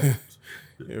 yeah,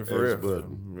 for X real,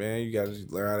 button. man. You gotta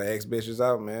learn how to X bitches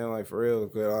out, man. Like for real,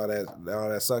 with all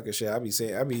that sucker shit.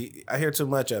 I hear too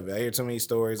much of it. I hear too many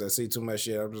stories. I see too much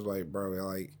shit. I'm just like, bro,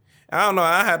 like. I don't know.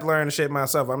 I had to learn the shit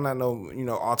myself. I'm not no,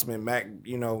 ultimate Mac,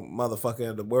 motherfucker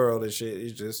of the world and shit.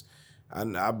 It's just,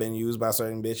 I've been used by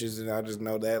certain bitches, and I just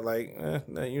know that, like,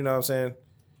 you know what I'm saying?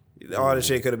 All this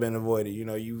shit could have been avoided.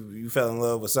 You fell in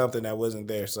love with something that wasn't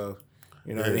there. So,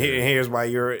 and here's why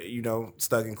you're,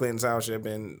 stuck in Clinton Township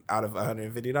and out of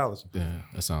 $150. Yeah,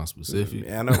 that sounds specific.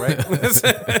 Yeah, I know, right?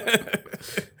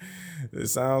 It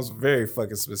sounds very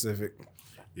fucking specific.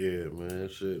 Yeah, man.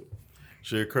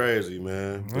 Shit crazy,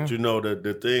 man. But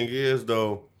the thing is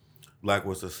though, like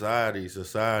with society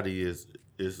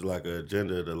is like an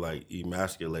agenda to like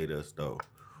emasculate us though.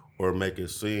 Or make it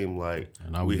seem like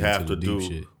And now we we have into to the deep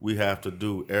do shit. we have to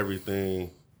do everything,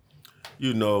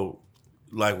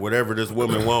 like whatever this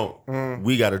woman want,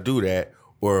 we gotta do that,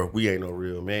 or we ain't no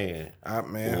real man.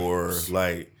 Man. Or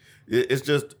like it's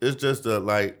just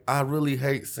like I really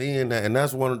hate seeing that, and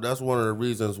that's one of the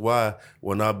reasons why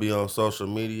when I be on social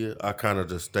media, I kind of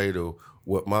just stay to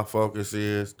what my focus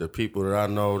is, the people that I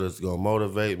know that's gonna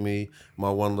motivate me, my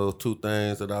one little 2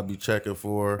 things that I be checking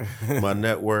for, my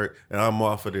network, and I'm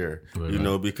off of there.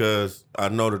 Right. Because I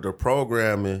know that the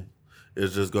programming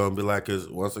is just gonna be like, cause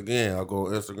once again, I'll go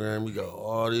on Instagram, we got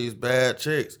all these bad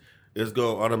chicks. It's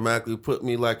gonna automatically put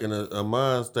me like in a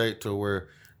mind state to where,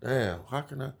 damn,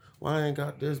 why I ain't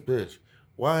got this bitch?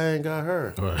 Why I ain't got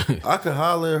her? Right. I could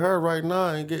holler at her right now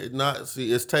and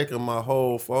it's taking my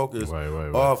whole focus Right.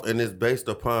 off, and it's based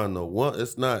upon the one.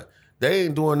 It's not. They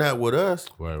ain't doing that with us.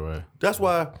 Right. That's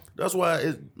why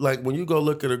it's like when you go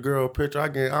look at a girl picture, I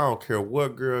don't care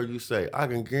what girl you say, I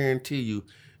can guarantee you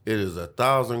it is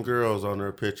 1,000 girls on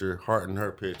her picture, hearting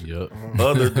her picture.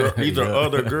 Yep. These are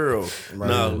other girls.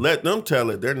 Now let them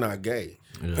tell it they're not gay.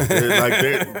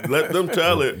 Yeah. Let them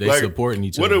tell it. They like, supporting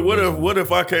each what other. What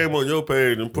if I came on your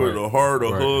page and put Right. a heart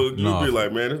or Right. hug? You'd Nah. be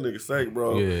like, man, this nigga sick,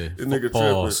 bro. Yeah. This nigga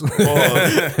Pause. tripping.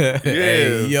 Pause. Yeah.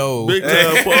 Hey, yo. Big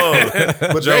time pause.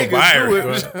 But Joe they can Byron. do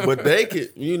it. But they can,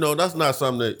 that's not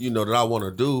something that, that I want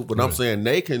to do. But I'm saying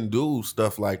they can do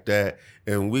stuff like that.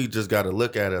 And we just got to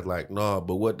look at it like, no.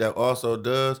 But what that also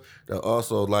does, that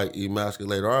also like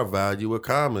emasculate our value with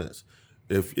comments.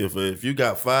 If you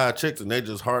got 5 chicks and they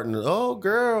just hearting, oh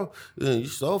girl, you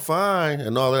so fine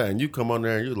and all that, and you come on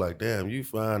there and you like, damn, you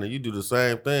fine, and you do the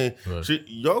same thing. Right.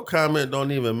 Your comment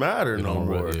don't even matter no don't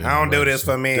more. really- I don't do this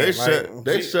for me. They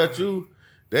shut you.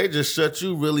 they just shut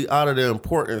you really out of the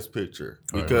importance picture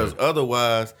because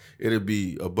otherwise it'd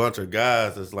be a bunch of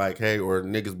guys that's like, hey, or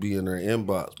niggas be in their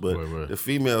inbox, but the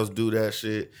females do that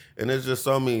shit, and there's just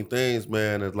so many things,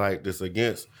 man, that's like this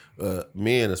against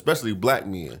men, especially black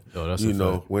men. Oh, that's you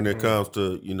know, when it comes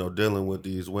to dealing with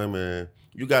these women.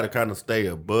 You got to kind of stay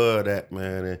above that,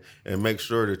 man, and make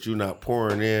sure that you're not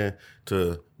pouring in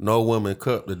to no woman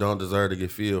cup that don't deserve to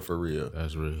get filled for real.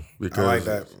 That's real. Because I like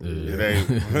that. It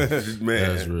ain't,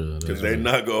 man. That's real. Because they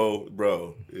not go,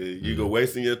 bro. You go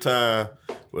wasting your time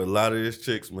with a lot of these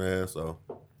chicks, man. So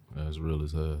that's real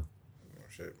as hell.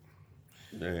 Shit.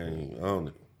 they ain't on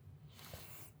it.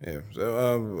 Yeah.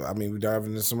 So I mean, we dive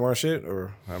into some more shit,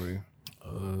 or how many?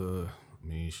 I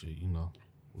mean, shit,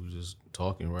 we just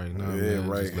talking right now, Yeah, man.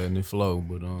 right. Just letting it flow.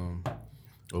 But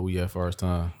where we at first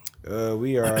time?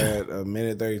 We are at a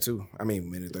minute 32. I mean,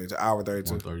 minute 32, hour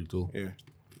 32. 132. Yeah.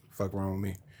 Fuck wrong with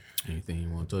me. Anything you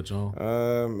want to touch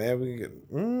on? Man, we can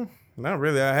get. Not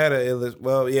really. I had a illest.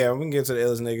 Well, yeah, we can get to the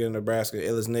illest nigga in Nebraska.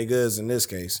 Illest niggas in this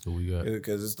case. Who we got?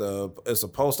 Because it's a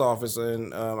post office,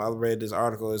 and I read this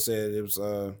article. It said it was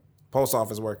post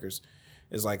office workers.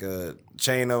 It's like a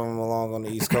chain of them along on the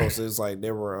East Coast. It's like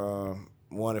they were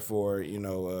wanted for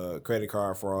credit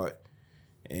card fraud,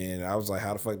 and I was like,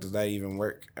 how the fuck does that even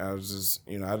work? I was just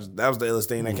that was the illest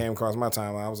thing that came across my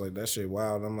timeline. I was like, that shit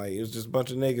wild. I'm like, it was just a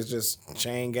bunch of niggas just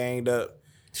chain ganged up.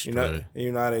 You know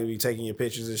how they be taking your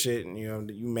pictures and shit, and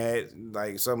you mad.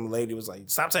 Like some lady was like,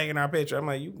 stop taking our picture. I'm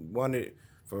like, you wanted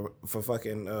for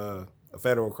fucking a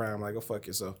federal crime. Like, go fuck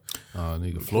yourself.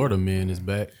 Nigga, Florida man is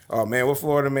back. Oh man, what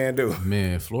Florida man do?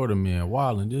 Man, Florida man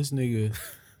wildin'.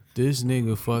 This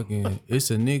nigga fucking, it's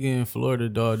a nigga in Florida,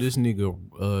 dog. This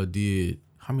nigga did,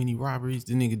 how many robberies?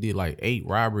 This nigga did like 8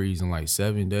 robberies in like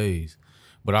 7 days.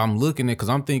 But I'm looking at, cause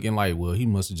I'm thinking like, well, he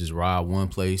must have just robbed one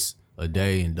place a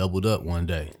day and doubled up one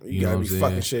day. You know gotta what be I'm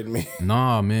fucking saying? shitting me.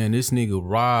 Nah, man, this nigga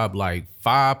robbed like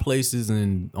 5 places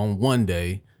on one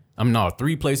day.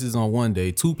 3 places on one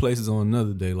day, 2 places on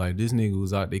another day. Like, this nigga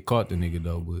was out. They caught the nigga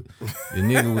though, but the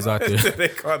nigga was out there. They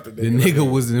caught the The nigga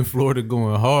was in Florida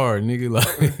going hard, nigga.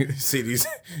 Like, see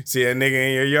that nigga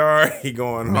in your yard, he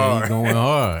going man, hard. he going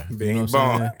hard. You Bing know what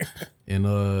I'm bong. saying?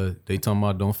 And they talking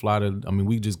about don't fly to. I mean,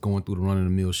 we just going through the run of the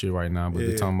mill shit right now, but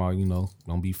they talking about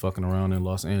don't be fucking around in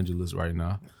Los Angeles right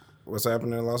now. What's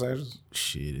happening in Los Angeles?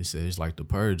 Shit, it says it's like the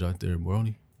purge out there,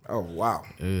 brody. Oh wow.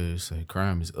 Yeah, it say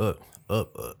crime is up.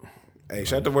 Hey,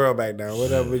 shut the world back down.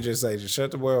 Whatever we just say, just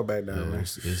shut the world back down, man.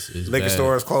 It's Liquor bad.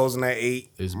 stores closing at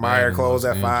 8. It's Meyer bad in closed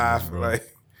Los at Angeles, 5. bro.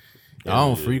 Like, I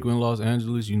don't frequent Los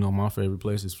Angeles. My favorite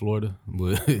place is Florida,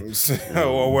 but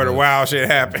or where the wild shit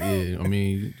happened. yeah, I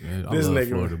mean, man, I This love nigga-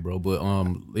 Florida, bro. But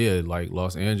yeah, like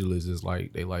Los Angeles is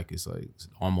like it's like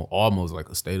almost like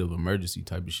a state of emergency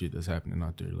type of shit that's happening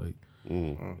out there. Like,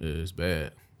 yeah, it's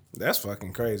bad. That's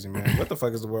fucking crazy, man. What the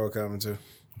fuck is the world coming to?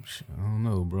 I don't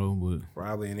know, bro, but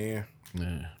Probably in the end.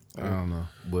 yeah, I don't know.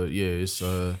 But yeah, it's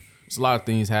a lot of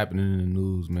things happening in the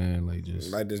news, man. Like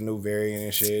just Like this new variant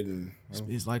and shit, and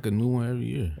it's like a new one every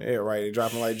year. yeah, right. They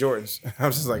dropping like Jordans.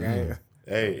 I'm just like, I ain't.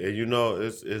 Hey, and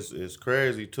it's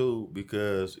crazy too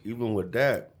because even with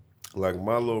that, like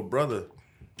my little brother,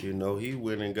 he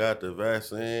went and got the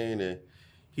vaccine and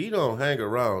he don't hang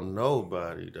around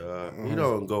nobody, dog. He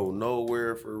don't go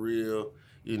nowhere for real,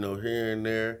 here and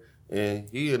there, and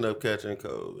he ended up catching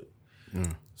COVID.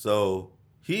 So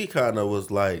he kind of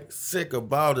was like sick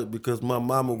about it because my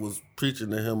mama was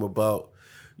preaching to him about,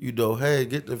 hey,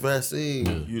 get the vaccine,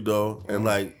 and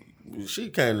like she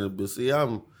came to, but see,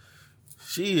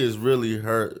 she is really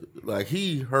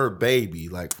her baby,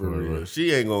 like for real.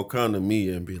 She ain't gonna come to me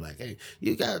and be like, hey,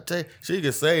 you gotta take. She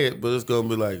can say it, but it's gonna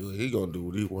be like, well, he gonna do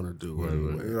what he wanna do.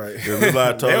 Anyway. Right. Because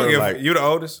I told her like, you the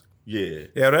oldest? yeah.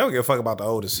 Yeah, they don't give a fuck about the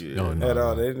oldest. No, no, At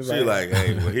all. no. They She like,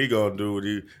 hey, well, he gonna do what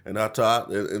he, and I taught,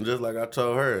 and just like I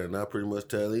told her, and I pretty much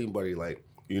tell anybody, like,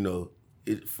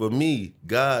 for me,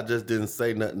 God just didn't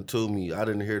say nothing to me. I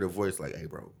didn't hear the voice like, hey,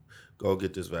 bro, go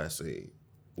get this vaccine.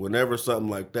 Whenever something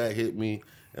like that hit me,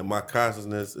 and my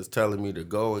consciousness is telling me to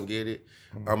go and get it,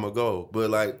 I'ma go. But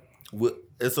like,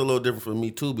 it's a little different for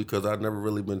me too because I've never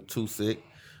really been too sick.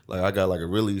 Like I got like a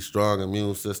really strong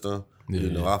immune system.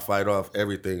 I fight off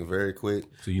everything very quick.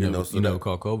 So you never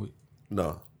caught COVID?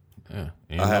 No. Yeah,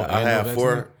 I had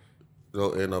 4.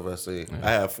 No vaccine. Yeah.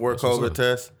 I had 4 That's what's COVID up.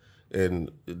 tests,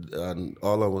 and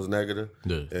all of them was negative.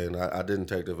 Yeah. And I didn't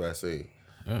take the vaccine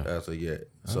as of yet.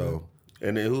 Uh-huh. So,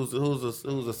 and then who's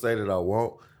to say that I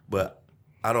won't? But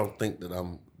I don't think that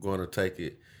I'm going to take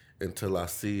it until I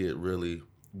see it really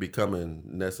becoming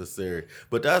necessary.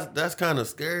 But that's kind of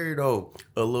scary though,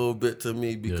 a little bit to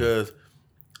me because.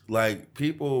 like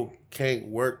people can't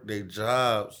work their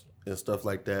jobs and stuff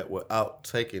like that without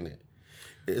taking it.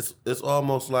 It's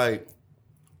almost like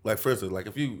for instance, like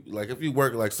if you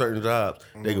work like certain jobs,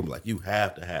 they gonna be like, you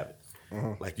have to have it.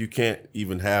 Like you can't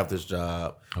even have this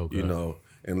job, you know,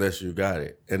 unless you got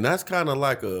it. And that's kind of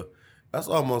like that's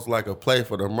almost like a play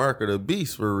for the mark of the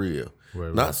beast for real.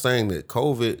 Right. Not saying that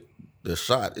COVID, the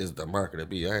shot is the mark of the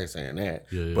beast. I ain't saying that.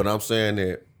 Yeah. But I'm saying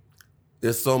that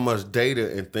there's so much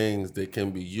data and things that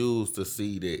can be used to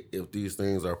see that if these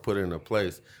things are put into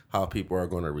place, how people are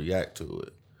going to react to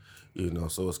it. You know,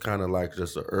 so it's kind of like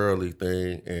just an early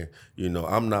thing. And, you know,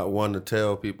 I'm not one to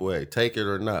tell people, hey, take it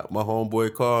or not. My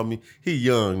homeboy called me. He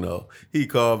young, though. He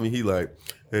called me. He like,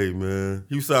 hey, man,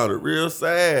 you sounded real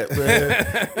sad,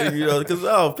 man. And, you know, because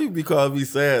people be calling me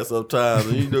sad sometimes.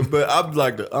 And, you know, but I'm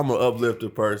an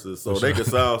uplifted person. So they can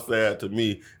sound sad to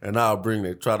me, and I'll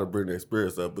try to bring their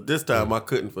spirits up. But this time I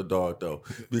couldn't for Dog, though.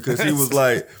 Because he was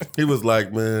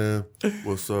like, man,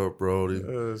 what's up, Brody?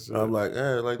 I'm like,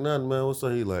 hey, like nothing, man. What's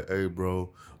up? He like, hey,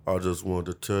 bro, I just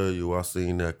wanted to tell you, I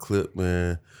seen that clip,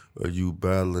 man, of you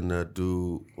battling that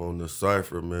dude on the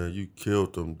cypher, man. You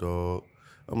killed him, dog.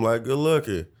 I'm like, good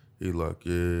looking. He like,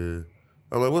 yeah.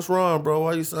 I'm like, what's wrong, bro?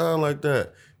 Why you sound like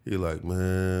that? He like,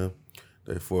 man,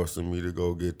 they forcing me to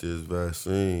go get this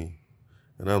vaccine.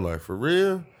 And I'm like, for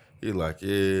real? He like,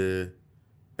 yeah.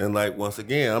 And like, once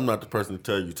again, I'm not the person to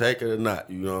tell you take it or not.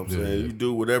 You know what I'm saying? You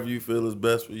do whatever you feel is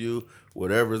best for you,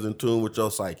 whatever's in tune with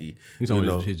your psyche. You talking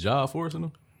about his job forcing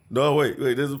him? No, wait,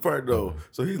 there's a part though.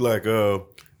 So he like,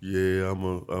 yeah,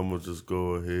 I'ma just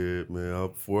go ahead, man.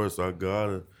 I'm forced, I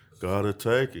gotta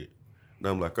take it. And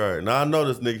I'm like, all right. Now I know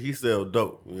this nigga, he sell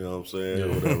dope. You know what I'm saying?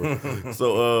 Or whatever.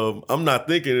 So I'm not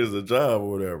thinking it's a job or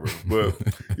whatever. But,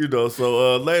 you know,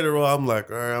 so later on, I'm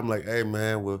like, all right, I'm like, hey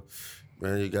man, well,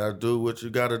 man, you gotta do what you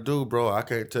gotta do, bro. I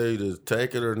can't tell you to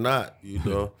take it or not, you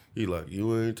know. He like,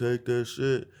 you ain't take that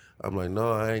shit. I'm like,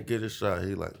 no, I ain't get a shot.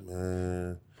 He like,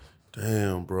 man,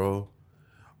 damn, bro.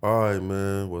 All right,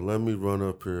 man. Well, let me run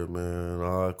up here, man.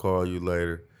 I'll call you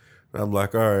later. And I'm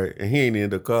like, all right. And he ain't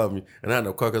end up calling me. And I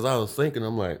ended up calling because I was thinking,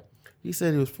 I'm like, he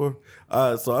said he was for.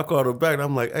 So I called him back and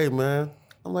I'm like, hey, man.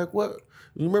 I'm like, what?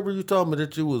 You remember you told me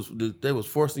that they was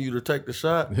forcing you to take the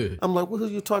shot? I'm like, what are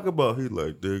you talking about? He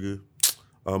like, nigga,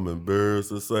 I'm embarrassed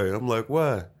to say. I'm like,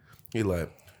 why? He like,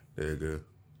 nigga,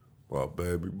 my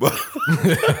baby boy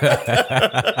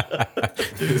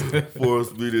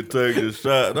forced me to take the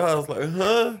shot. And I was like,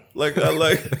 huh?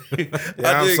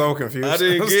 I'm so confused. I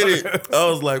didn't get it. I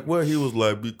was like, what? He was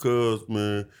like, because,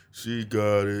 man, she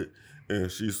got it.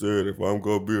 And she said, if I'm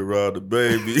going to be around the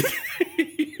baby.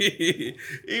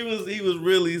 He was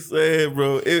really sad,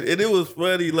 bro. And it was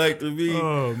funny, like, to me.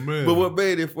 Oh, man. But what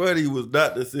made it funny was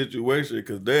not the situation,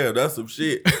 because, damn, that's some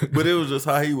shit. But it was just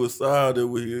how he was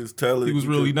sounding when he was telling. He was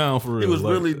really down for real. He was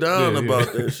really down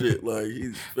about that shit. Like,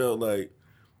 he felt like,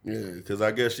 yeah, because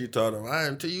I guess she told him,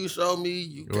 until you show me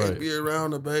you can't be around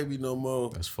the baby no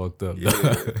more. That's fucked up.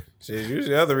 Yeah. Shit,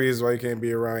 usually other reasons why you can't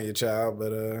be around your child,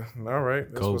 but all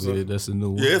right. That's COVID, that's a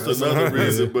new one. Yeah, it's another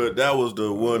reason, but that was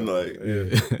the one,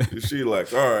 like, she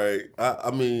like, all right. I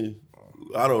mean,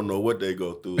 I don't know what they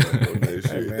go through like, on that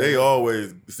shit. They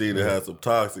always seem to have some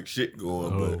toxic shit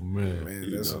going. Oh, but,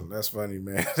 man. That's funny,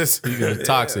 man. Speaking of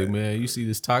toxic, man, you see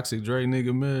this Toxic Dre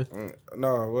nigga, man?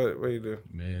 No, what you do?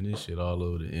 Man, this shit all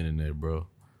over the internet, bro.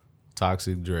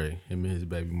 Toxic Dre, him and his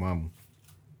baby mama.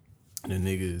 The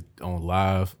nigga is on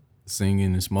live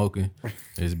singing and smoking.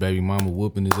 His baby mama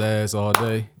whooping his ass all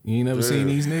day. You ain't never seen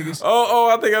these niggas? Oh,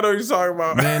 I think I know what you're talking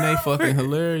about. Man, they fucking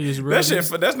hilarious, bro. That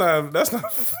shit, that's not.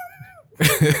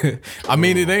 I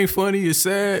mean, it ain't funny, it's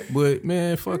sad, but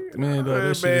man, fuck, man, dog,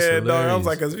 that shit is hilarious. Dog, I was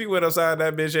like, cause if he went outside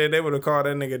that bitch head, they would have called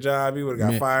that nigga job. He would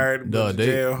have got fired. Dog,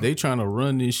 jail. they trying to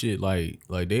run this shit like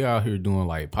they out here doing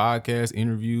like podcast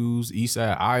interviews.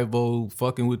 Eastside Ivo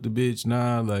fucking with the bitch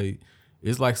now, like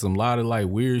it's like some lot of like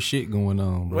weird shit going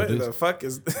on, bro. What the fuck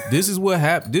is? This is what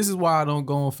happened. This is why I don't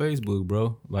go on Facebook,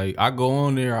 bro. Like I go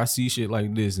on there, I see shit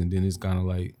like this, and then it's kind of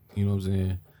like, you know what I'm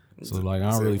saying. So like I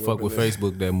don't really fuck with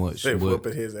Facebook that much. They but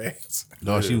whooping his ass.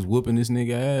 Dog, she was whooping this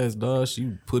nigga ass, dog.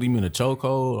 She put him in a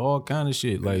chokehold, all kind of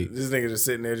shit. Like this nigga just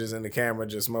sitting there, just in the camera,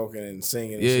 just smoking and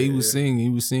singing. And yeah, shit. he was singing.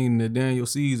 He was singing the Daniel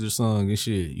Caesar song and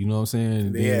shit. You know what I'm saying?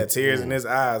 And he had tears in his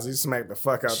eyes. He smacked the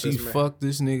fuck out she this man. fucked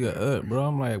this nigga up, bro.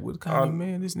 I'm like, what kind of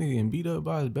man this nigga getting beat up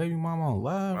by his baby mama on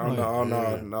live?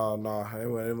 No.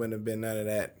 It wouldn't have been none of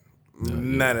that.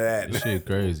 None of that. This shit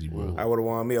crazy, bro. I would have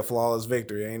won me a flawless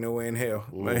victory. Ain't no way in hell.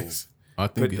 I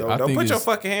think don't put your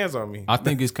fucking hands on me. I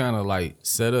think it's kind of like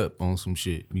set up on some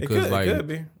shit because it could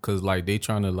be. Cause like they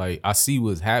trying to like I see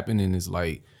what's happening is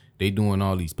like they doing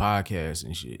all these podcasts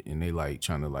and shit, and they like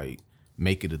trying to like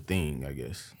make it a thing, I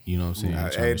guess. You know what I'm saying?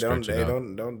 Hey, don't do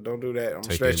that. I'm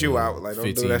gonna stretch you out. Like, don't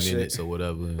do that 15 minutes shit. or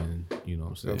whatever, and you know what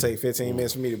I'm saying? It'll take 15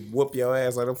 minutes for me to whoop your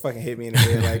ass. Like, don't fucking hit me in the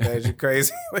head like that. You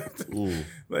crazy? Like, you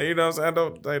know what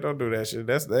I'm saying? Don't do that shit.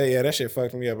 That shit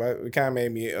fucked me up. It kind of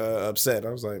made me upset. I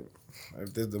was like,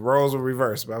 if the roles were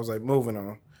reversed, but I was like, moving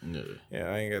on. Yeah,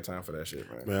 I ain't got time for that shit,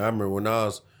 man. Man, I remember when I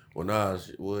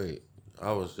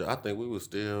think we was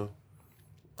still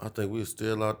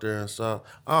out there in South.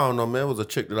 I don't know, man. It was a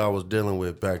chick that I was dealing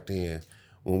with back then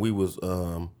when we was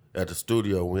at the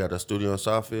studio. We had a studio in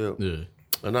Southfield. Yeah.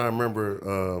 And I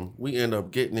remember we ended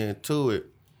up getting into it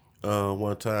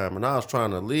one time, and I was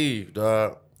trying to leave,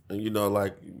 dog. And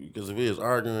like, because if we was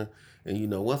arguing,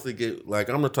 and once it get like,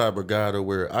 I'm the type of guy to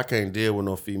where I can't deal with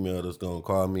no female that's gonna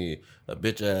call me a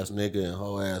bitch ass nigga and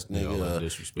hoe ass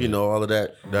nigga, all of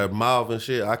that mouth and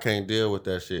shit. I can't deal with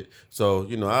that shit. So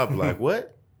I'd be like,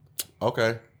 what?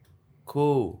 Okay,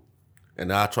 cool.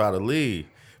 And I try to leave.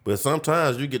 But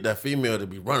sometimes you get that female to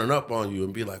be running up on you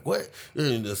and be like, what?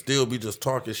 And to still be just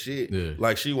talking shit. Yeah.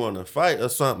 Like she want to fight or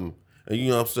something. And you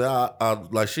know what I'm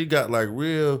saying? I she got like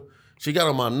she got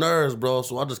on my nerves, bro.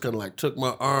 So I just kind of like took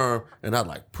my arm and I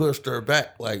like pushed her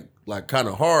back like kind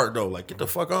of hard though. Like, get the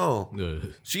fuck on. Yeah.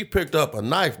 She picked up a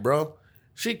knife, bro.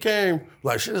 She came,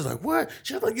 like, she was like, what?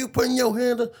 She was like, you putting your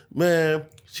hand up? Man,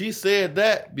 she said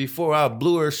that before I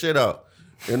blew her shit out.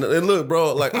 And look,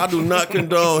 bro, like, I do not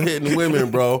condone hitting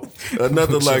women, bro, or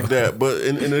nothing like that. But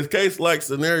in a case like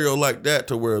scenario like that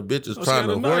to where a bitch is trying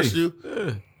to horse you,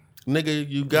 nigga,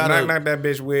 you gotta knock that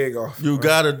bitch wig off. You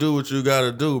gotta do what you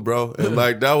gotta do, bro. And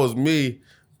like, that was me.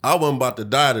 I wasn't about to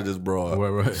die to this broad.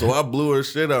 Right. So I blew her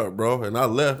shit out, bro. And I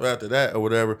left after that or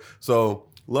whatever. So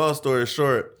long story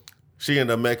short, she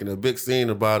ended up making a big scene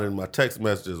about it in my text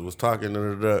messages, was talking to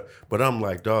her. But I'm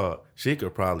like, dog, she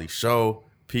could probably show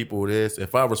people this.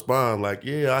 If I respond like,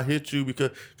 yeah, I hit you because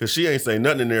she ain't say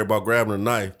nothing in there about grabbing a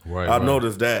knife. I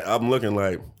noticed that. I'm looking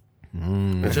like,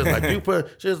 and she's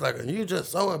like, you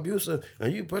just so abusive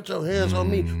and you put your hands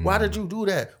on me. Why did you do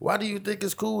that? Why do you think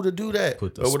it's cool to do that? Or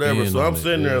whatever. So I'm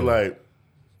sitting there like,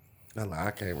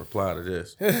 I can't reply to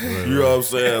this. You know what I'm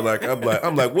saying? Like,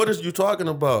 I'm like, what is you talking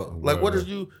about? Like, what is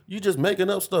you just making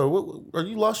up stuff? What, are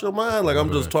you lost your mind? Like,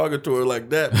 I'm just talking to her like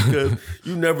that because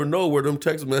you never know where them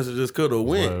text messages could have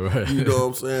went. You know what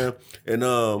I'm saying? And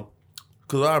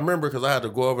because I remember, because I had to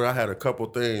go over, I had a couple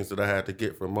things that I had to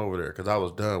get from over there because I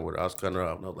was done with it. I was cutting her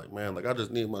out. And I was like, man, like, I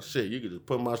just need my shit. You could just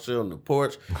put my shit on the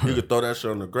porch. You could throw that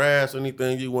shit on the grass.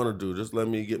 Anything you want to do. Just let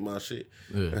me get my shit.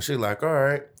 Yeah. And she like, all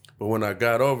right. But when I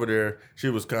got over there, she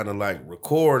was kind of like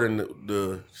recording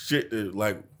the shit,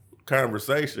 like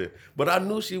conversation. But I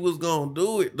knew she was going to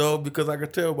do it, though, because I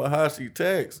could tell by how she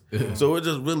texts. Yeah. So it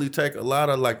just really take a lot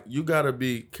of, like, you got to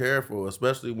be careful,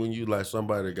 especially when you like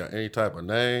somebody that got any type of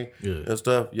name and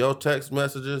stuff. Your text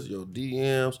messages, your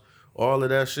DMs, all of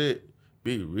that shit,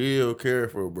 be real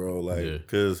careful, bro. Like,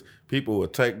 because people will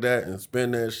take that and spin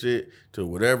that shit to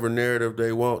whatever narrative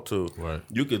they want to. Right.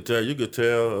 You could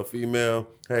tell a female,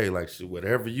 hey, like,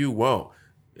 whatever you want.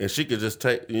 And she could just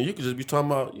take, and you could just be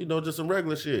talking about, just some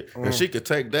regular shit. And she could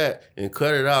take that and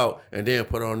cut it out and then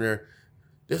put on there,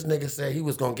 this nigga said he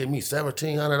was going to give me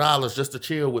 $1,700 just to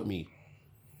chill with me.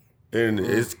 And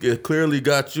it clearly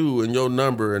got you and your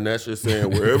number, and that's just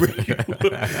saying wherever you know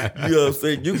what I'm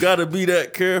saying? You got to be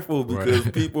that careful because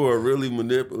people are really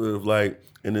manipulative, like,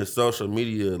 in this social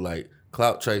media, like,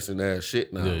 clout chasing ass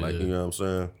shit now. You know what I'm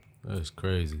saying? That's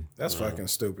crazy. That's fucking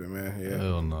stupid, man. Yeah.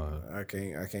 Hell no. I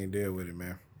can't deal with it,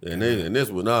 man. And this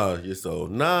one, all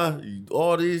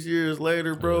these years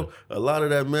later, bro, a lot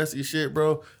of that messy shit,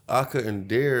 bro, I couldn't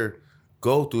dare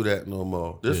go through that no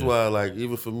more. This is why, like,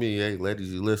 even for me, hey,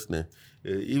 ladies, you listening,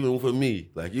 even for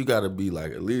me, like, you gotta be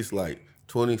like at least like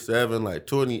 27, like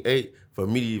 28 for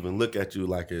me to even look at you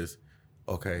like it's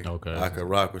okay. I could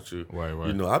rock with you.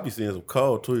 Right. I be seeing some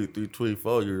cold 23,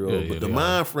 24-year-olds, but the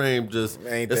mind frame just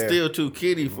it's still too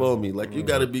kiddie for me. Like, you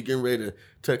gotta be getting ready to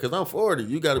touch, because I'm 40.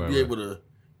 You gotta be able to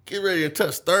get ready to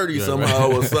touch 30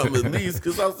 somehow or something at least,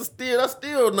 because that's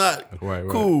still not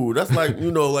cool. That's like,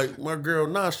 like my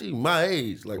girl, she my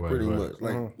age, like pretty much.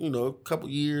 Like, a couple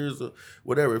years or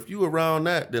whatever. If you around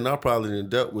that, then I probably done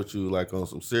dealt with you like on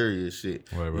some serious shit.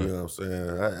 You know what I'm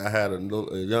saying? I had a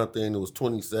young thing that was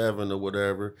 27 or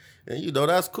whatever, and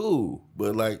that's cool.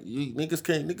 But like,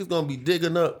 niggas gonna be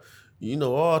digging up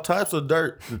all types of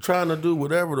dirt, trying to do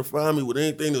whatever to find me with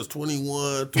anything that's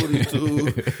 21, 22.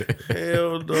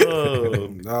 Hell no.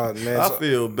 No, man. I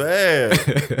feel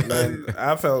bad. Man,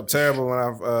 I felt terrible when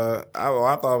I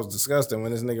thought it was disgusting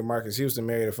when this nigga Marcus Houston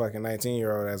married a fucking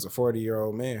 19-year-old as a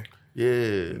 40-year-old man.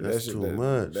 Yeah, that's shit- too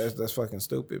much. That's fucking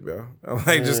stupid, bro. I'm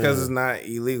like, just because it's not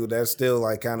illegal, that's still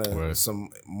like kind of Right. some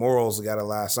morals got to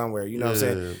lie somewhere. You know what I'm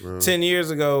Yeah, saying? bro. 10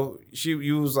 years ago,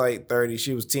 you was like 30,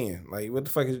 she was 10. Like, what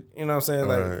the fuck is, you know what I'm saying?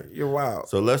 Like, Right. you're wild.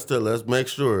 So let's make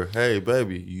sure. Hey,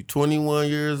 baby, you 21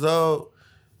 years old.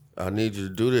 I need you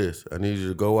to do this. I need you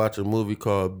to go watch a movie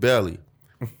called Belly.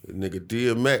 The nigga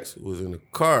DMX was in the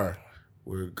car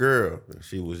with a girl, and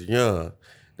she was young.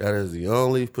 That is the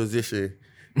only position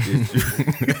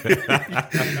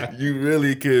that you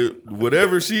really could.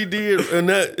 Whatever she did in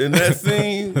that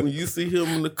scene, when you see him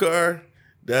in the car,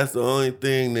 that's the only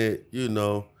thing that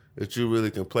that you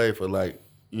really can play for. Like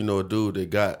a dude that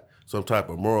got some type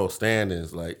of moral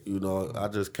standings. Like I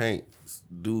just can't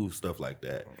do stuff like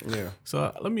that. Yeah.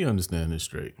 So let me understand this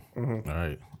straight. All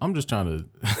right, I'm just trying to.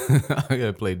 I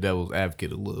gotta play devil's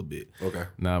advocate a little bit. Okay.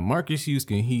 Now Marcus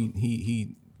Houston,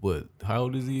 he what? How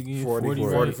old is he again?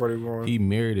 41. He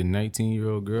married a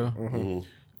 19-year-old girl.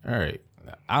 All right,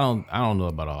 I don't know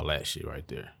about all that shit right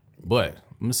there. But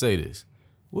I'm gonna say this: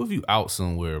 what if you out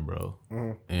somewhere, bro,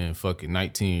 and fucking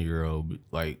 19-year-old,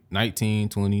 like 19,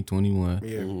 20,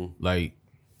 21, like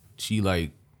she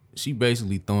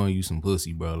basically throwing you some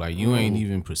pussy, bro. Like you ain't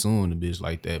even pursuing the bitch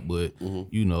like that, but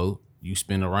you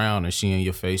spin around and she in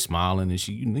your face smiling and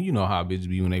she, you know how bitches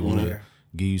be when they want to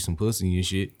give you some pussy and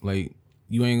shit. Like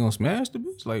you ain't gonna smash the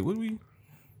bitch. Like what we?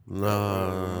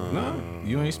 Nah.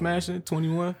 You ain't smashing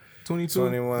 21, 22.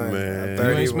 21. Man.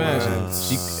 31. You ain't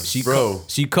smashing. She Bro.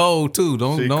 she cold too.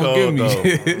 Don't cold, give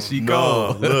me. though. She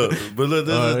No, cold. look,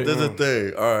 this All right. is the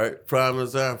thing. All right, prime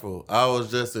example. I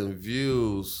was just in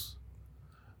Views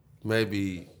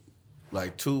maybe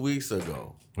like 2 weeks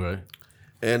ago. Right.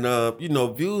 And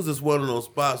Views is one of those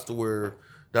spots to where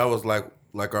that was like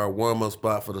our warm-up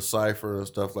spot for the Cypher and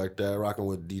stuff like that, rocking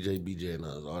with DJ BJ and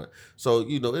us on it. So,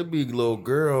 it'd be little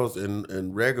girls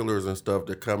and regulars and stuff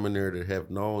that come in there that have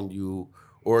known you,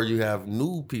 or you have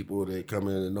new people that come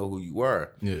in and know who you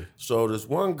are. Yeah. So this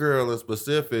one girl in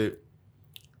specific,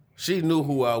 she knew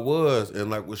who I was,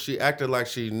 and like when she acted like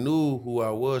she knew who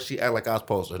I was, she acted like I was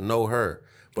supposed to know her.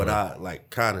 But I like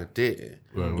kind of didn't.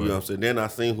 Right, You know what I'm saying? Then I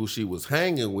seen who she was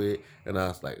hanging with, and I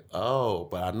was like, oh,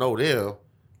 but I know them.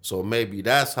 So maybe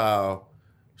that's how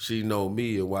she know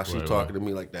me and why she talking to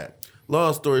me like that.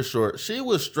 Long story short, she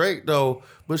was straight though,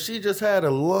 but she just had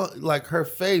like her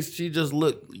face, she just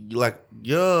looked like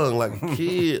young, like a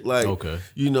kid, like, Okay.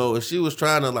 and she was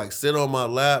trying to like sit on my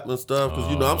lap and stuff.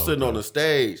 Cause I'm sitting on the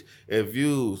stage at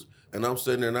Views and I'm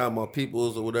sitting there now, my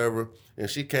peoples or whatever. And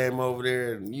she came over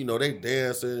there and, they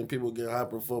dancing and people getting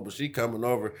hyper full, but she coming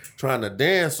over trying to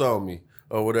dance on me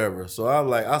or whatever. So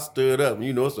I stood up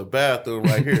and it's a bathroom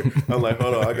right here. I'm like,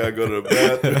 hold on, I gotta go to the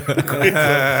bathroom.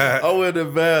 I went to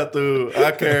the bathroom,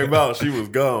 I came out, she was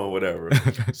gone, whatever.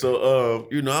 So,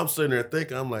 I'm sitting there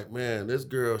thinking, I'm like, man, this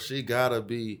girl, she gotta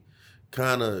be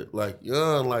kind of like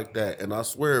young like that. And I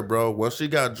swear, bro, once she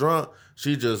got drunk,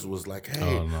 she just was like,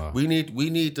 hey, we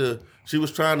need to, she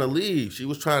was trying to leave. She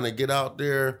was trying to get out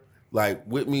there like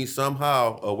with me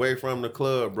somehow away from the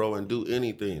club, bro, and do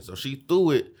anything. So she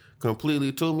threw it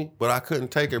completely to me, but I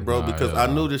couldn't take it, bro, because I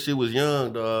knew that she was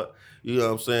young, dog. You know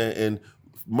what I'm saying? And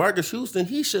Marcus Houston,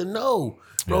 he should know,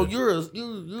 bro. Yeah.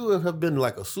 You have been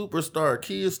like a superstar,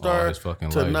 kid star his fucking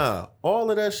to life. now. All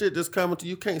of that shit just coming to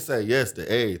you. Can't say yes to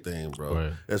everything, bro.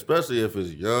 Right. Especially if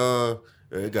it's young.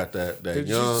 It got that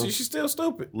young She's still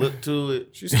stupid. look to it.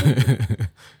 She's stupid.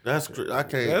 I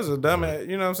can't. That's a dumbass.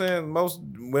 You know what I'm saying? Most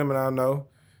women I know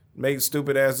make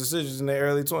stupid ass decisions in their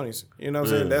early 20s. You know what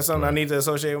I'm saying? That's something I need to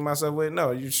associate with myself with.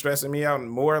 No, you stressing me out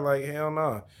more. Like, hell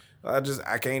no.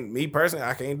 I can't, me personally,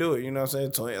 I can't do it. You know what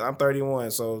I'm saying? I'm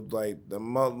 31, so like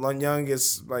the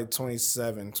youngest, like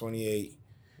 27, 28.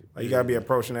 Like, you gotta be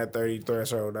approaching that 30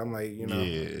 threshold. I'm like,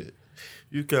 Yeah.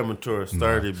 You coming towards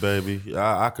 30, baby.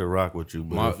 I could rock with you,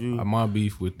 but My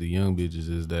beef with the young bitches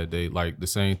is that they like the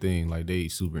same thing. Like they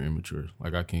super immature.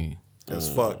 Like I can't.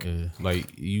 as fuck. Yeah.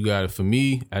 Like you got it for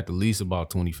me at the least about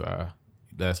 25.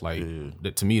 That's like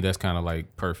that to me. That's kind of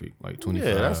like perfect. Like 25.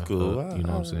 yeah, that's cool. You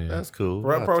know what I'm saying? That's cool.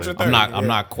 We're approaching 30. I'm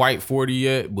not quite 40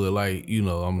 yet, but like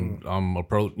I'm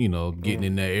approach. Getting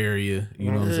in that area.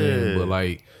 You know what I'm saying? But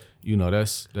like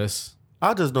that's.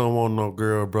 I just don't want no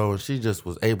girl, bro, and she just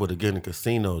was able to get in a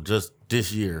casino just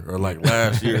this year or like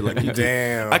last year. Like,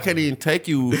 Damn. I can't even take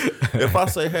you. If I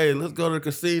say, hey, let's go to the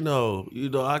casino,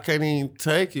 I can't even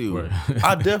take you. Right.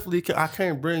 I definitely I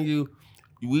can't bring you.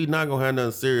 We not gonna have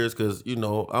nothing serious because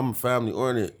I'm family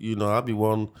oriented. I be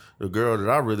wanting the girl that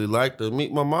I really like to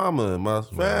meet my mama and my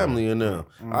family and them.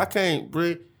 I can't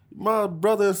bring. My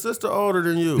brother and sister older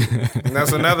than you. And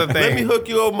that's another thing. Let me hook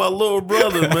you up with my little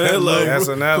brother, man. Like, That's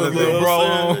another put thing. little bro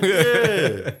on.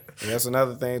 Yeah. And that's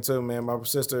another thing too, man. My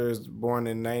sister is born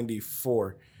in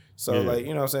 '94, so Yeah. like,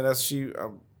 you know what I'm saying, that's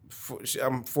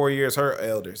I'm 4 years her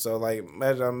elder. So like,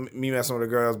 imagine me messing with a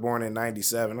girl that was born in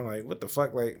 '97. I'm like, what the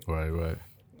fuck, like, Right.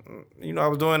 you know, I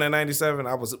was doing in '97.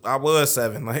 I was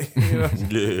 7, like, you know,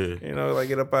 Yeah. you know, like,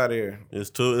 get up out of here. It's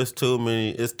too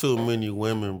many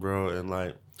women, bro, and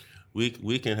like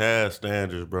we can have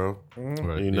standards, bro.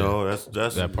 Right. You know, that's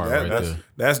that part That- right that's, there.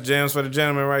 that's gems for the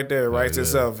gentleman right there. Writes yeah.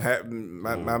 itself.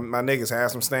 My niggas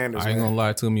have some standards. I ain't man. gonna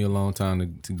lie, it took me a long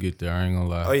time to get there. I ain't gonna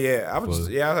lie. Oh yeah, I For-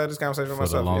 had this conversation with For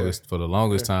myself. the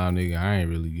longest time, nigga, I ain't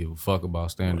really give a fuck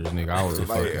about standards, nigga. I was a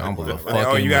fucking, I was a Like, fucking.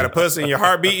 oh, you got a pussy and your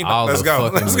heart beating? I was Let's a go.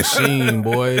 fucking Let's go. machine,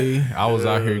 boy. I was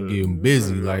out here getting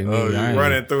busy, like nigga. I ain't,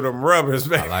 Running through them rubbers,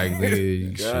 man. like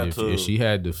nigga, Got shit, to. if she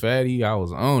had the fatty, I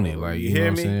was on it. Like You you know hear what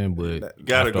I'm me? saying. But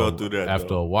Gotta after- go through that, After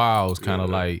though. a while, it was kind of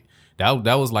like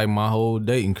that was like my whole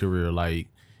dating career. Like,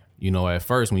 you know, at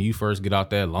first when you first get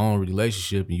out that long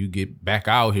relationship and you get back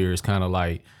out here, it's kind of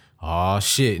like, oh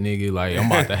shit, nigga. Like I'm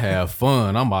about to have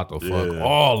fun. I'm about to fuck Yeah.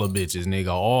 all the bitches,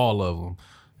 nigga, all of them.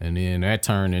 And then that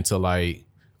turned into like,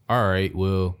 all right,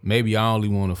 well, maybe I only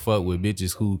want to fuck with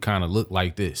bitches who kind of look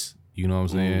like this. You know what I'm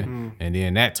saying? And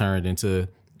then that turned into,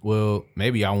 well,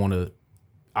 maybe I want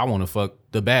to fuck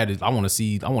the baddest. I want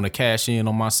to cash in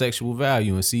on my sexual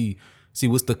value and see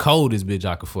what's the coldest bitch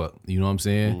I could fuck. You know what I'm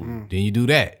saying? Then you do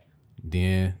that.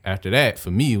 Then after that, for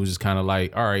me, it was just kind of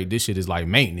like, all right, this shit is like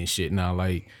maintenance shit now.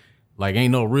 Like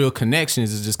ain't no real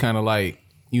connections. It's just kind of like,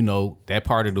 you know, that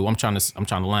part of I'm trying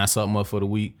to line something up for the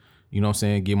week. You know what I'm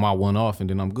saying? Get my one off and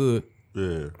then I'm good.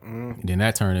 Yeah. And then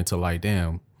that turned into like,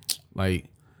 damn, like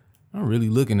I'm really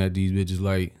looking at these bitches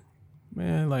like,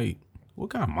 man, like what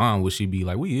kind of mom would she be?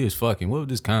 Like we is fucking. What would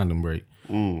this condom break?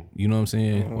 You know what I'm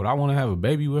saying? Would I want to have a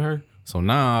baby with her? So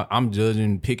now I'm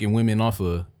picking women off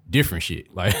of different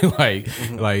shit. Like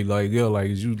yo,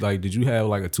 like did you have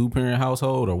like a 2-parent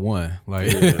household or one?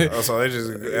 Like Oh, so it just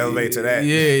elevate to that.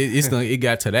 yeah, it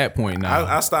got to that point now.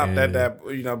 I stopped at And- that,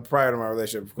 you know, prior to my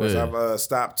relationship. Of course, Yeah. I've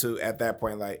stopped to at that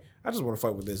point, like, I just want to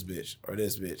fuck with this bitch or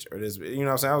this bitch or this bitch. You know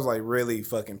what I'm saying? I was like really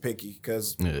fucking picky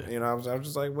because, Yeah. you know, I'm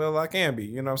just like, well, I can be.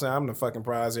 You know what I'm saying? I'm the fucking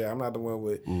prize here. I'm not the one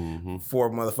with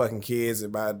 4 motherfucking kids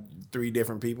and by 3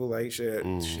 different people. Like, shit.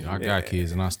 Shit, I got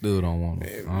kids and I still don't want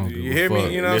them. I don't give You a hear me?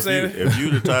 fuck. You know what I'm saying? If you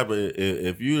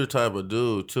the type of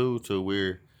dude too, to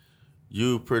where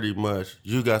you pretty much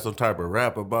you got some type of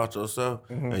rap about yourself,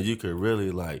 and you could really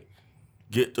like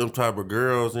get them type of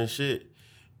girls and shit.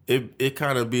 It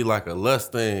kind of be like a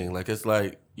lust thing. Like it's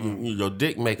like your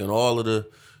dick making all of the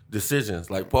decisions.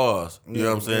 Like pause. You know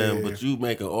what I'm saying? yeah. But you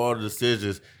making all the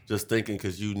decisions just thinking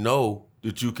because you know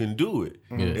that you can do it.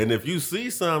 Yeah. And if you see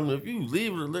something, if you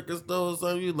leave the liquor store or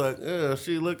something, you like,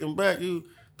 she looking back, you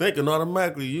thinking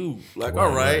automatically, you like,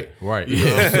 all right. Right. You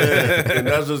know what I'm saying? And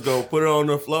that's just gonna put it on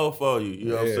the flow for you. You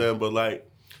know what I'm Yeah. saying? But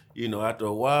like, you know, after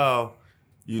a while,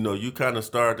 you know, you kind of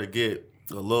start to get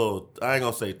a little, I ain't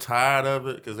gonna say tired of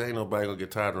it, because ain't nobody gonna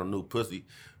get tired of a new pussy.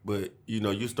 But, you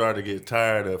know, you start to get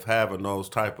tired of having those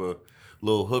type of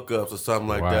little hookups or something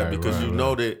like that, Right, because right, you right.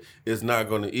 know that it's not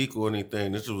gonna equal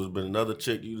anything. This was been another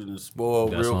chick you didn't spoil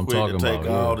That's what real I'm quick talking to take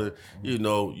about, all yeah. the, you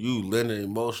know, you lending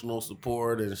emotional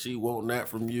support and she wanting that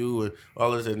from you and all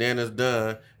this, and then it's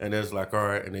done, and then it's like, all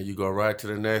right, and then you go right to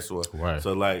the next one. Right.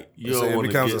 So like, you So don't it want to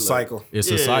becomes get a like- cycle. It's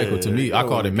a Yeah, cycle to me. you I don't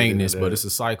call wanna it get maintenance, into but that. it's a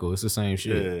cycle. It's the same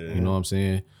shit. Yeah. You know what I'm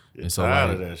saying? Get And so tired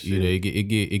like, of that you know,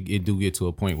 shit. it do get to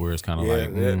a point where it's kind of Yeah,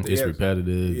 like it's yeah.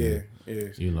 repetitive. Yeah, and, yeah.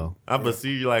 you know. But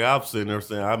see, like I'm sitting there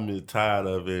saying I'm just tired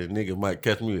of it. Nigga might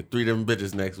catch me with 3 different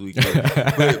bitches next week.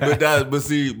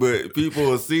 But people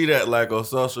will see that like on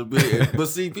social media. But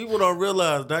see, people don't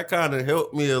realize that kind of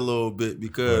helped me a little bit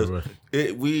because Right.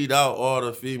 it weed out all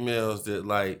the females that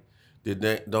like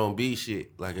that don't be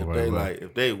shit. Like if Right, they right. like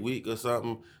if they weak or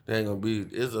something, they ain't gonna be.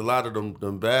 It's a lot of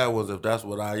them bad ones. If that's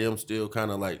what I am still kind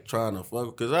of like trying to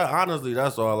fuck. Because honestly,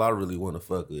 that's all I really want to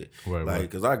fuck with. Right, like right.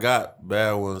 because I got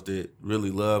bad ones that really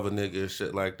love a nigga and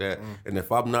shit like that. And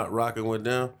if I'm not rocking with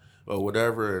them or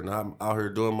whatever, and I'm out here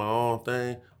doing my own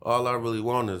thing, all I really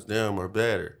want is them or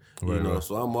better. You Right, know, right.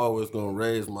 so I'm always gonna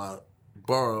raise my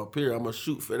bar up here. I'm gonna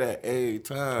shoot for that every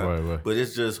time. Right, right. But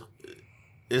it's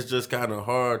just kind of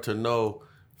hard to know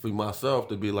for myself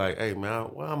to be like, hey man,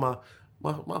 why am I?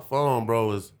 My phone,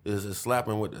 bro, is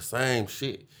slapping with the same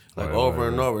shit like Right, over right,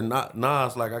 and right. over. Now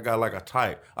it's like I got like a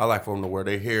type. I like for them to wear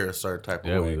their hair a certain type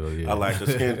There of we way. go, yeah. I like the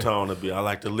skin tone to be. I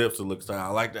like the lips to look certain. I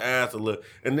like the ass to look.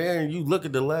 And then you look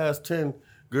at the last 10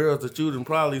 girls that you done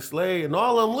probably slayed, and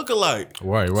all of them look alike.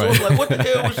 Right. So it's like, what the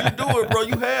hell was you doing, bro?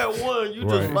 You had one, you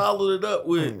just followed it up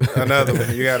with another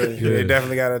one. You gotta, you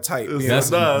definitely got a type. That's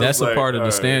a like, part of the all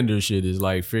right. standard shit is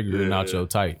like figuring out your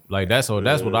type. Like that's what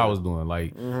I was doing.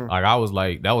 Like I was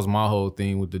like that was my whole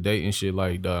thing with the dating shit.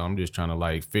 Like I'm just trying to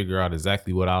like figure out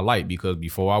exactly what I like, because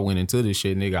before I went into this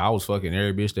shit, nigga, I was fucking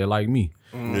every bitch that like me.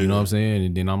 You know what I'm saying?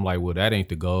 And then I'm like, well, that ain't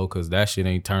the goal, because that shit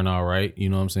ain't turn out right. You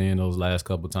know what I'm saying? Those last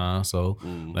couple times. So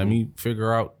let me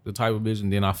figure out the type of bitch,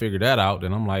 and then I figure that out.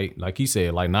 Then I'm like he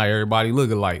said, like not everybody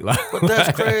look alike. Like, But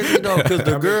that's crazy though, because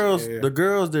the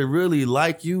girls that really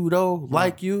like you though,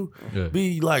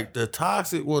 be like the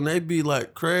toxic one. They be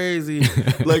like crazy,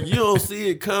 like you don't see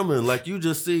it coming. Like you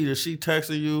just see that she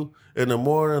texting you in the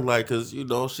morning, like, cause you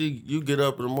know you get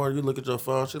up in the morning, you look at your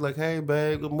phone, she like, hey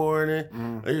babe, good morning,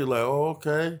 and you're like, oh,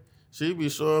 okay. She be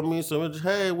showing me some interest.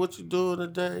 Hey, what you doing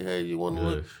today? Hey, you want to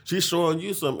look? She's showing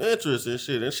you some interest and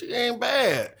shit, and she ain't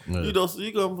bad. You know, so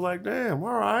you gonna be like, damn,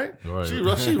 all right. She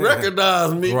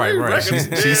recognized me. Right.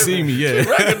 She see me, yeah. She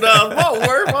recognized my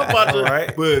work. I'm about to.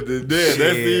 Right. But then that's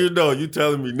you know, you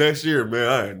telling me next year, man,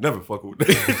 I ain't never fucking with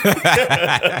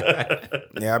that.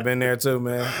 Yeah, I've been there too,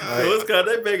 man. So it's kind of,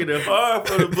 they making it hard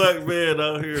for the black man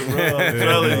out here, bro. I'm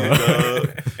telling you, dog.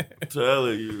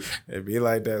 Telling you, it be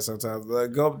like that sometimes.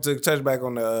 Like, go to touch back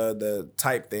on the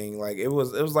type thing. Like it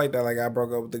was like that. Like I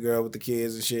broke up with the girl with the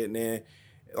kids and shit, and then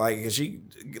like she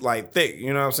like thick.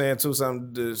 You know what I'm saying? Two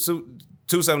something to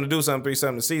do something, three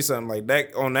something to see something, like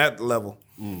that on that level.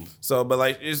 So, but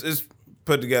like it's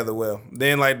put together well.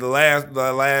 Then like the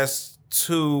last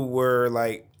two were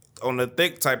like on the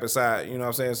thick type of side. You know what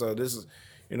I'm saying? So this is,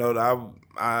 you know,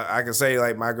 I can say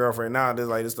like my girlfriend now, this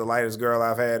is the lightest girl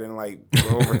I've had in like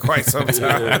over quite some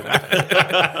time.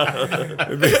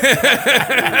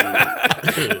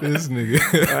 This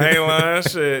nigga. I ain't lying,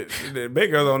 shit. The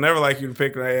big girls don't never like you to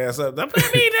pick their ass up. Don't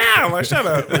put me down. Like shut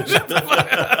up. Shut the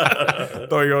fuck up.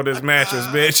 Throw you on this mattress,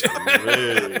 bitch.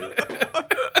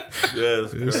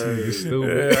 yes, This nigga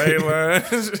stupid. Yeah, I ain't lying.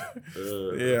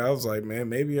 Yeah, I was like, man,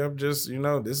 maybe I'm just, you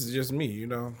know, this is just me. You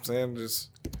know what I'm saying? Just,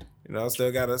 you know, I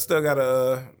still got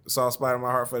a soft spot in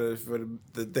my heart for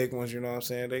the thick ones. You know what I'm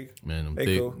saying? Man, they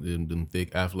thick, cool. them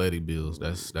thick athletic builds.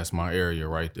 That's my area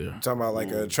right there. Talking about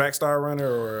like a track star runner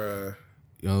or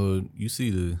You know, you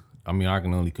see I mean, I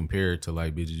can only compare it to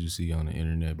like bitches you see on the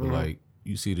internet, but like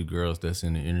you see the girls that's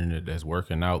in the internet that's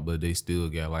working out, but they still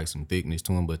got like some thickness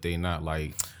to them, but they not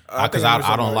like. Because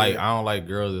I don't like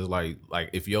girls that's like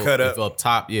if up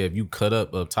top, if you cut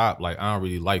up top, like I don't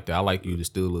really like that. I like you to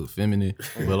still look feminine,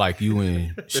 but like you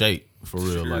in shape for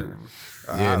real, like.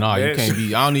 Yeah, you can't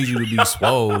be. I don't need you to be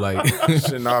swole. Like,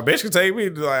 shit, nah, bitch can take me.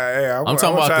 Like, hey, I'm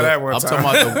talking about try that one time.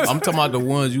 I'm talking about the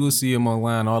ones you will see them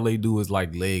online. All they do is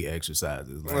like leg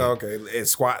exercises. Like, okay,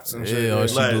 it's squats and shit. Yeah, or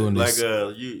she doing this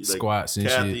like squats and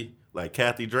Kathy, shit. like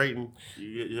Kathy Drayton.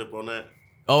 You get you up on that?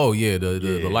 Oh yeah,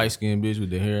 the light skinned bitch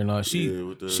with the hair and all.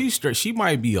 She's straight. She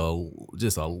might be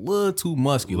just a little too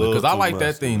muscular, because I like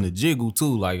that thing to jiggle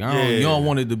too. Like you don't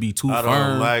want it to be too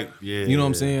firm. You know what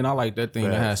I'm saying? I like that thing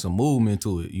to have some movement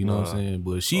to it. You know what I'm saying?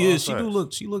 But she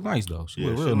look nice though. She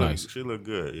look real nice. She look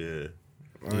good. Yeah.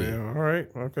 Oh, yeah. All right.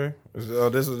 Okay.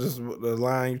 This is the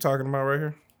line you talking about right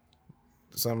here.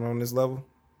 Something on this level.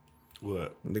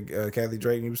 What? The Kathy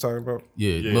Drayton you was talking about.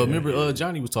 Yeah. But remember,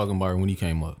 Johnny was talking about her when he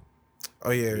came up. Oh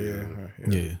yeah. That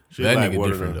like nigga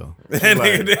different though.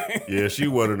 Yeah, she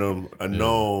one of them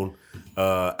known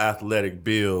athletic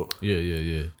build. Yeah.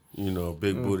 You know,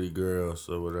 big booty girls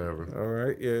or whatever. All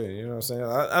right, yeah, you know what I'm saying.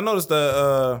 I noticed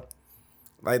the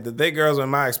thick girls in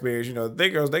my experience. You know, the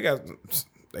thick girls they got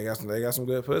some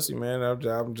good pussy, man.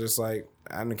 I'm just like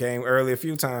I came early a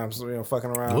few times, you know, fucking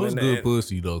around. What's good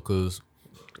pussy though? Cause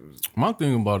my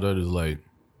thing about that is like.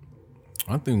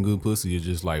 I think good pussy is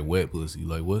just like wet pussy.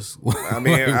 Like I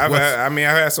mean, I've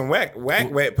had some whack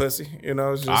wet pussy. You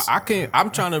know, it's just I can't.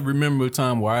 I'm trying to remember a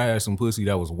time where I had some pussy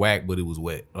that was whack, but it was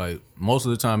wet. Like most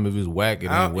of the time, if it's whack, it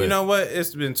ain't wet. You know what?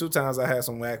 It's been 2 times I had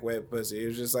some wet pussy. It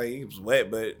was just like it was wet,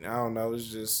 but I don't know. It's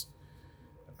just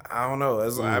I don't know.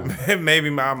 It's like, maybe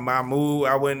my mood.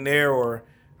 I wasn't there, or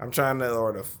I'm trying to,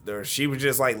 or she was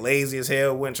just like lazy as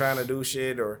hell, wasn't trying to do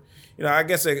shit, or. You know, I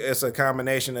guess it's a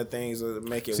combination of things that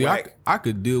make it whack. I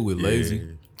could deal with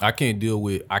lazy. I can't deal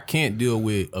with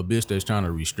a bitch that's trying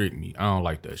to restrict me. I don't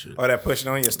like that shit. Or that pushing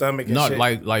on your stomach and Not shit.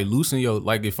 like loosen your,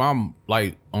 like if I'm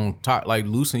like on top, like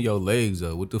loosen your legs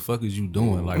up. What the fuck is you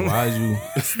doing? Like why is you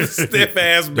stiff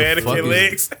ass fuck mannequin is-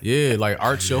 legs. Yeah, like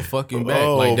arch your fucking back.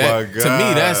 Oh like that. my god! To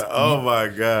me, that's my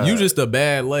god. you just a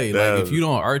bad lay. Like That- if you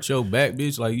don't arch your back,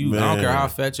 bitch, like you, I don't care Man. how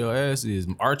fat your ass is,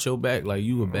 arch your back. Like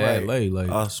you a bad Right. lay. Like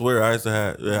I swear, I used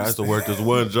to work this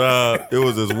one job. It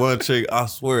was this one chick. I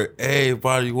swear,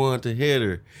 everybody wanted to hit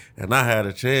her, and I had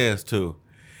a chance to.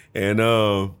 And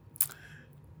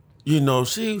you know,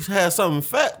 she had something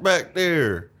fat back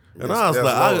there, and I was Yes,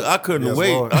 like, Lord. I couldn't Yes,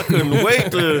 wait. Lord. I couldn't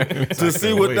wait to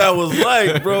see what that was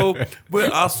like, bro.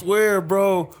 But I swear,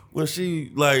 bro, when she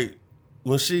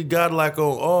got like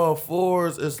on all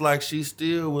fours, it's like she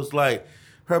still was like.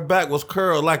 Her back was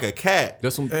curled like a cat.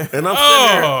 that's some. And I'm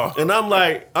sitting there, and I'm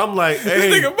like, hey,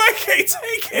 This nigga Mike can't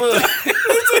take it.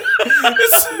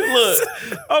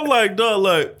 look, I'm like,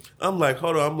 dog, I'm like,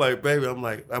 hold on, I'm like, baby, I'm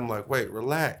like, wait,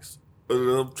 relax. And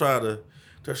I'm trying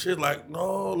to, she's like,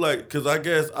 no, like, cause I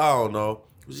guess I don't know,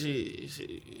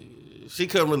 she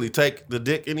couldn't really take the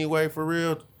dick anyway for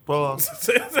real. Pause.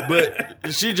 But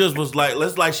she just was like,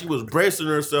 she was bracing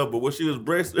herself, but when she was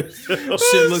bracing herself,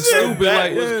 Shit looks her stupid, back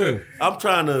like, was yeah. cur-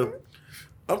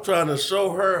 I'm trying to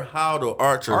show her how to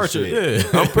arch her Arch it,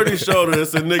 shit. yeah. I'm pretty sure that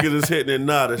it's a nigga that's hitting it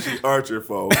now that she archer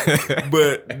for.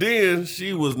 But then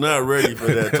she was not ready for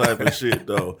that type of shit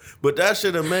though. But that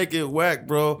shit'll make it whack,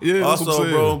 bro. Yeah, that's what Also,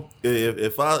 I'm bro,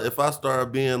 if I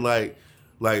start being like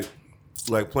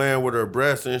playing with her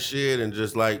breasts and shit and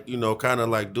just like, you know, kind of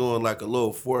like doing like a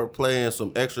little foreplay and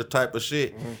some extra type of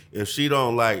shit, if she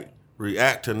don't like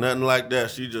react to nothing like that,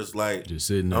 she just like, Just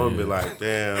sitting I'm there, gonna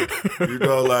yeah. be like, damn, you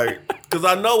know, like, cause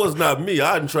I know it's not me.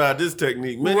 I done tried this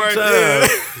technique many Right,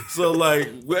 times. So like,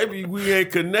 maybe we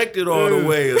ain't connected all the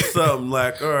way or something.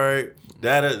 Like, all right,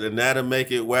 that'll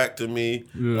make it whack to me.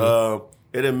 Yeah.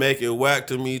 It'll make it whack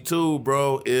to me too,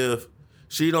 bro, if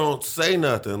she don't say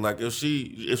nothing. Like if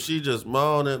she just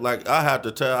moaning, like I have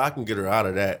to tell, I can get her out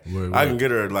of that. Right, I can right.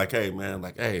 get her like, hey man,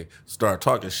 like, hey, start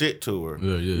talking shit to her.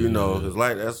 Yeah, you know, yeah. it's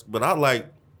like that's. But I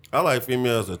like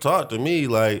females to talk to me,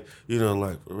 like, you know,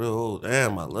 like for real. Oh,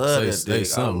 damn, I love that Say dick.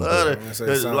 something, I love bro. it. Say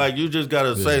It's something. like you just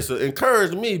gotta say so.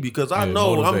 Encourage me because I Yeah,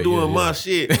 know I'm motivate, doing yeah, my yeah.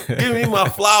 shit. Give me my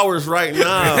flowers right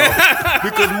now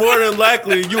because more than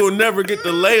likely you will never get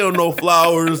to lay on no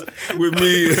flowers with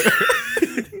me.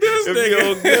 If you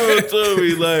don't give it to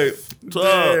me,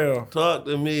 like talk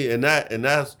to me, and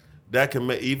that can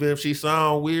make, even if she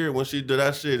sound weird when she do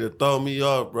that shit, it throw me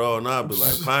off, bro. And I'll be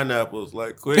like pineapples,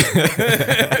 like quick.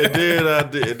 and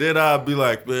then I'll be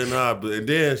like, man, nah. And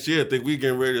then she'll think we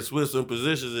getting ready to switch some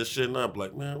positions and shit, and I'll be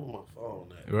like, man, where my phone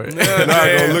at? Right. And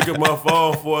I'll go look at my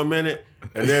phone for a minute,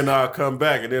 and then I'll come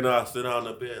back, and then I'll sit on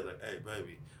the bed like, hey,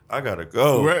 baby, I gotta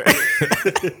go. Right.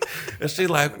 And she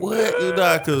like, what? You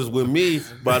know, because with me,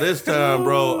 by this time,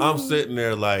 bro, I'm sitting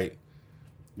there like,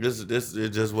 this it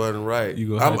just wasn't right. You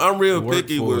gonna have I'm real to work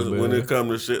picky for it, when man. it comes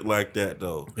to shit like that,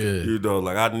 though. Yeah. You know,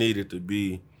 like I needed to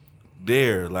be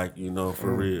there, like, you know,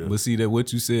 for real. But see that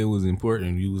what you said was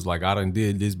important. You was like, I done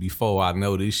did this before. I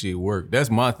know this shit worked. That's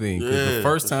my thing. Cause Yeah, the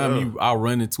first for time sure. I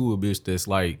run into a bitch that's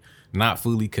like not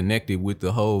fully connected with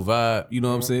the whole vibe. You know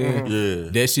what I'm saying? Yeah.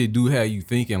 That shit do have you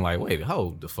thinking like, wait,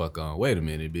 hold the fuck on. Wait a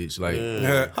minute, bitch.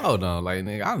 Like, hold on. Like,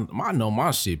 nigga, I know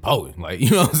my shit potent. Like, you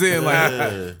know what I'm saying? Like,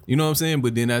 Yeah. you know what I'm saying?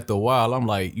 But then after a while, I'm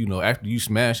like, you know, after you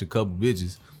smash a couple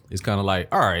bitches, it's kind of like,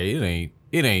 all right, it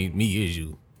ain't me, is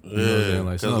you. You know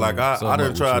what I'm saying? Cause like I something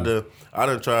done up tried with you. to, I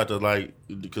done tried to like,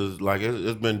 because like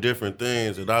it's been different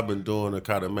things that I've been doing to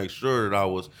kind of make sure that I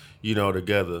was, you know,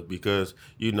 together. Because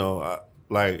you know,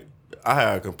 I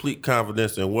had complete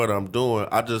confidence in what I'm doing.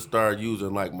 I just started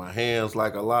using like my hands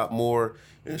like a lot more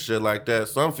and shit like that.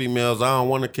 Some females I don't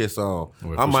want to kiss on.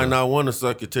 Right, I for might sure. not want to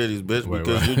suck your titties, bitch, Right,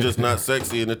 because right. you're just not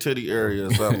sexy in the titty area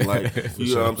or something like.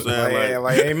 You know what I'm saying?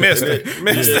 Like ain't missed it.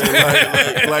 Missed it.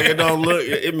 Yeah, like it don't look.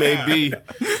 It may be.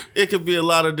 It could be a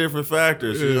lot of different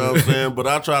factors. You know what I'm saying? But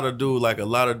I try to do like a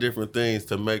lot of different things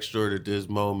to make sure that this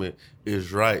moment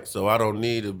is right. So I don't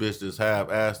need a bitch that's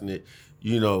half-assing it.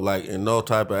 You know, like in no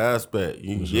type of aspect.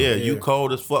 You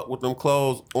cold as fuck with them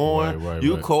clothes on. Right,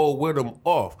 you right. cold with them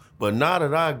off. But now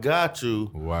that I got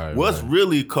you, Right, what's right.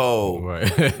 really cold?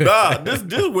 Right. Nah, this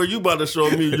is where you about to show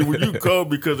me when you cold,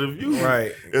 because if you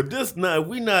Right. if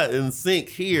we not in sync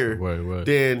here, Right, right.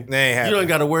 then They ain't you happening. don't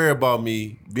got to worry about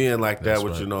me being like that That's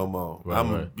with right. you no more. Right, I'm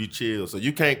gonna right. be chill. So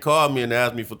you can't call me and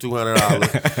ask me for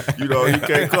 $200. You know, you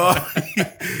can't call me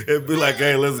and be like,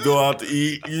 hey, let's go out to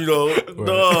eat. You know,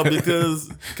 no,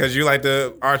 because you like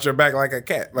to arch your back like a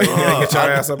cat. Like you gotta get your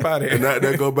ass up out of here. and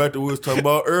that go back to what we was talking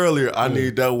about earlier. I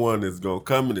need that one that's gonna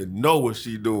come in and know what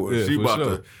she doing. Yeah, she for about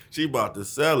sure. she about to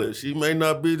sell it. She may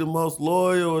not be the most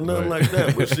loyal or nothing like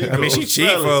that, but she I mean, she cheat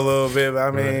for a little bit, but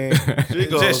I mean, She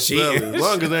gonna just sell cheating. it. As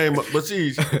long as they ain't,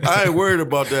 but I ain't worried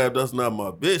about that if that's not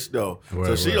my bitch though. So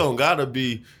Right, she right. don't gotta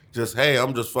be just, hey,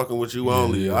 I'm just fucking with you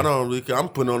only. yeah. I don't really care. I'm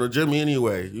putting on a Jimmy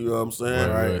anyway. You know what I'm saying?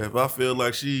 Right, right. If I feel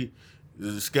like she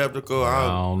is skeptical, I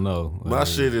don't know. my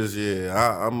shit is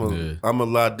I'm a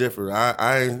lot different.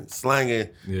 I ain't slanging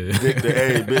Yeah. dick to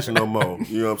every bitch no more.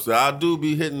 You know what I'm saying? I do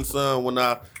be hitting some when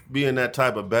I be in that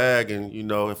type of bag, and you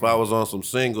know, if I was on some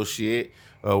single shit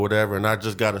or whatever, and I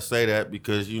just gotta say that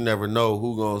because you never know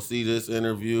who gonna see this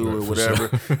interview or for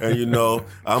whatever. And you know,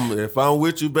 if I'm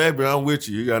with you, baby, I'm with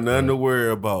you. You got nothing to worry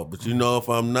about. But you know, if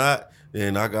I'm not,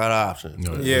 then I got options.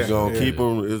 Right. Yeah. We're gonna keep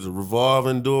them. It's a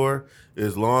revolving door.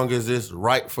 As long as it's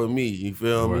right for me, you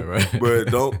feel me? Right.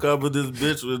 But don't cover this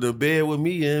bitch with the bed with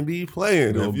me and be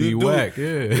playing. Don't If you be do, whack, yeah.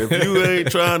 If you ain't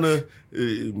trying to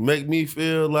make me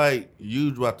feel like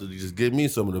you about to just give me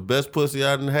some of the best pussy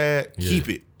I done had, keep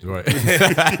it. Right.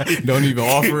 Don't even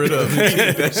offer it up.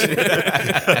 Keep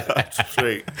that shit.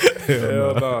 Straight.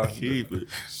 Hell no. Keep it.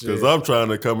 Because I'm trying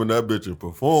to come in that bitch and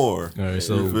perform. All right,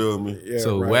 so you feel me? Yeah,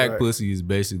 so right, whack right. pussy is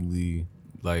basically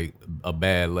like a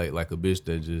bad like a bitch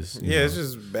that just you Yeah, know, it's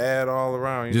just bad all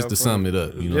around. You just know, to sum it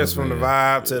up. You know just what from I'm the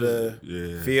saying? vibe to the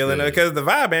Yeah. feeling, Yeah. because the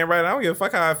vibe ain't right. I don't give a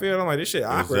fuck how I feel. I'm like, this shit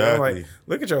awkward. I'm like, Exactly.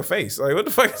 look at your face. Like, what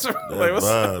the fuck is wrong? That Like, what's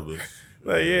up? vibe is-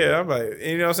 Like, yeah, I'm like,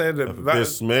 you know what I'm saying? The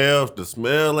the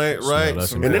smell ain't right,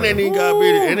 that's and it ain't even gotta be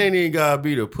it ain't even gotta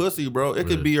be the pussy, bro. It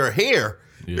could be her hair.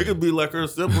 Yeah. It could be like her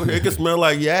simple hair. It could smell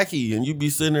like yaki, and you be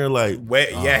sitting there like, wet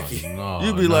yaki. No,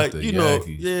 you be not like, the you know,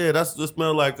 Yaki. yeah, that's the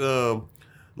smell like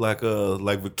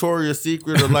Victoria's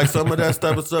Secret or like some of that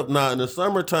type of stuff. Now in the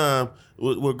summertime,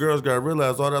 what girls gotta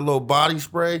realize, all that little body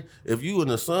spray, if you in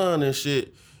the sun and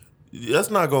shit, that's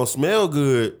not gonna smell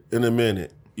good in a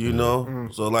minute. You know?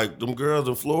 So like them girls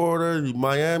in Florida,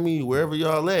 Miami, wherever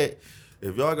y'all at,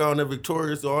 if y'all got on that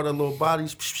Victoria's, all that little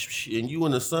bodies, and you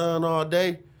in the sun all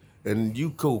day, and you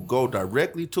could go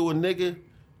directly to a nigga,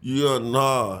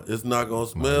 it's not gonna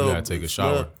smell. gotta take a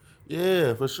shower.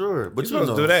 Yeah, for sure. But You're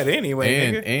supposed to do that anyway,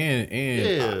 And nigga.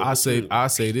 and Yeah, I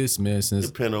say this, man, since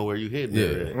depending on where you hitting Yeah.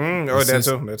 it at. Oh, that since-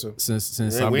 too. That too. since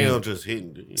And I've we been don't just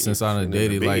hitting. since I done in the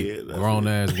dated like bed, that's grown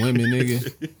it. ass women,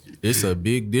 nigga, it's a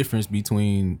big difference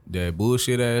between that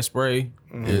bullshit ass spray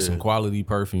and some quality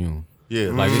perfume. Yeah,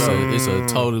 Like it's a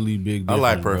totally big I difference.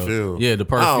 like bro. perfume. Yeah, the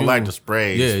perfume. I don't like the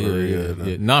sprays. Yeah, for yeah, real.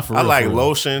 yeah. Not for I real. like for real.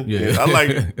 lotion. Yeah. I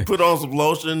like put on some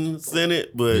lotion, send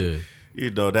it, but Yeah.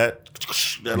 you know that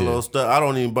little stuff. I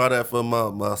don't even buy that for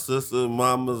my sister,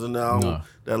 mamas, and all. Nah.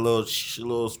 That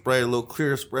little spray, little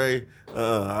clear spray.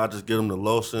 I just get them the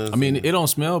lotions. I mean, it don't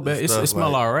smell bad. It stuff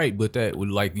smell like- all right, but that would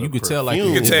like you could tell like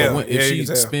perfume. if, You can a tell. wo- if Yeah, you she can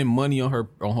tell. spend money on her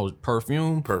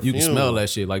perfume, you can smell that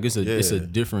shit. Like it's a Yeah.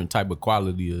 different type of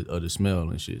quality of the smell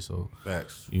and shit. So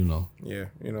Facts. you know, Yeah,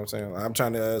 you know what I'm saying? I'm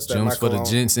trying to start my gems for the cologne.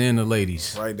 gents and the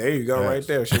ladies Right there, you go, right Facts.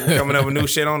 there. Shit, we coming up with new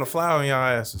shit on the fly on y'all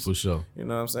asses. for sure. You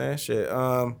know what I'm saying? Shit.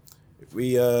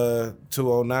 We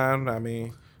 209. I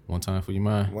mean, One time for your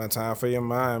mind. one time for your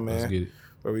mind, man. Let's get it.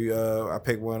 Where we I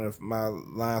pick one of my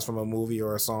lines from a movie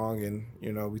or a song, and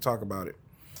you know we talk about it.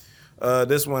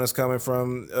 This one is coming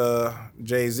from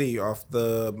Jay-Z off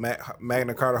the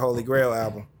Magna Carta Holy Grail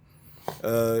album.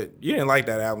 You didn't like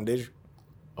that album, did you?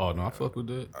 Oh no, I fuck with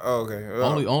that. Oh,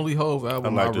 okay. Only Hove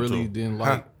album I liked it really too. didn't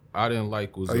like. I didn't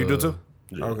like was Oh, you do too?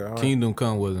 Okay. all right. Kingdom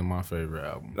Come wasn't my favorite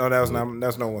album. No, that's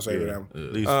no one's favorite album.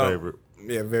 Least favorite.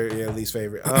 Yeah, least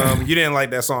favorite. You didn't like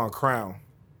that song Crown.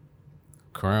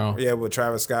 Crown. Yeah, with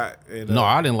Travis Scott. And, No,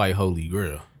 I didn't like Holy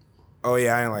Grail. Oh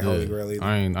yeah, I ain't like Holy Yeah. Grail either.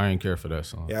 I ain't care for that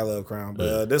song. Yeah, I love Crown,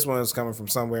 but this one's coming from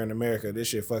somewhere in America. This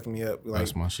shit fucked me up. Like,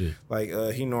 That's my shit.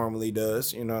 he normally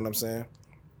does. You know what I'm saying?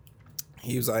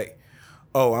 He was like,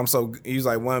 "Oh, he was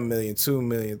like 1 million, 2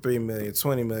 million, 3 million,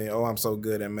 20 million. Oh, I'm so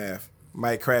good at math.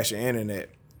 Might crash your internet,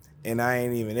 and I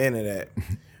ain't even into that.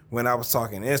 When I was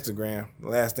talking Instagram, the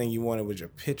last thing you wanted was your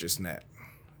picture snap.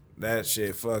 That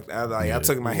shit fucked. I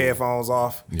took my headphones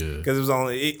off Yeah. because it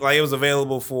was it was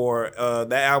available for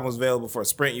that album was available for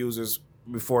Sprint users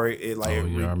before I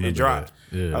remember it dropped.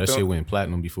 That. Yeah, I that thought- shit went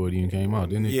platinum before it even came out,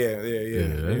 didn't it? Yeah.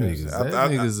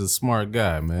 That nigga's a smart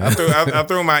guy, man. I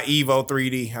threw my Evo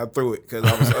 3D. I threw it because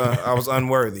I was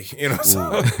unworthy. You know, so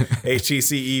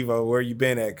HTC Evo, where you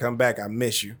been at? Come back. I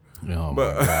miss you. Oh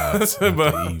But- my God.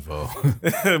 but-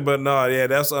 Evo. But no, yeah,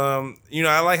 that's you know,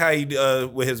 I like how he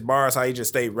with his bars, how he just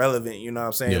stayed relevant. You know what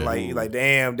I'm saying? Yeah. Like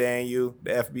damn, you,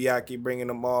 the FBI keep bringing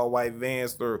them all white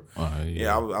vans through.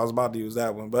 Yeah, I was about to use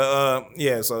that one, but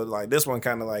yeah. So like this one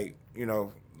kind of like, you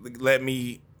know,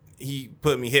 he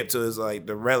put me hip to his like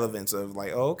the relevance of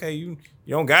like, oh, okay, you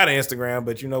don't got an Instagram,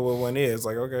 but you know what one is.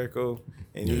 Like, okay, cool.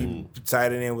 And he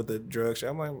tied it in with the drug shit.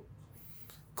 I'm like,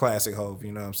 classic Hov,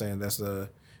 you know what I'm saying? That's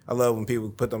I love when people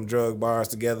put them drug bars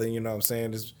together, you know what I'm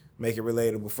saying? Just make it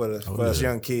relatable for us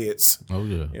young kids. Oh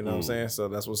yeah. You know what I'm saying? So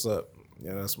that's what's up.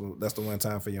 Yeah, that's the one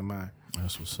time for your mind.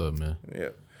 That's what's up, man. Yeah.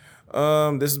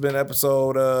 This has been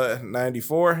episode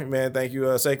 94. Man, thank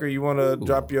you, Sacred. You want to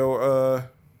drop your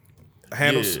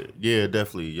handles? Yeah,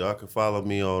 definitely. Y'all can follow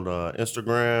me on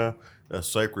Instagram. That's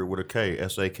Sacred with a K,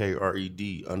 SAKRED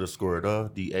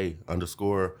 _ DA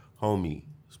 _ homie.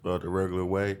 Spelled the regular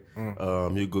way.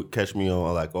 You could catch me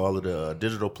on like all of the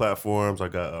digital platforms. I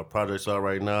got projects out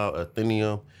right now,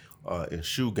 Athenium and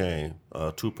Shoe Game.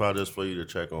 2 projects for you to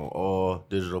check on all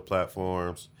digital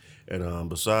platforms. And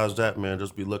besides that, man,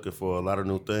 just be looking for a lot of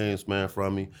new things, man,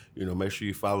 from me. You know, make sure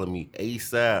you follow me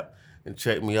ASAP and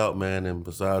check me out, man. And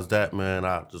besides that, man,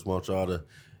 I just want y'all to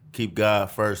keep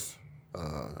God first.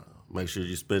 Make sure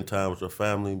you spend time with your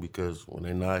family, because when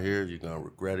they're not here, you're going to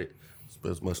regret it.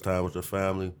 Spend as much time with your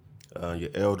family, your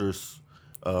elders,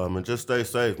 and just stay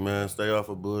safe, man. Stay off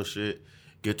of bullshit.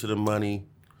 Get to the money.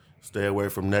 Stay away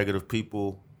from negative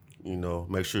people. You know,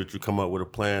 make sure that you come up with a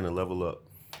plan and level up.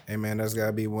 Hey, man, that's got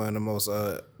to be one of the most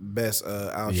best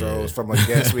outros from a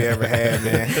guest we ever had,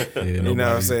 man. You know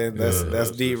what I'm saying?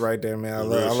 That's deep right there, man. I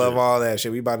love all that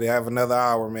shit. We about to have another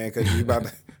hour, man, because we about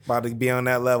to be on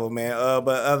that level, man.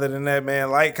 But other than that, man,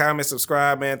 like, comment,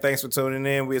 subscribe, man. Thanks for tuning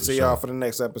in. We'll see y'all for the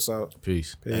next episode.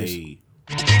 Peace. Hey.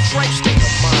 Detroit state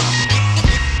of mind.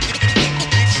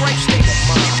 Detroit state of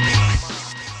mind.